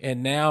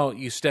 and now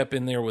you step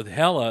in there with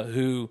Hela,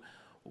 who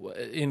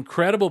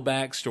incredible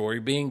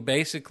backstory, being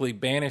basically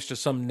banished to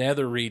some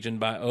nether region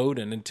by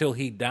Odin until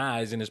he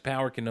dies and his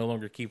power can no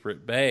longer keep her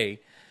at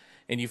bay.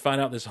 And you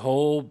find out this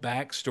whole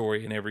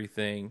backstory and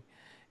everything,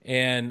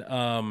 and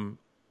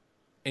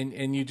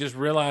you just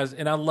realize.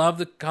 And I love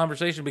the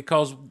conversation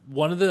because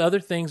one of the other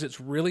things that's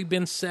really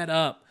been set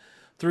up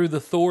through the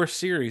Thor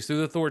series,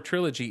 through the Thor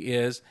trilogy,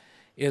 is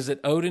that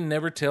Odin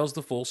never tells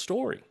the full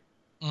story.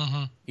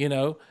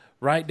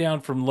 Right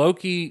down from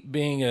Loki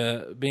being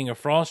a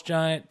frost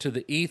giant to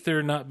the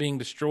ether not being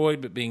destroyed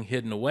but being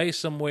hidden away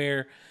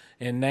somewhere,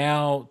 and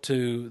now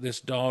to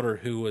this daughter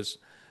who was.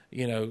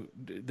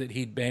 That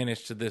he'd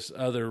banished to this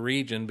other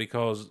region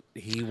because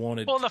he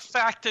wanted... Well, the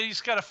fact that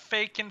he's got a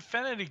fake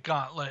Infinity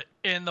Gauntlet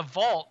in the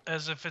vault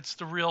as if it's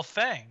the real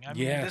thing.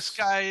 This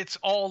guy, it's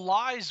all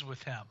lies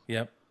with him.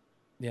 Yep.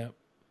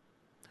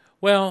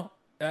 Well,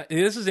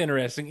 this is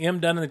interesting. M.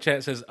 Dunn in the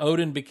chat says,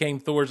 Odin became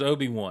Thor's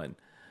Obi-Wan.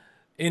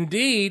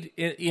 Indeed,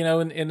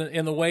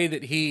 in the way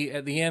that he,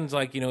 at the end's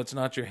like, it's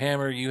not your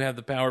hammer, you have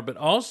the power, but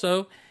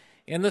also...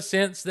 in the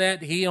sense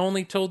that he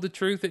only told the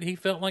truth that he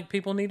felt like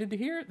people needed to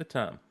hear at the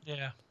time.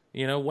 Yeah.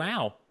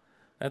 Wow.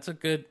 That's a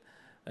good...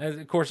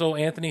 of course, old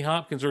Anthony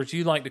Hopkins, or as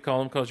you like to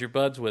call him because you're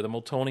buds with him,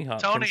 old Tony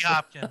Hopkins. Tony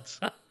Hopkins.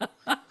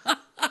 A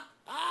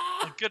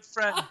good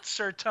friend,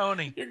 Sir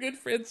Tony. Your good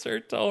friend, Sir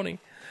Tony.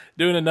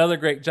 Doing another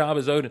great job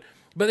as Odin.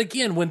 But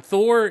again, when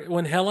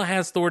Hela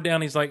has Thor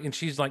down,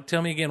 she's like,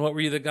 tell me again, what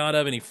were you the god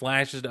of? And he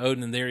flashes to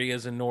Odin, and there he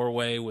is in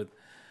Norway with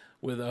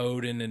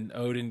Odin, and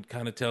Odin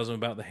kind of tells him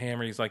about the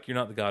hammer. He's like, you're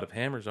not the god of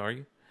hammers, are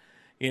you?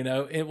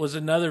 It was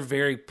another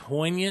very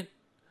poignant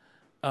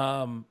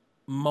moment.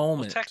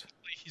 Well,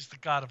 technically, he's the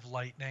god of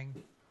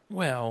lightning.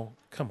 Well,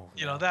 come on.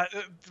 That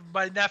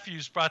my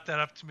nephews brought that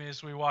up to me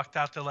as we walked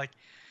out. They're like,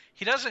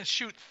 he doesn't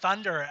shoot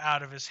thunder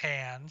out of his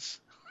hands.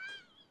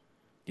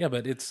 Yeah,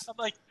 but it's... I'm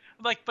like,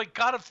 but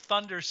God of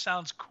Thunder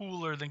sounds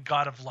cooler than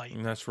God of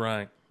Lightning. That's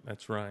right.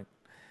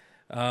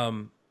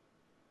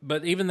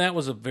 But even that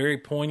was a very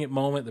poignant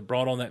moment that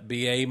brought on that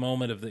BA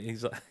moment of the.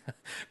 He's like,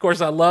 of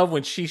course, I love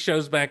when she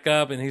shows back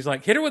up and he's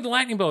like, hit her with the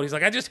lightning bolt. He's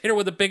like, I just hit her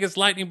with the biggest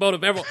lightning bolt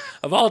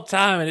of all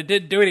time, and it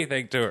didn't do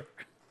anything to her.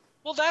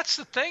 Well, that's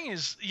the thing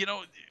is,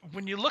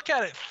 when you look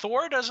at it,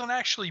 Thor doesn't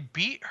actually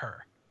beat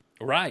her.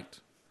 Right.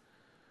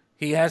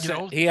 He has he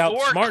Thor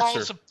outsmarts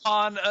calls her.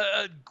 upon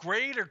a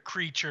greater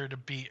creature to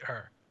beat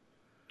her.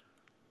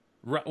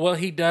 Right. Well,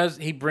 he does.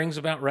 He brings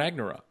about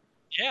Ragnarok.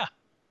 Yeah.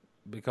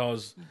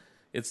 Because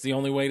it's the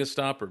only way to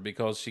stop her,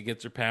 because she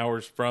gets her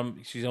powers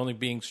she's only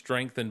being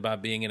strengthened by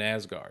being in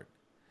Asgard.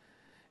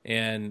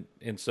 And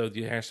so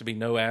there has to be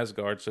no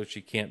Asgard, so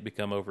she can't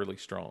become overly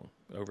strong,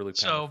 overly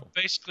powerful. So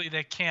basically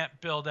they can't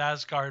build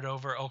Asgard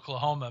over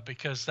Oklahoma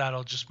because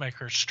that'll just make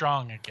her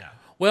strong again.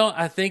 Well,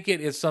 I think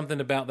it is something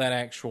about that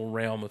actual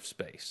realm of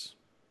space.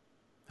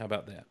 How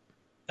about that?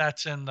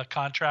 That's in the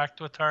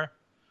contract with her?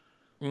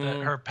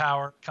 That her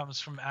power comes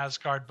from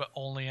Asgard, but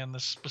only in the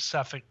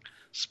specific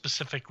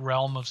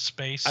realm of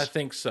space? I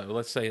think so.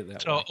 Let's say it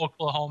that way. So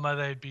Oklahoma,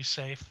 they'd be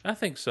safe? I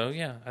think so,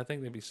 yeah. I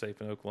think they'd be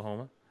safe in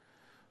Oklahoma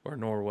or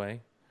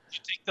Norway. Do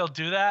you think they'll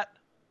do that?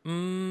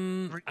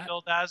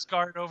 Rebuild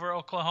Asgard over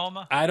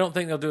Oklahoma? I don't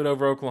think they'll do it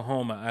over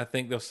Oklahoma. I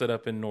think they'll set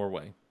up in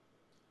Norway.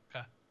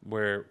 Okay.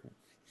 Where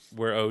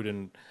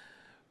Odin...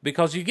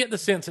 Because you get the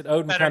sense that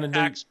Odin kind of knew...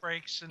 tax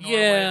breaks in Norway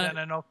than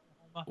in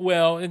Oklahoma?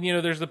 Well, and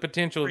there's the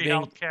potential Free of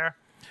being... healthcare?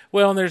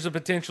 Well, and there's the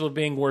potential of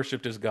being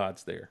worshipped as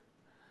gods there.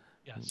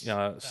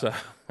 Yes. So,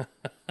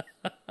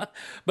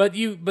 but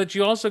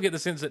you also get the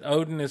sense that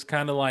Odin is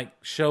kind of like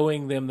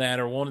showing them that,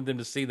 or wanted them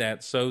to see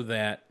that, so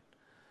that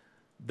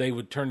they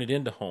would turn it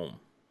into home.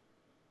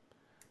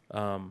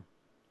 But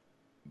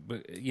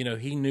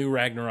he knew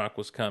Ragnarok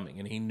was coming,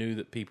 and he knew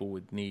that people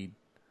would need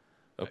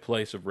a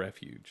place of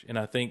refuge, and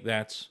I think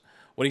that's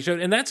what he showed.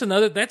 And that's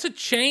a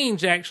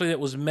change actually that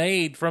was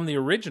made from the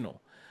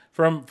original,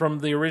 from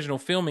the original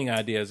filming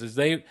ideas.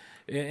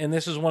 And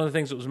this is one of the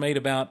things that was made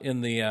about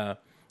in the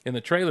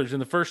trailers. In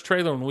the first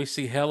trailer, when we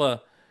see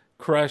Hela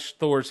crush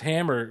Thor's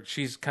hammer,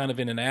 she's kind of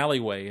in an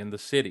alleyway in the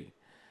city.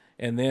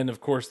 And then, of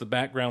course, the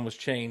background was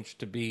changed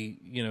to be,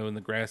 in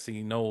the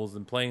grassy knolls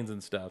and plains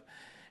and stuff.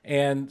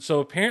 And so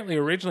apparently,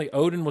 originally,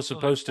 Odin was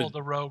supposed to... pull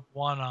the Rogue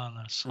One on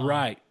us. Huh?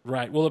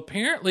 Right. Well,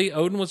 apparently,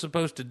 Odin was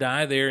supposed to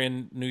die there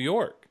in New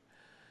York.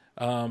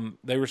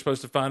 They were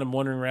supposed to find him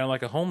wandering around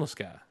like a homeless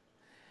guy.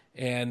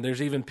 And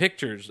there's even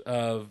pictures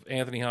of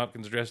Anthony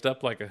Hopkins dressed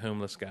up like a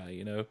homeless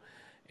guy,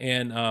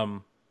 And,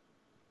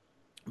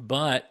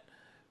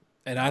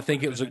 I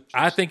think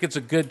it's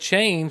a good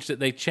change that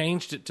they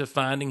changed it to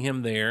finding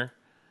him there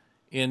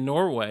in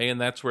Norway, and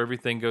that's where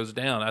everything goes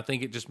down. I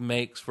think it just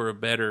makes for a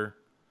better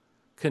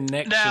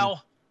connection.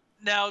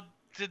 Now,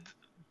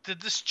 did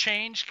this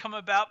change come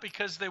about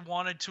because they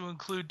wanted to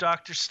include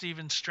Dr.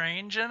 Stephen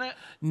Strange in it?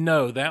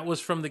 No, that was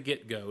from the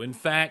get-go. In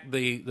fact,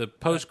 the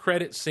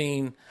post-credit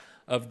scene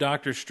of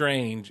Doctor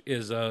Strange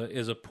is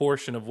a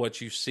portion of what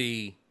you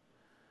see.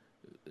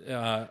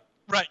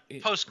 Right,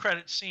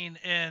 post-credit scene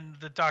in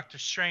the Doctor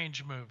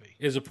Strange movie.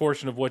 Is a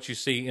portion of what you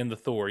see in the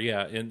Thor,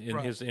 in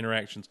his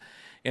interactions.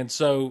 And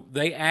so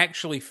they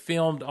actually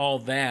filmed all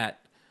that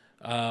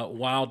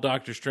while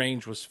Doctor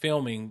Strange was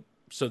filming,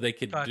 so they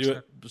could do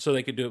it. So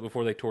they could do it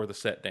before they tore the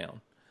set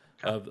down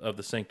of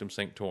the Sanctum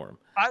Sanctorum.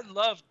 I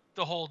loved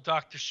the whole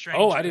Doctor Strange.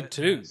 Oh, I did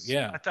too.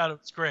 Yeah, I thought it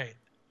was great.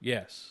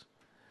 Yes,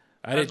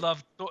 I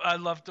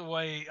loved the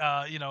way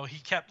he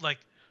kept like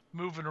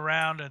moving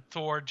around and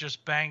Thor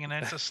just banging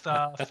into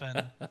stuff.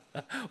 And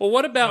well,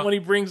 what about when he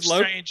brings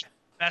Loki? Strange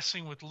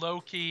messing with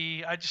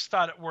Loki. I just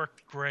thought it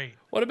worked great.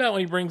 What about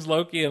when he brings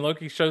Loki and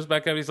Loki shows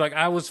back up? He's like,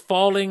 I was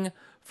falling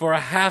for a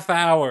half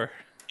hour.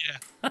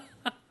 Yeah.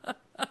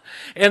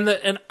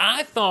 and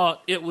I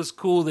thought it was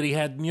cool that he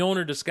had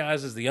Mjolnir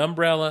disguised as the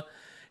umbrella.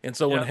 And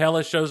so when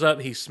Hela shows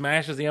up, he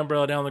smashes the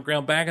umbrella down on the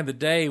ground. Back in the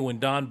day when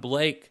Don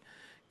Blake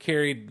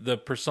carried the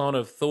persona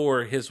of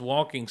Thor, his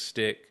walking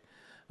stick,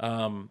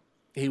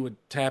 he would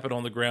tap it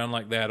on the ground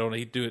like that.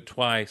 He'd do it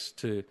twice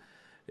and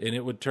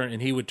it would turn,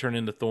 and he would turn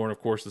into Thor, and of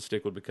course the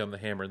stick would become the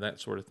hammer, and that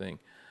sort of thing.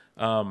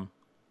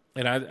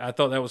 And I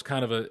thought that was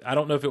kind of I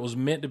don't know if it was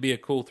meant to be a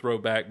cool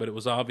throwback, but it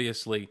was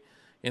obviously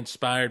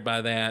inspired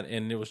by that,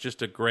 and it was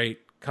just a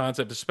great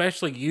concept,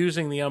 especially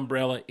using the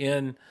umbrella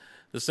in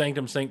the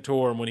Sanctum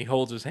Sanctorum when he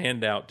holds his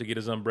hand out to get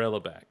his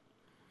umbrella back.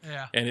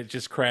 Yeah. And it's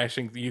just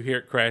crashing. You hear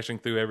it crashing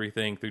through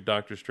everything through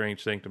Doctor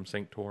Strange Sanctum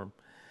Sanctorum.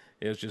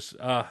 It was just,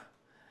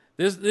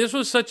 this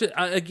was such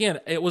again,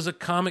 it was a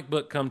comic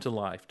book come to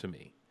life to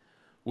me,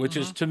 which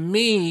is to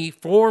me,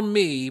 for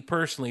me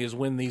personally, is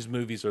when these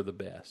movies are the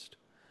best.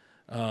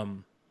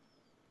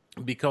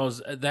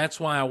 Because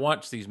that's why I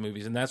watch these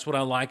movies, and that's what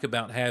I like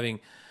about having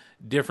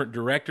different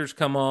directors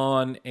come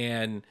on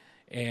and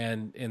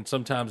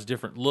sometimes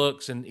different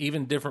looks and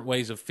even different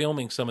ways of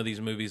filming some of these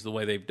movies the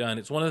way they've done.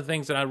 It's one of the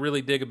things that I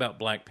really dig about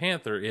Black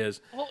Panther is...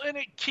 Well, and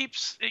it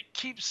keeps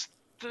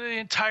the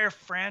entire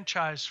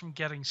franchise from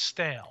getting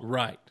stale.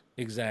 Right.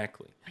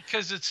 Exactly.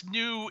 Because it's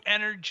new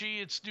energy,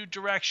 it's new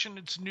direction,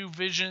 it's new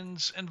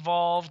visions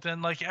involved,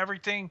 and like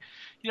everything,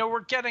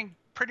 we're getting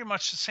pretty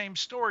much the same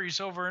stories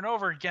over and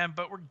over again,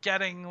 but we're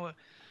getting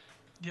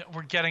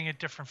a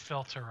different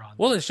filter on.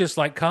 Well, it's just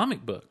like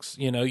comic books.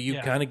 You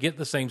kind of get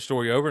the same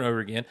story over and over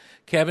again.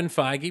 Kevin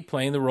Feige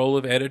playing the role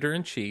of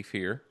editor-in-chief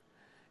here.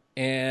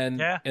 And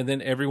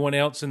then everyone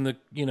else in the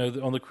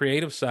on the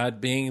creative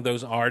side being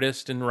those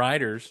artists and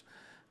writers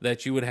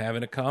that you would have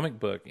in a comic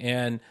book.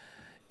 And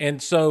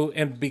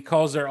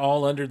because they're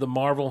all under the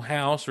Marvel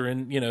house or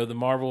in the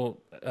Marvel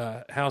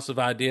house of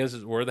ideas,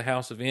 as it were, the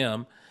House of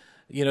M,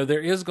 there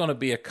is going to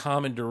be a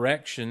common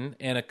direction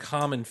and a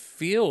common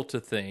feel to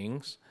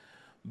things,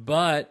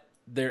 but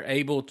they're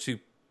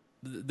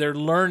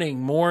learning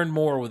more and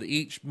more with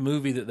each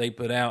movie that they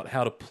put out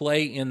how to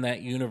play in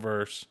that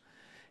universe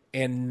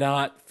and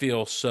not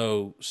feel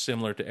so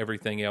similar to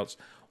everything else.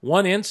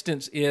 One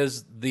instance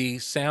is the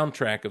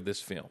soundtrack of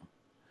this film.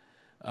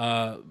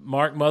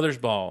 Mark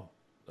Mothersbaugh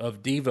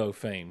of Devo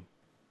fame,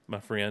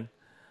 my friend,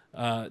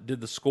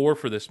 did the score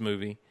for this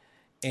movie.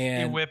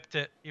 And he whipped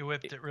it. He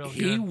whipped it real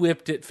good. He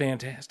whipped it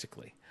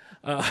fantastically.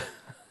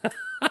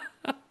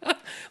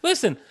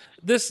 Listen,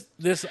 this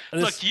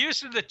look,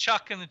 using the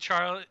Chuck and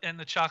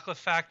the Chocolate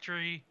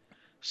Factory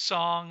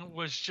song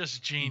was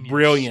just genius.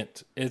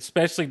 Brilliant,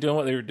 especially doing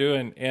what they were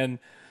doing, and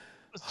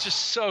it's just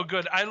so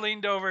good. I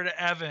leaned over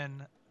to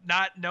Evan,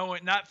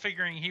 not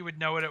figuring he would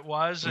know what it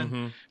was,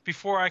 and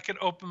before I could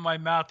open my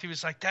mouth, he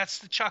was like, "That's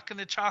the Chuck and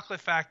the Chocolate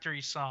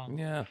Factory song."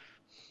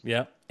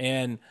 Yeah,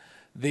 and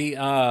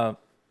the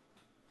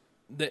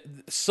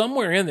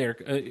somewhere in there,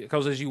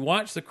 because as you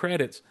watch the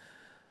credits,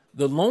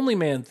 the Lonely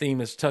Man theme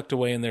is tucked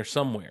away in there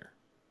somewhere.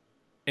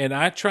 And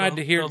I tried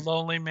to hear... The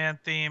Lonely Man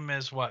theme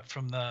is what,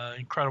 from the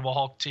Incredible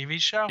Hulk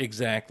TV show?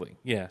 Exactly,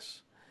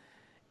 yes.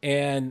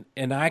 And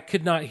I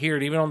could not hear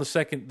it even on the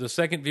second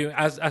viewing.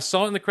 I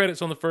saw it in the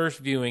credits on the first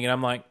viewing, and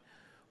I'm like,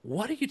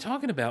 what are you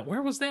talking about?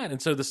 Where was that?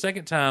 And so the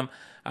second time,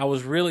 I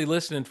was really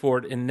listening for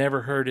it and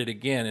never heard it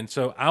again. And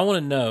so I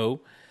want to know,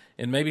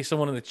 and maybe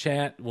someone in the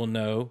chat will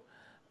know...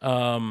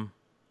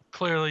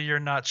 Clearly, you're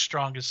not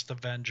Strongest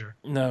Avenger.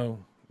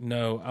 No.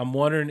 I'm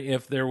wondering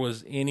if there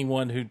was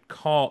anyone who'd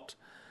caught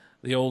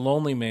the old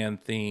Lonely Man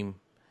theme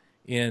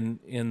in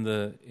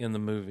the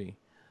movie,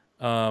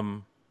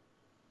 and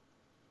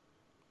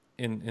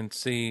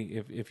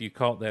see if you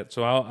caught that.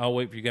 So I'll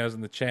wait for you guys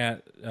in the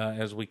chat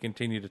as we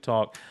continue to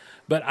talk.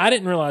 But I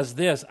didn't realize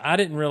this. I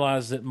didn't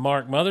realize that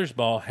Mark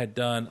Mothersbaugh had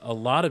done a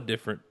lot of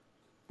different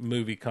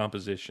movie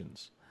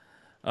compositions.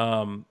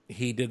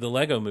 He did the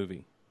Lego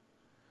Movie,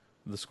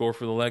 the score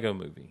for the Lego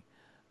Movie.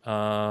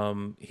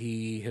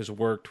 He has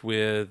worked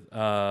with,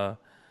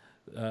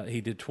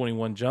 he did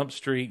 21 Jump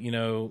Street,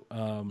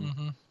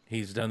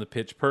 he's done the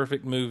Pitch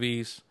Perfect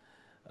movies.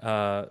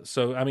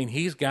 So, I mean,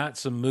 he's got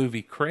some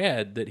movie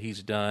cred that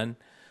he's done.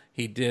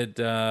 He did,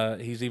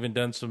 he's even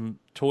done some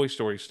Toy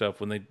Story stuff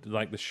when they,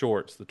 like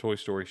the Toy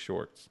Story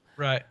shorts.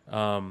 Right.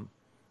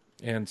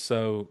 And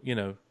so,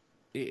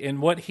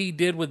 and what he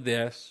did with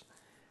this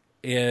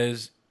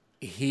is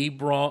he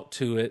brought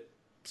to it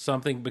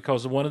something,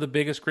 because one of the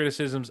biggest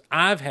criticisms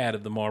I've had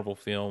of the Marvel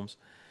films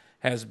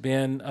has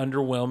been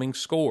underwhelming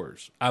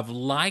scores. I've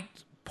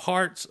liked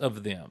parts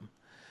of them.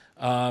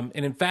 And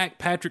in fact,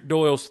 Patrick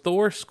Doyle's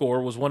Thor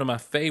score was one of my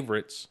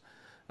favorites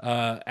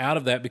out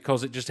of that,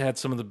 because it just had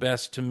some of the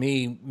best, to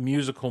me,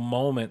 musical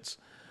moments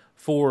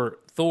for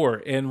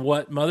Thor. And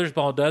what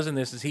Mothersbaugh does in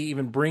this is he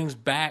even brings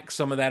back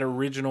some of that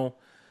original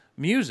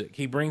music.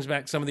 He brings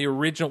back some of the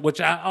original, which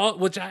I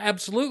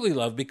absolutely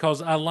love,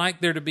 because I like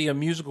there to be a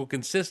musical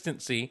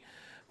consistency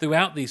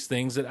throughout these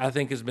things that I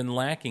think has been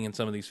lacking in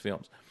some of these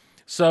films.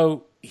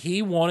 So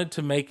he wanted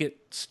to make it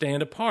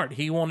stand apart.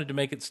 He wanted to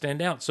make it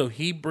stand out. So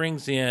he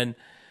brings in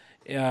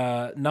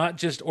not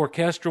just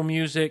orchestral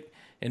music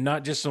and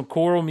not just some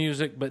choral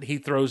music, but he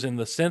throws in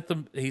the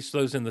synth. He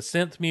throws in the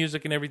synth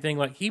music and everything.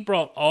 Like, he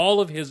brought all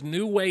of his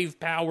new wave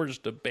powers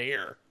to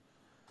bear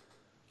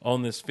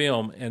on this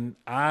film, and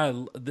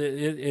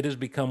it has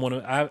become one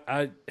of...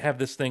 I have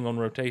this thing on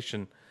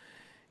rotation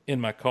in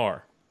my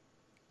car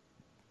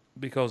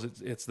because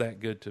it's that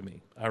good to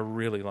me. I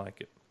really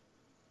like it.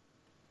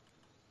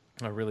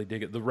 I really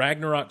dig it. The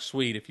Ragnarok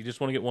Suite, if you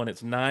just want to get one,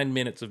 it's 9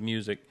 minutes of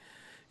music,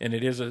 and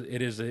it is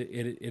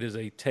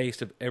a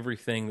taste of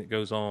everything that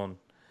goes on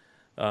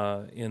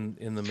in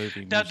the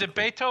movie. Now, did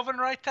Beethoven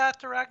write that,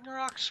 the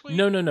Ragnarok Suite?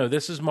 No.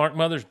 This is Mark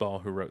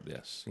Mothersbaugh who wrote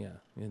this. Yeah,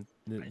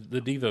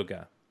 the Devo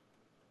guy.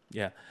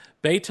 Yeah,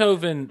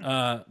 Beethoven.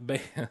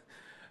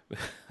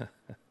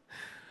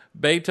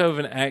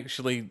 Beethoven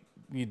actually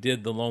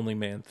did the Lonely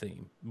Man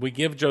theme. We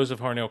give Joseph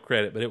Harnell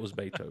credit, but it was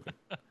Beethoven.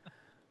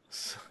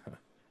 So,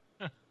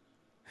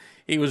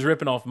 he was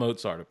ripping off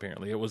Mozart.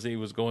 Apparently, he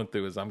was going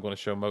through his "I'm going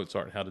to show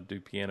Mozart how to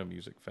do piano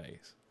music"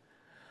 phase.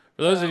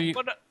 For those of you,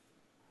 but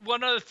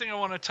one other thing I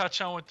want to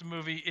touch on with the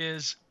movie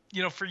is,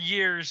 for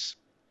years,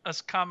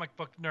 us comic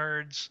book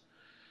nerds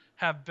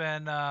have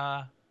been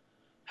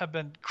have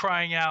been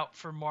crying out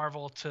for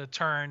Marvel to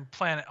turn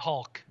Planet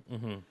Hulk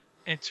Mm-hmm.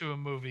 into a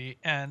movie,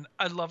 and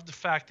I love the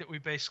fact that we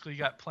basically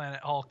got Planet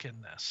Hulk in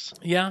this.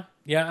 Yeah.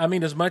 I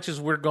mean, as much as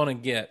we're going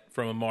to get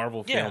from a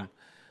Marvel Yeah.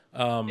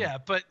 film. Yeah,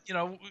 but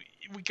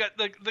we got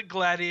the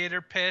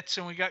gladiator pits,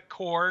 and we got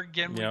Korg,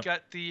 and we Yep.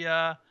 got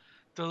the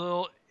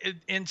little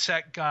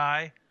insect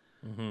guy.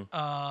 Mm-hmm.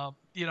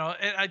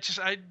 And I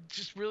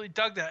just really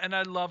dug that, and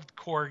I loved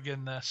Korg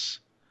in this.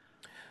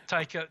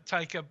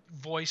 Taika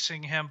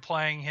voicing him,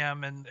 playing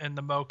him, and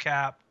the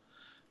mocap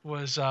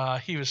was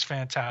he was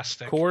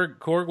fantastic.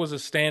 Korg was a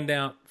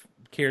standout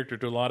character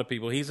to a lot of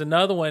people. He's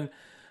another one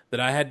that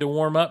I had to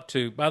warm up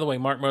to. By the way,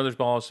 Mark Mothersbaugh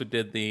also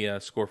did the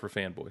score for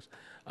Fanboys.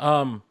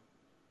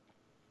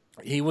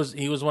 He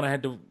was one I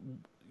had to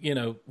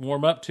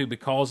warm up to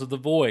because of the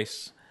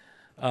voice.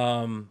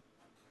 And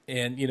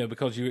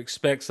because you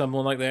expect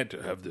someone like that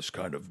to have this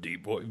kind of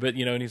deep voice, but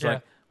and he's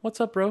like,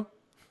 "What's up, bro?"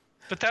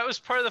 But that was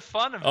part of the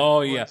fun of it.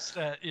 Oh yeah,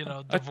 that,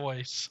 the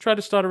voice. Tried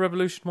to start a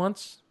revolution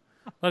once.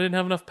 I didn't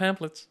have enough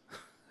pamphlets.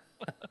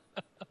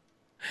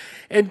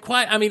 And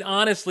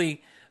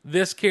honestly,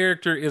 this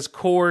character is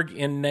Korg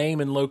in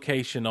name and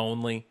location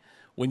only.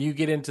 When you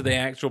get into the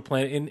actual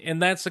planet,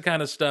 and that's the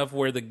kind of stuff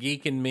where the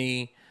geek in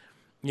me,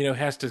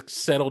 has to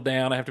settle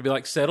down. I have to be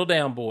like, settle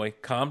down, boy,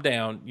 calm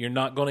down. You're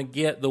not going to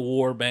get the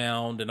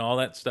Warbound and all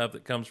that stuff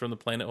that comes from the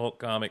Planet Hulk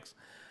comics.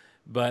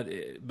 But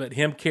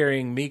him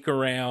carrying Meek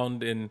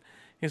around, and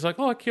he's like,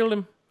 "Oh, I killed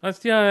him. I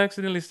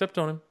accidentally stepped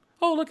on him.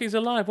 Oh, look, he's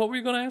alive. What were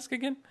you going to ask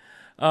again?"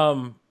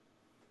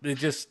 It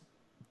just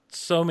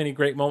so many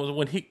great moments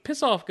when he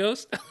piss off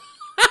Ghost.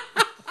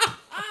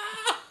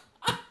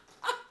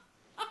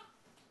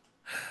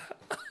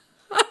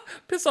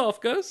 Piss off,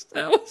 Ghost.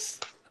 That was.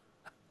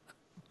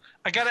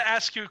 I got to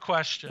ask you a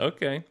question.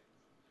 Okay.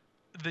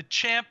 The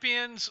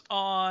champions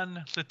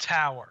on the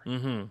tower.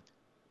 Mm-hmm.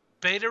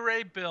 Beta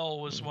Ray Bill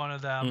was one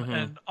of them, Mm-hmm.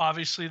 and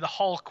obviously the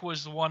Hulk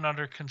was the one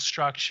under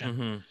construction.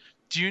 Mm-hmm.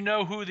 Do you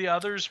know who the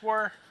others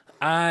were?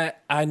 I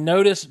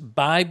noticed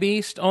By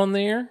Beast on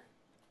there.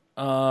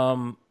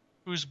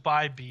 Who's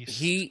By Beast?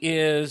 He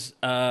is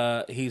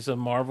he's a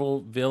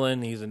Marvel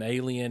villain. He's an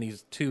alien.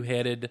 He's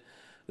two-headed.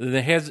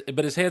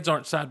 But his heads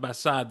aren't side by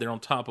side. They're on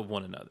top of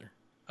one another.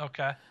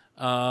 Okay.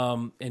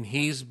 And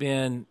he's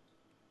been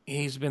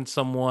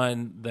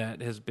someone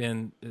that has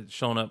been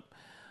shown up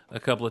a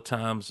couple of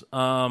times.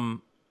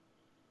 And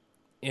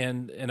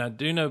I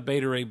do know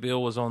Beta Ray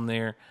Bill was on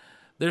there.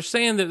 They're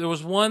saying that there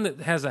was one that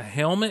has a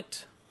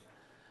helmet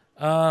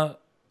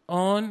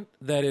on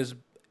that is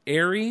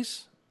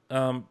Ares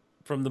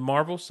from the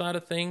Marvel side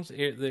of things.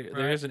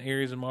 There is an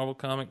Ares in Marvel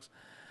Comics.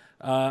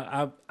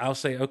 I'll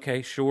say,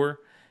 okay, sure.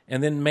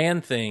 And then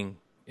Man-Thing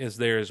is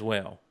there as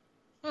well.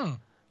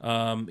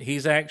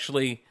 He's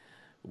actually...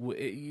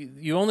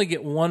 You only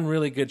get one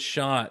really good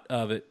shot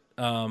of it,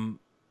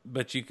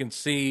 but you can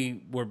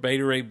see where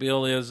Beta Ray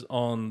Bill is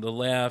on the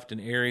left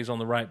and Ares on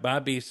the right. By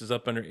Beast is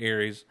up under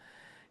Ares.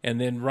 And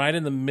then right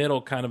in the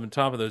middle, kind of on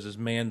top of those, is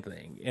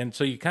Man-Thing. And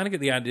so you kind of get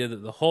the idea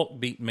that the Hulk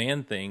beat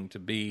Man-Thing to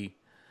be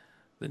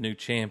the new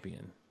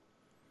champion.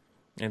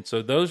 And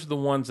so those are the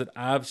ones that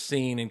I've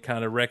seen and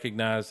kind of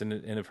recognized and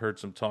have heard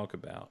some talk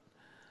about.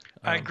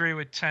 I agree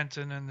with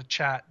Tenton in the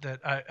chat that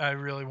I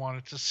really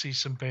wanted to see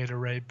some Beta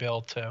Ray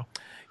Bill too.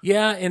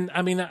 Yeah, and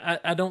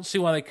I don't see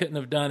why they couldn't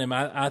have done him.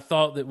 I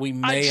thought that we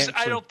may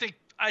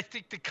I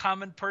think the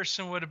common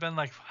person would have been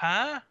like,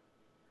 huh?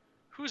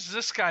 Who's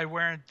this guy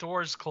wearing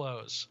Thor's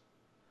clothes?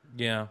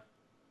 Yeah.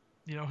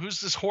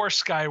 Who's this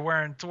horse guy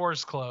wearing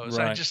Thor's clothes?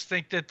 Right. I just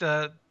think that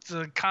the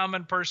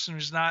common person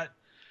who's not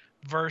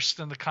versed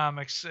in the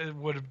comics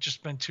would have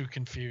just been too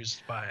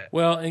confused by it.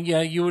 Well, and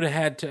yeah, you would have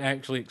had to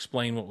actually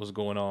explain what was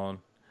going on.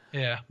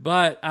 Yeah.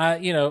 But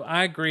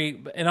I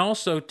agree. And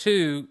also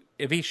too,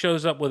 if he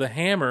shows up with a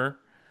hammer,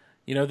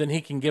 then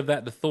he can give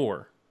that to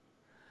Thor.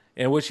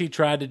 And which he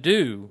tried to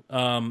do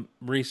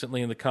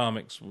recently in the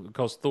comics,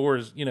 because Thor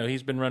is,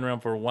 he's been running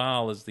around for a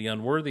while as the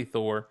unworthy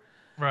Thor,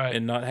 right?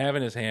 And not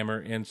having his hammer,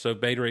 and so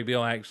Beta Ray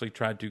Bill actually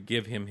tried to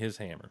give him his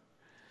hammer.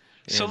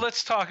 So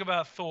let's talk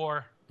about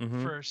Thor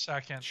for a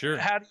second. Sure.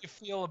 How do you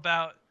feel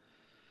about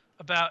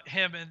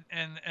him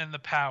and the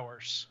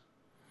powers?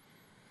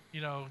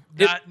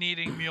 Not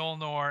needing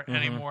Mjolnir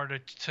anymore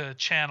to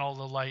channel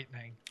the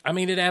lightning. I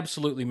mean, it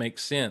absolutely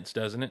makes sense,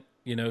 doesn't it?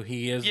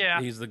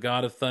 He's the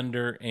god of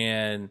thunder,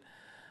 and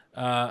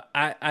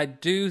I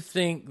do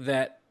think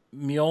that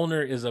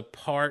Mjolnir is a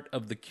part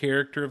of the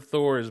character of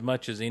Thor as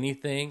much as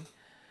anything,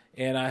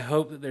 and I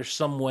hope that there's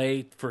some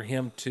way for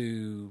him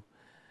to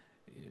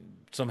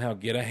somehow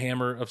get a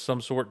hammer of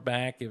some sort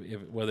back,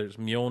 if whether it's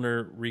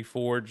Mjolnir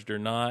reforged or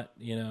not.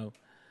 I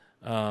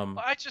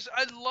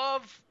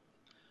love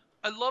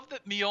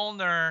that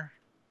Mjolnir.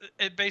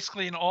 It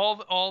basically, in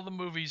all the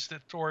movies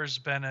that Thor has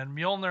been in,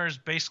 Mjolnir has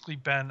basically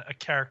been a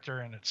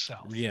character in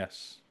itself.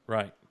 Yes,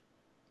 right.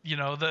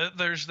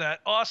 There's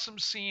that awesome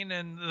scene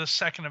in the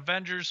second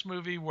Avengers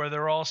movie where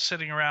they're all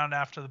sitting around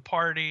after the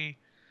party,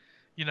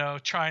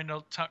 trying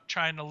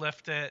to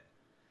lift it,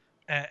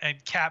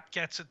 and Cap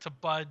gets it to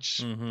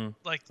budge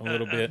like a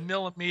little bit. a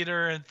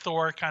millimeter, and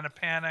Thor kind of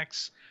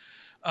panics.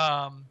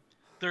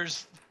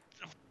 There's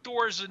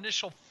Thor's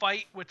initial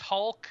fight with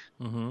Hulk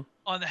on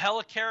the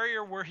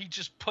helicarrier, where he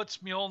just puts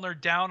Mjolnir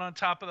down on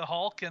top of the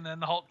Hulk, and then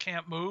the Hulk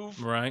can't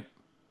move. Right.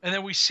 And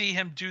then we see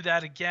him do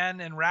that again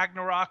in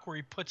Ragnarok, where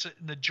he puts it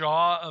in the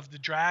jaw of the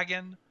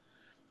dragon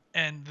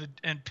and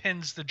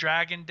pins the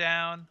dragon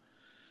down.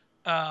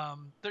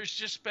 There's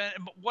just been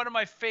one of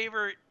my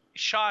favorite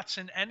shots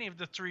in any of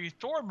the 3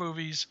 Thor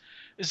movies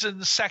is in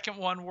the second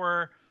one,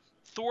 where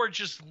Thor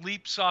just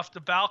leaps off the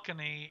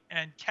balcony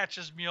and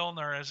catches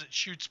Mjolnir as it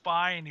shoots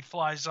by, and he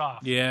flies off.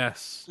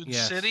 Yes. To the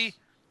city.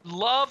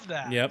 Love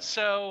that. Yep.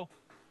 So,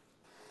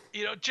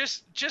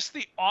 just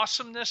the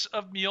awesomeness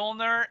of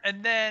Mjolnir,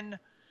 and then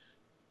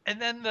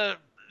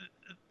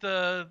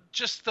the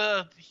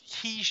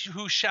he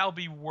who shall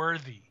be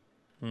worthy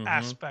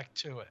aspect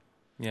to it.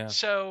 Yeah.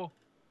 So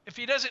if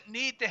he doesn't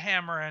need the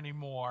hammer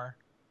anymore,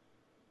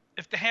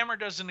 if the hammer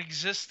doesn't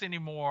exist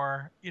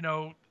anymore, it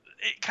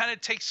kind of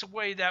takes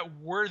away that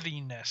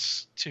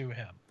worthiness to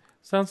him.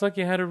 Sounds like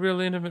you had a real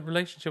intimate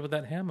relationship with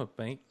that hammer,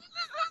 mate.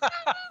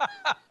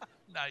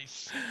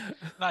 Nice,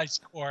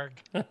 Korg.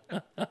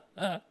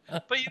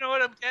 But you know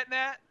what I'm getting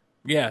at?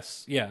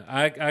 Yes, yeah,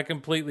 I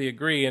completely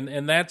agree,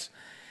 and that's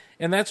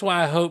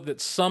why I hope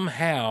that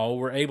somehow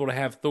we're able to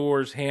have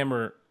Thor's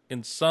hammer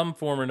in some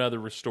form or another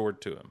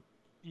restored to him.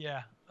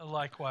 Yeah,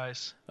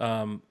 likewise.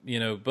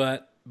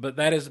 But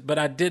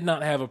I did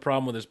not have a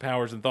problem with his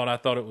powers, and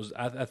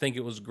I think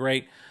it was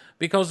great,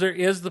 because there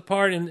is the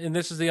part, and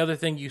this is the other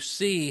thing you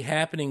see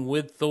happening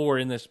with Thor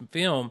in this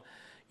film.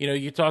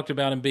 You talked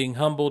about him being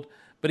humbled,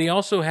 but he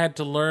also had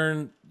to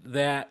learn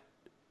that,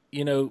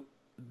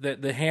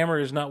 that the hammer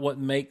is not what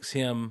makes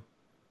him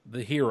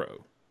the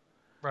hero.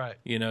 Right.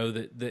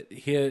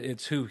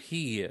 It's who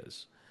he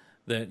is.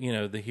 That,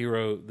 the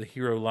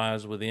hero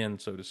lies within,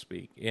 so to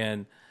speak.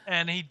 And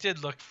he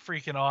did look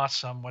freaking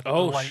awesome with the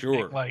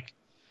lightning, like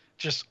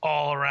just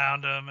all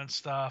around him and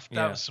stuff.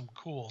 That was some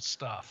cool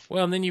stuff.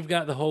 Well, and then you've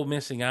got the whole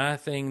missing eye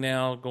thing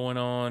now going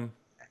on.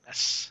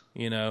 Yes.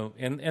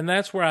 And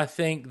that's where I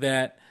think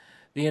that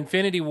the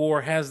Infinity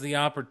War has the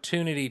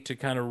opportunity to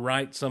kind of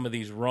right some of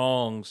these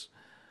wrongs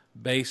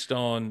based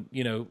on,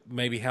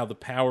 maybe how the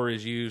power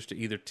is used to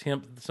either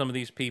tempt some of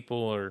these people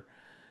or,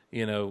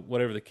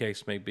 whatever the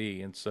case may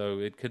be. And so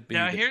it could be.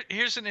 Now,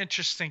 here's an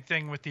interesting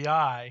thing with the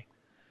eye.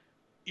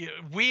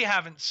 We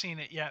haven't seen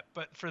it yet,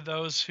 but for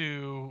those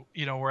who,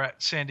 were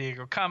at San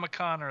Diego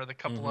Comic-Con or the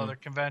couple other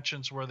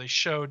conventions where they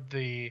showed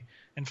the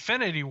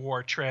Infinity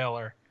War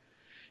trailer,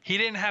 he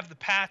didn't have the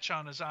patch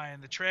on his eye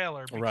in the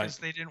trailer because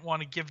they didn't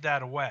want to give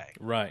that away.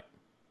 Right.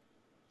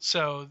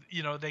 So,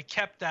 they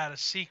kept that a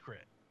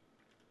secret,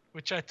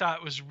 which I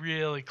thought was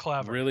really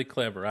clever. Really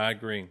clever. I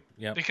agree.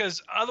 Yeah.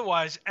 Because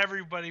otherwise,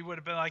 everybody would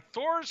have been like,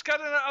 Thor's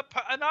got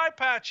an eye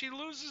patch. He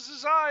loses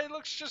his eye. He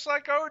looks just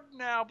like Odin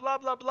now, blah,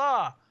 blah,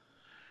 blah.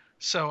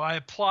 So I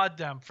applaud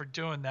them for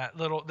doing that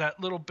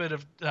little bit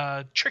of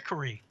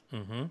trickery,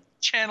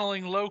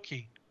 channeling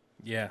Loki.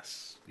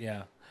 Yes,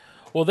 yeah.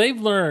 Well, they've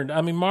learned.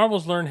 I mean,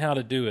 Marvel's learned how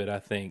to do it. I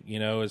think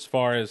as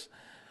far as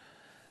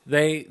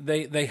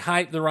they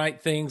hype the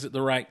right things at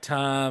the right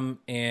time,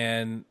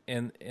 and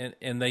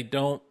they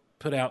don't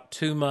put out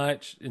too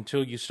much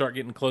until you start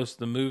getting close to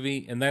the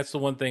movie. And that's the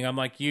one thing I'm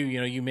like you.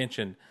 You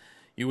mentioned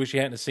you wish you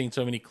hadn't seen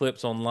so many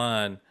clips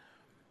online.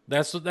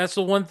 That's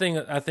the one thing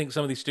I think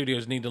some of these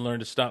studios need to learn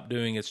to stop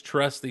doing is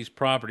trust these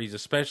properties,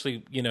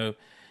 especially,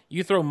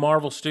 you throw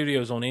Marvel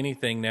Studios on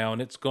anything now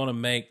and it's going to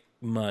make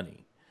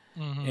money.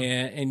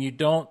 And you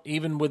don't,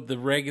 even with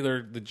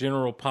the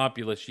general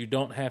populace, you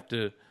don't have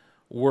to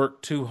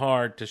work too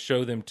hard to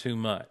show them too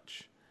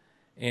much.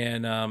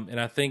 And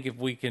I think if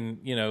we can,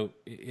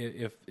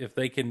 if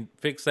they can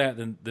fix that,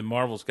 then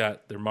Marvel's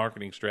got their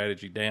marketing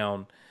strategy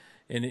down.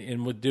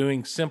 And with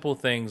doing simple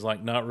things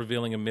like not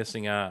revealing a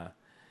missing eye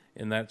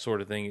and that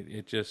sort of thing,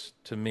 it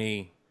just, to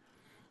me,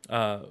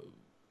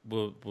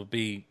 will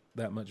be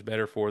that much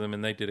better for them,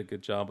 and they did a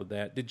good job with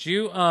that. Did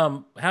you,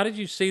 how did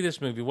you see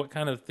this movie? What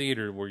kind of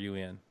theater were you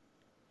in?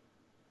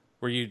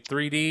 Were you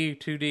 3D,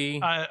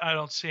 2D? I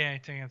don't see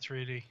anything in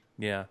 3D.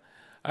 Yeah.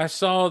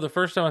 The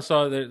first time I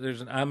saw it,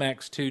 there's an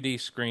IMAX 2D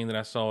screen that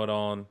I saw it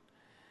on,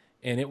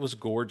 and it was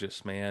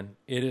gorgeous, man.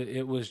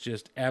 It was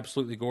just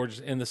absolutely gorgeous.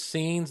 And the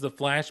scenes, the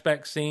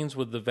flashback scenes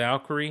with the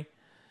Valkyrie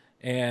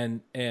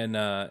and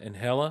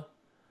Hela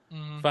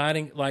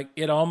fighting, like,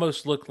 it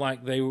almost looked like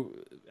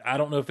I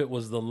don't know if it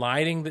was the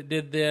lighting that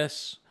did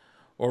this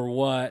or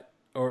what,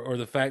 or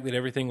the fact that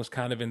everything was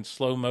kind of in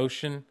slow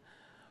motion,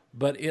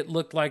 but it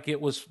looked like it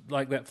was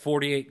like that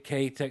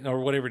 48K or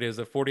whatever it is,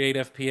 the 48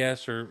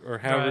 FPS or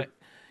however,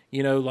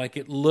 like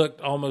it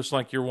looked almost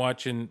like you're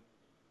watching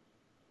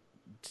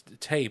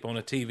tape on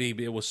a TV,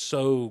 but it was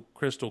so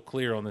crystal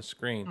clear on the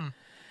screen.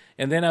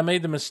 And then I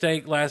made the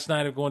mistake last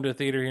night of going to a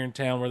theater here in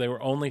town where they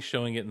were only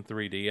showing it in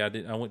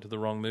 3D. I went to the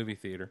wrong movie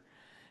theater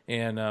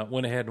and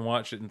went ahead and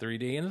watched it in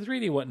 3D. And the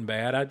 3D wasn't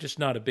bad. I'm just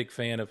not a big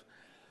fan of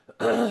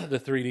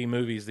the 3D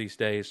movies these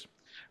days.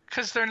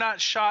 Because they're not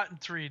shot in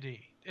 3D.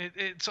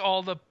 It's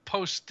all the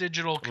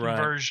post-digital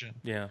conversion.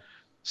 Right. Yeah.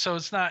 So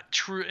it's not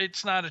true.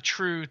 It's not a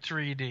true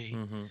 3D.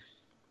 Mm-hmm.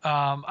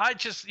 I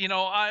just,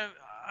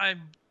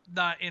 I'm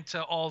not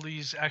into all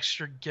these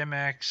extra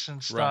gimmicks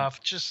and stuff.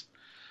 Right. Just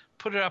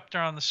put it up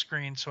there on the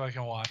screen so I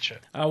can watch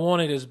it. I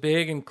want it as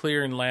big and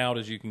clear and loud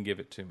as you can give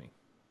it to me.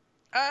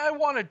 I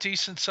want a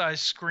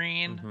decent-sized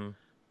screen.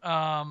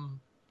 Mm-hmm.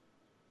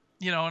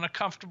 In a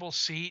comfortable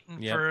seat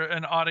and Yep. for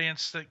an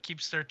audience that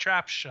keeps their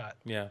traps shut.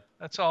 Yeah.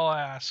 That's all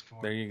I ask for.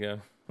 There you go.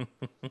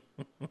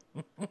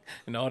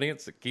 An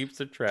audience that keeps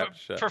their traps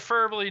shut.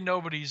 Preferably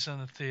nobody's in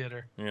the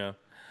theater. Yeah.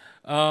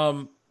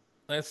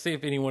 Let's see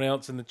if anyone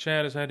else in the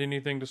chat has had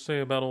anything to say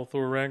about old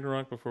Thor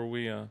Ragnarok before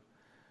we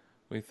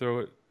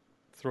throw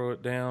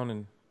it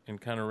down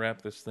and kind of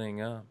wrap this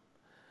thing up.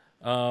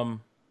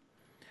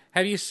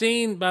 Have you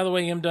seen, by the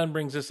way, M. Dunn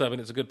brings this up, and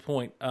it's a good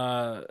point.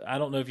 I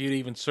don't know if you'd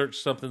even search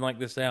something like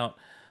this out.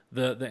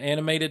 The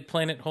animated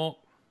Planet Hulk?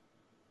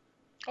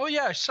 Oh,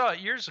 yeah, I saw it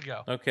years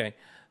ago. Okay.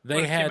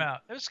 When it came out.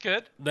 It was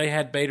good. They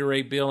had Beta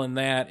Ray Bill in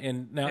that,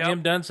 and now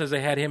M. Dunn says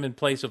they had him in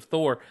place of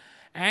Thor.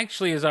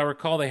 Actually, as I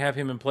recall, they have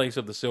him in place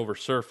of the Silver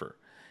Surfer.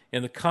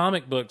 In the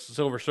comic books, the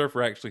Silver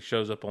Surfer actually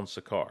shows up on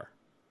Sakaar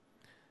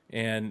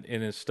and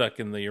is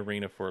stuck in the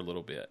arena for a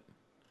little bit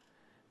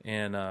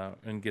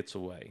and gets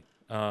away.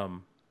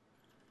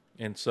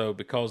 And so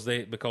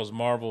because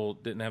Marvel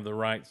didn't have the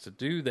rights to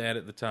do that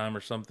at the time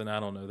or something, I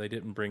don't know, they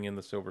didn't bring in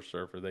the Silver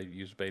Surfer. They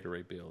used Beta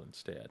Ray Bill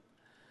instead,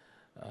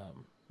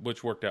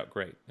 which worked out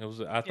great.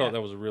 I thought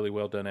that was a really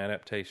well done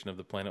adaptation of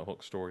the Planet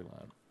Hulk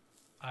storyline.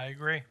 I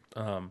agree.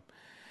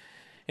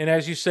 And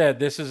as you said,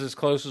 this is as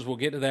close as we'll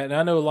get to that. And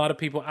I know a lot of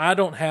people, I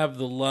don't have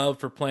the love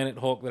for Planet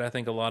Hulk that I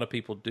think a lot of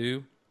people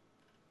do,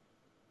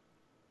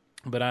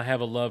 but I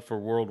have a love for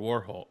World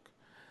War Hulk.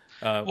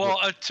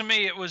 To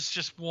me, it was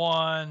just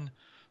one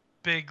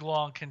big,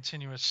 long,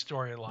 continuous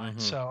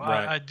storyline. So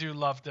right. I do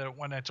love that it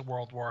went into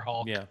World War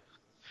Hulk. Yeah.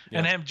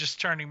 And him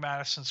just turning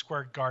Madison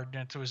Square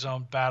Garden into his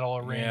own battle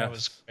arena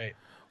was great.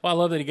 Well, I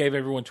love that he gave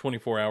everyone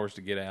 24 hours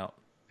to get out.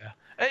 Yeah.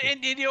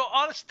 And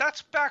honest,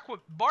 that's back when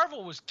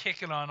Marvel was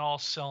kicking on all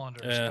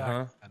cylinders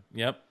back then.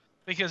 Yep.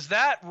 Because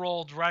that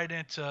rolled right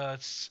into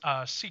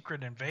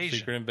Secret Invasion.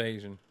 Secret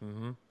Invasion.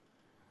 Mm-hmm.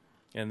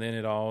 And then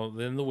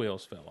then the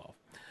wheels fell off.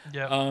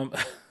 Yeah.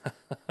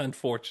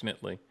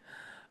 Unfortunately.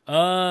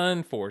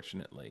 Well,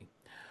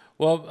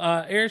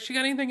 Erich, you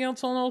got anything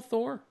else on old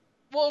Thor?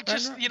 Well,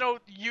 just,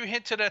 you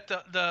hinted at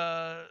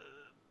the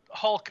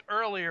Hulk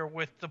earlier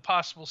with the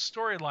possible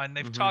storyline.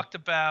 They've talked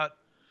about,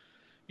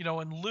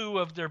 in lieu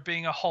of there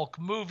being a Hulk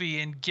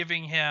movie and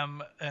giving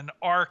him an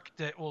arc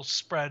that will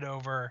spread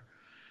over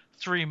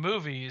 3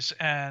 movies.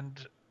 And,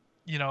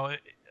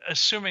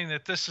 assuming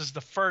that this is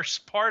the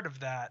first part of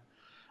that,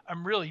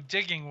 I'm really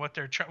digging what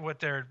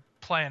they're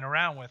playing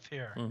around with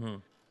here. Mm-hmm.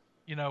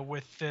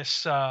 With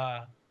this,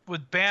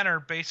 with Banner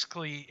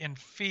basically in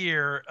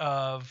fear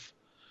of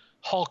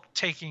Hulk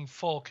taking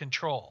full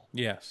control.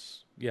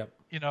 Yes. Yep.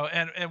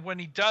 And when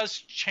he does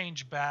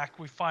change back,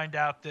 we find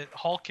out that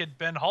Hulk had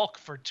been Hulk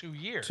for 2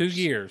 years. 2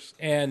 years.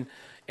 And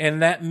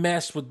that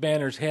messed with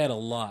Banner's head a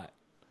lot.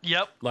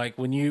 Yep. Like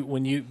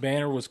when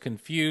Banner was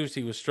confused,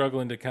 he was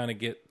struggling to kind of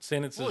get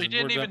sentences. Well, he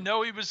didn't even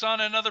know he was on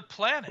another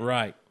planet.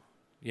 Right.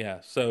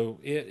 Yeah. So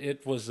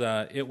it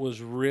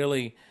was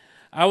really,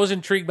 I was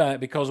intrigued by it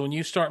because when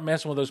you start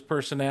messing with those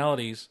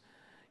personalities,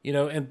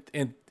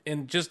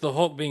 and just the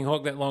Hulk being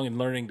Hulk that long and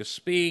learning to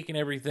speak and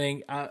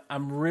everything,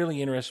 I'm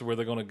really interested where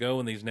they're going to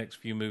go in these next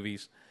few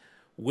movies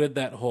with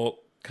that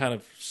Hulk kind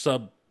of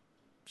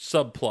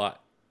subplot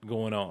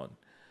going on.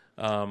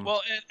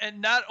 Well,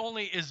 and not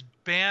only is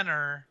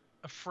Banner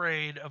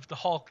afraid of the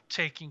Hulk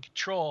taking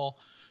control,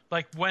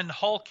 like when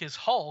Hulk is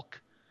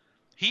Hulk,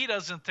 he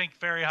doesn't think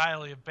very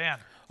highly of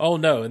Banner. Oh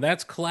no, and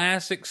that's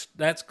classic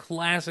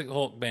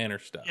Hulk Banner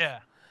stuff. Yeah.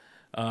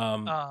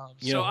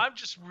 So I'm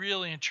just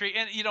really intrigued,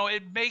 and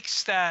it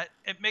makes that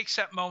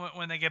moment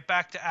when they get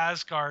back to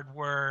Asgard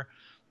where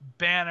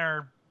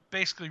Banner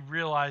basically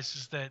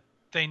realizes that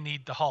they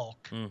need the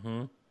Hulk,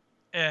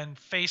 and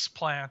face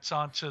plants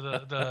onto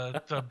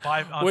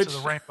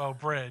the Rainbow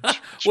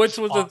Bridge, which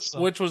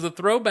was a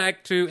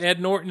throwback to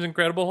Ed Norton's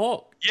Incredible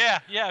Hulk. Yeah,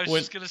 I was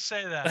just gonna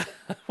say that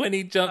when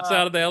he jumps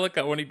out of the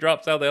helicopter, when he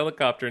drops out of the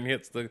helicopter and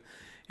hits the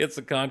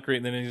concrete,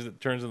 and then he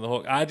turns into the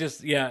Hulk.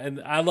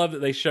 And I love that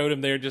they showed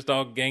him there just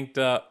all ganked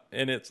up,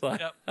 and it's like...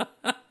 Yep.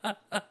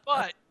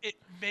 But it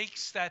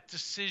makes that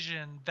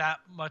decision that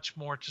much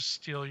more, to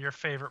steal your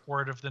favorite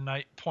word of the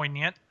night,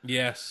 poignant.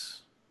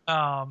 Yes.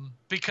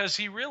 Because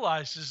he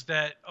realizes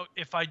that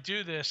if I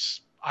do this,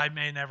 I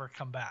may never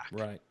come back.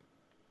 Right.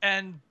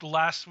 And the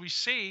last we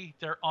see,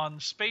 they're on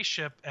the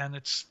spaceship,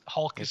 and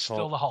Hulk is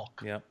still the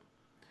Hulk. Yep.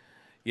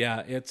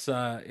 Yeah, it's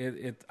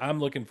I'm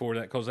looking forward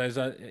to that because as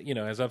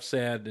I've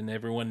said and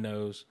everyone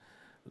knows,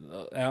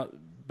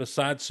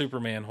 besides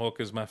Superman, Hulk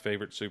is my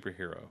favorite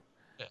superhero,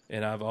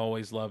 and I've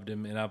always loved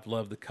him, and I've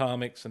loved the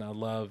comics, and I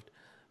loved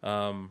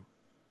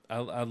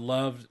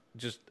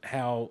just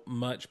how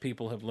much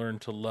people have learned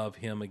to love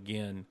him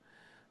again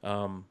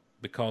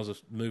because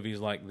of movies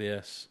like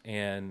this,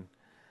 and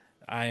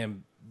I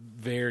am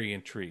very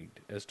intrigued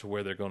as to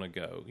where they're going to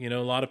go. You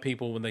know, a lot of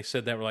people, when they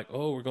said that, were like,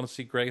 oh, we're going to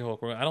see Grey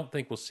Hulk. I don't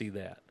think we'll see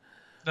that.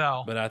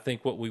 No. But I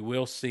think what we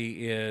will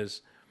see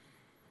is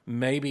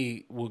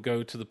maybe we'll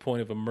go to the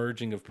point of a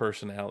merging of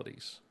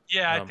personalities.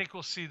 Yeah, I think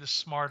we'll see the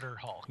smarter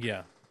Hulk.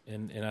 Yeah,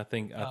 and I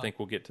think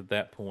we'll get to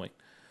that point.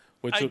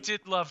 I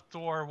did love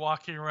Thor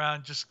walking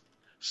around just,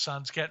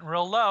 sun's getting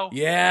real low.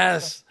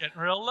 Yes. Sun's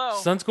getting real low.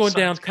 Sun's going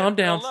down. Calm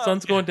down.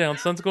 Sun's going down.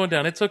 Sun's going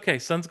down. It's okay.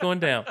 Sun's going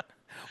down.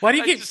 Why do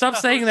you stop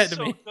saying that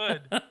to me?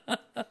 Good.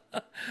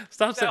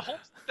 Stop saying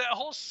that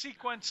whole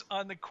sequence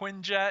on the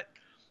Quinjet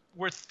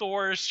where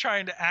Thor is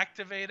trying to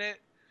activate it,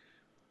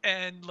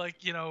 and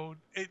like, you know,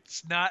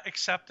 it's not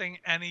accepting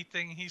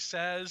anything he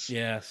says.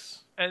 Yes.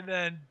 And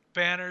then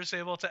Banner's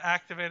able to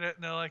activate it,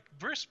 and they're like,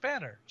 Bruce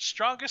Banner,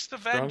 strongest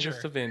Avenger.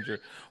 Strongest Avenger.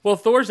 Well,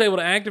 Thor's able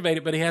to activate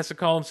it, but he has to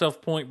call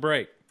himself Point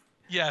Break.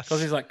 Yes.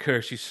 Because he's like,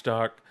 curse you,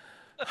 Stark.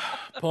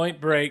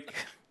 Point Break.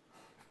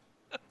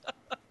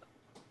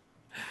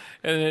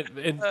 And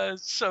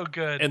it's so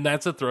good. And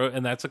that's a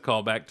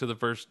callback to the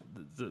first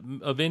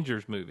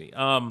Avengers movie.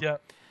 Yeah.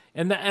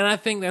 And I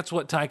think that's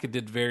what Taika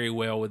did very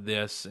well with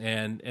this,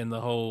 and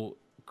the whole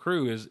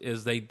crew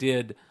is they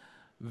did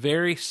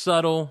very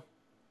subtle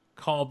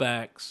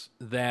callbacks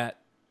that,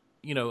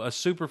 you know, us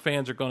super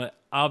fans are going to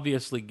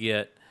obviously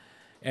get,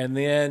 and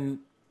then,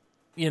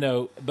 you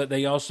know, but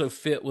they also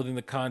fit within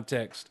the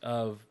context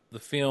of the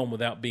film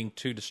without being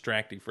too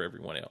distracting for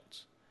everyone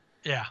else.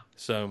 Yeah.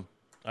 So,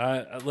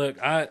 I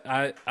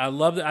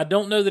love it. I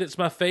don't know that it's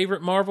my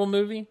favorite Marvel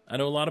movie. I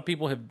know a lot of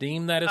people have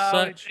deemed that as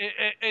such.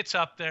 It's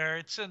up there.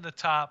 It's in the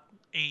top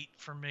 8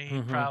 for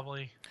me,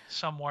 probably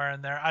somewhere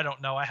in there. I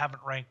don't know. I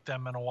haven't ranked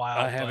them in a while.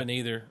 I haven't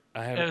either.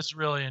 It was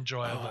really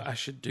enjoyable. I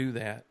should do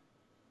that.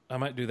 I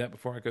might do that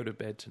before I go to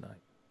bed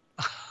tonight.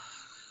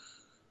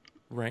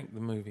 Rank the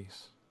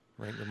movies.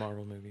 Rank the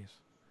Marvel movies.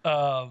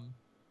 I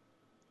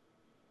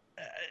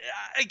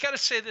got to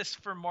say this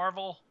for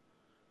Marvel.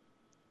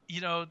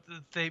 You know,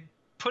 they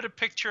put a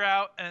picture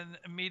out, and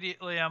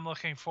immediately I'm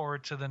looking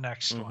forward to the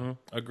next one.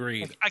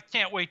 Agreed. Like, I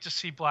can't wait to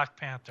see Black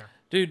Panther.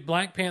 Dude,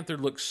 Black Panther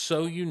looks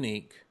so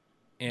unique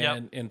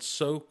and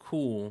so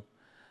cool.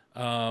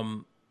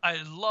 I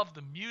love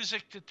the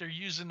music that they're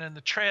using in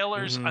the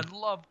trailers. I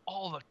love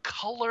all the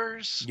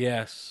colors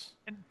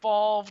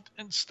involved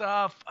and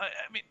stuff. I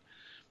mean,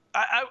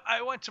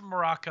 I went to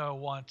Morocco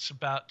once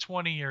about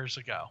 20 years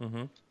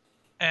ago,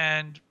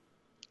 and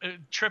a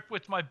trip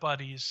with my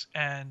buddies,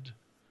 and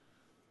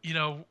you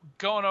know,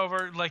 going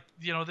over, like,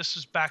 you know, this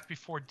was back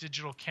before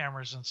digital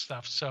cameras and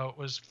stuff. So it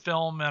was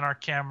film in our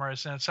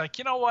cameras. And it's like,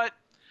 you know what?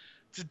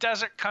 It's a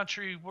desert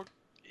country. It'd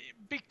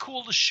be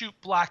cool to shoot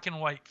black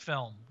and white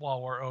film while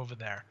we're over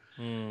there.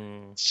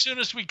 As soon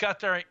as we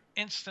got there, I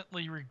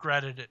instantly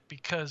regretted it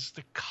because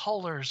the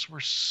colors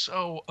were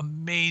so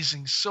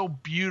amazing, so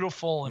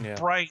beautiful and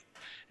bright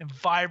and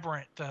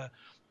vibrant. The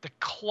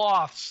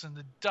cloths and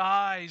the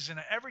dyes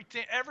and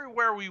everything,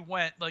 everywhere we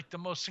went, like the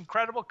most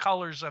incredible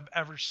colors I've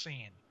ever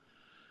seen.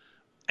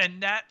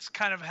 And that's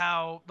kind of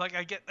how, like,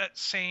 I get that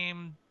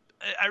same,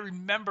 I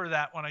remember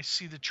that when I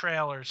see the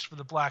trailers for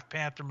the Black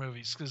Panther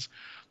movies, because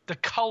the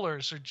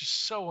colors are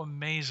just so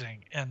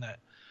amazing in it.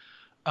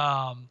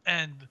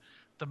 And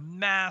the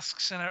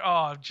masks and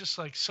I'm just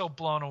like so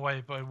blown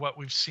away by what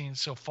we've seen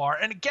so far.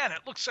 And again, it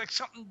looks like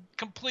something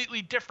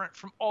completely different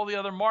from all the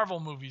other Marvel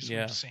movies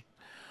we've seen.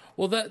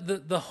 Well,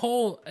 the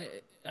whole,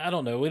 I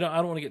don't know. I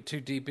don't want to get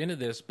too deep into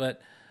this,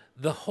 but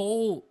the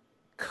whole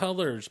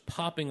colors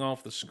popping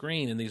off the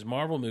screen in these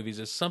Marvel movies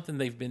is something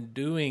they've been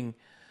doing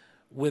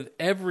with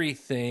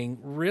everything,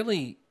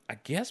 really, I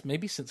guess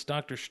maybe since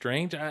Doctor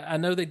Strange. I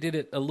know they did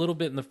it a little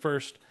bit in the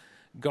first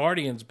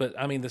Guardians, but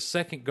I mean the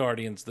second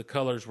Guardians, the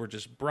colors were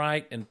just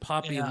bright and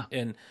poppy,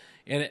 and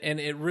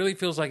it really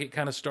feels like it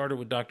kind of started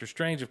with Doctor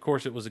Strange. Of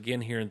course, it was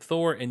again here in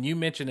Thor, and you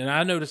mentioned, and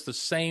I noticed the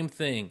same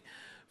thing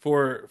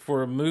for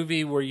a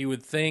movie where you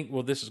would think,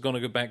 well, this is going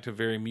to go back to a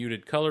very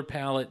muted color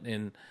palette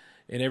and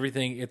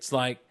everything. It's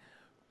like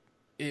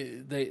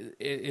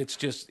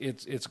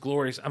it's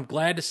glorious. I'm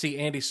glad to see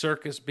Andy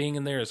Serkis being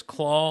in there as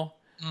Claw,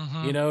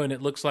 you know, and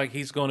it looks like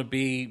he's going to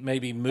be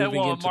maybe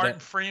moving into Martin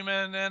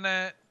Freeman in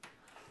it.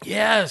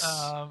 Yes.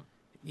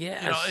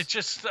 Yes. You know, it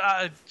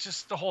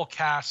just the whole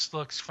cast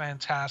looks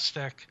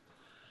fantastic.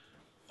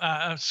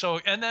 So,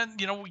 and then,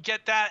 you know, we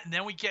get that, and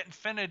then we get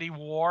Infinity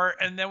War,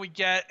 and then we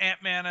get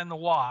Ant-Man and the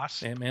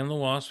Wasp. Ant-Man and the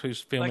Wasp,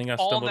 whose filming like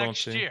I stumbled all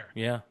next onto. year.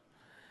 Yeah.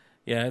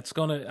 Yeah, it's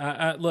going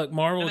to... look,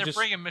 Marvel and they're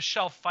bringing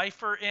Michelle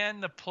Pfeiffer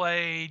in to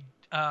play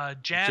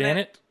Janet.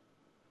 Janet?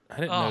 I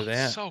didn't know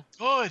that. So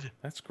good.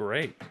 That's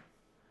great.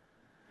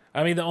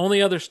 I mean, the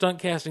only other stunt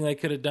casting they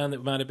could have done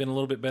that might have been a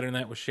little bit better than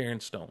that was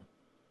Sharon Stone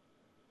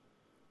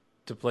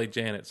to play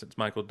Janet, since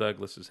Michael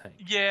Douglas is Hank.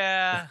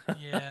 Yeah,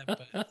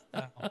 but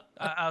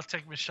I'll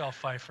take Michelle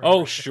Pfeiffer.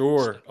 Oh,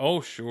 sure.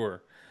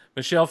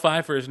 Michelle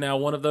Pfeiffer is now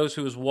one of those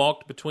who has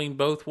walked between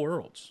both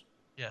worlds.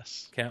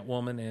 Yes.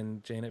 Catwoman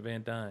and Janet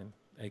Van Dyne,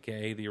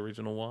 a.k.a. the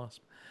original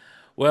Wasp.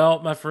 Well,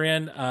 my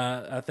friend,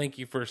 I thank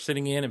you for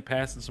sitting in and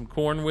passing some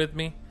corn with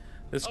me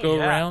this go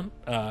around.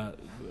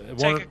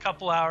 Take a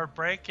couple-hour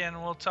break,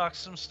 and we'll talk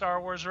some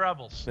Star Wars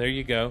Rebels. There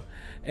you go.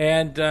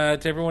 And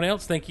to everyone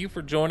else, thank you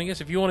for joining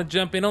us. If you want to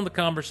jump in on the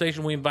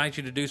conversation, we invite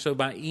you to do so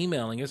by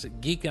emailing us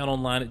at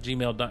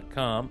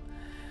geekoutonline@gmail.com.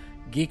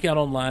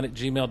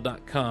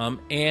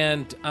 geekoutonline@gmail.com.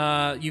 And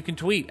you can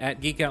tweet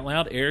at Geek Out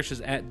Loud. Erich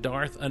is at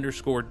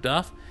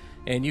Darth_Duff.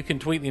 And you can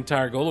tweet the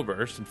entire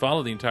Goliverse and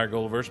follow the entire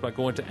Goliverse by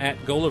going to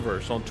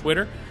 @Goliverse on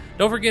Twitter.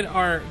 Don't forget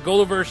our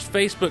Goliverse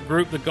Facebook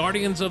group, the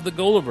Guardians of the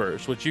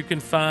Goliverse, which you can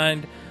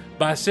find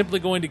by simply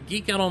going to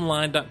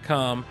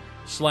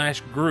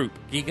geekoutonline.com/group.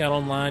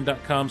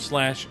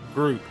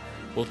 geekoutonline.com/group.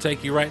 We'll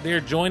take you right there.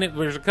 Join it.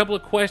 There's a couple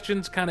of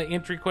questions, kind of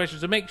entry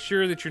questions, to make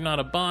sure that you're not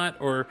a bot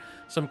or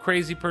some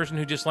crazy person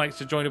who just likes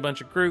to join a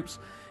bunch of groups.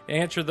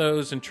 Answer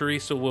those, and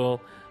Teresa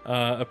will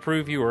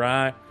approve you, or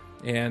I.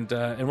 And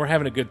we're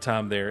having a good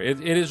time there.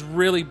 It has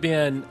really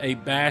been a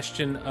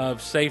bastion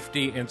of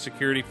safety and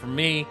security for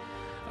me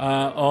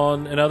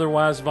on an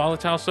otherwise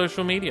volatile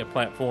social media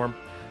platform.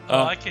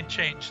 I can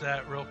change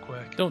that real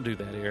quick. Don't do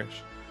that, Erich.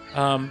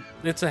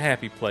 It's a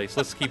happy place.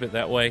 Let's keep it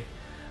that way.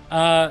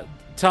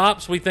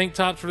 Topps, we thank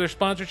Topps for their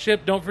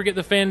sponsorship. Don't forget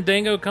the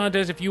Fandango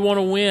contest. If you want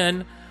to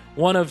win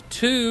one of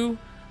 2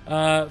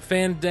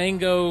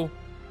 Fandango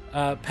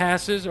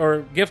passes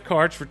or gift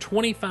cards for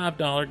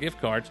 $25 gift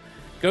cards,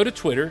 go to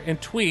Twitter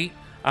and tweet,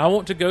 "I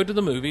want to go to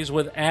the movies"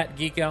 with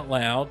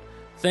 @GeekOutLoud,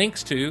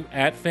 thanks to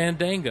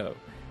 @Fandango.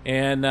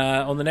 And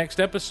on the next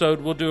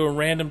episode, we'll do a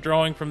random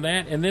drawing from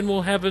that, and then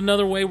we'll have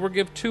another way we'll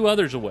give 2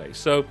 others away.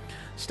 So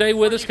stay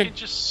with us. You can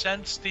just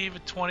send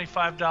Steve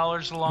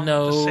 $25 along with the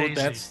No,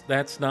 Sazy.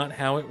 that's not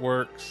how it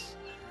works.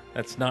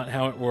 That's not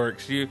how it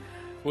works.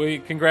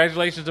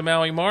 Congratulations to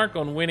Maui Mark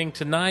on winning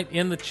tonight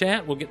in the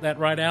chat. We'll get that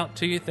right out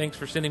to you. Thanks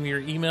for sending me your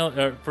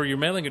email, for your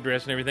mailing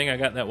address and everything. I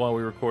got that while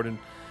we recorded.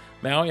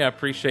 Maui, I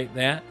appreciate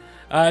that.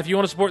 If you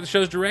want to support the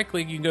shows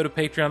directly, you can go to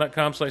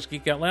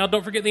patreon.com/geekoutloud.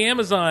 Don't forget the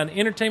Amazon,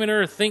 Entertainment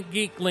Earth, Think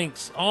Geek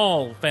links,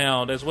 all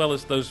found, as well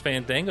as those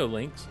Fandango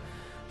links,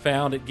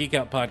 found at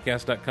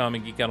geekoutpodcast.com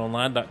and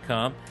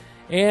geekoutonline.com.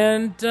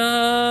 And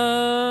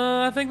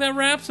I think that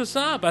wraps us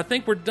up. I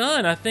think we're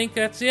done. I think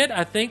that's it.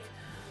 I think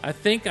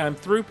I'm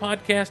through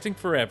podcasting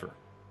forever.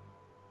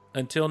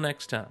 Until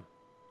next time.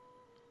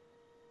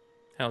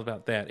 How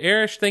about that?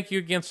 Erich, thank you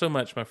again so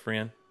much, my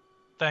friend.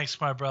 Thanks,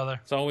 my brother.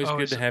 It's always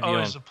good to have you on.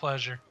 Always a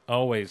pleasure.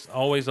 Always,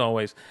 always,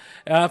 always.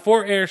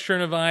 For Erich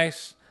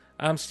Chernovice,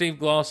 I'm Steve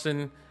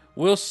Glosson.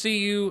 We'll see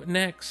you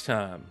next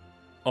time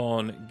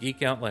on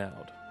Geek Out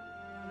Loud.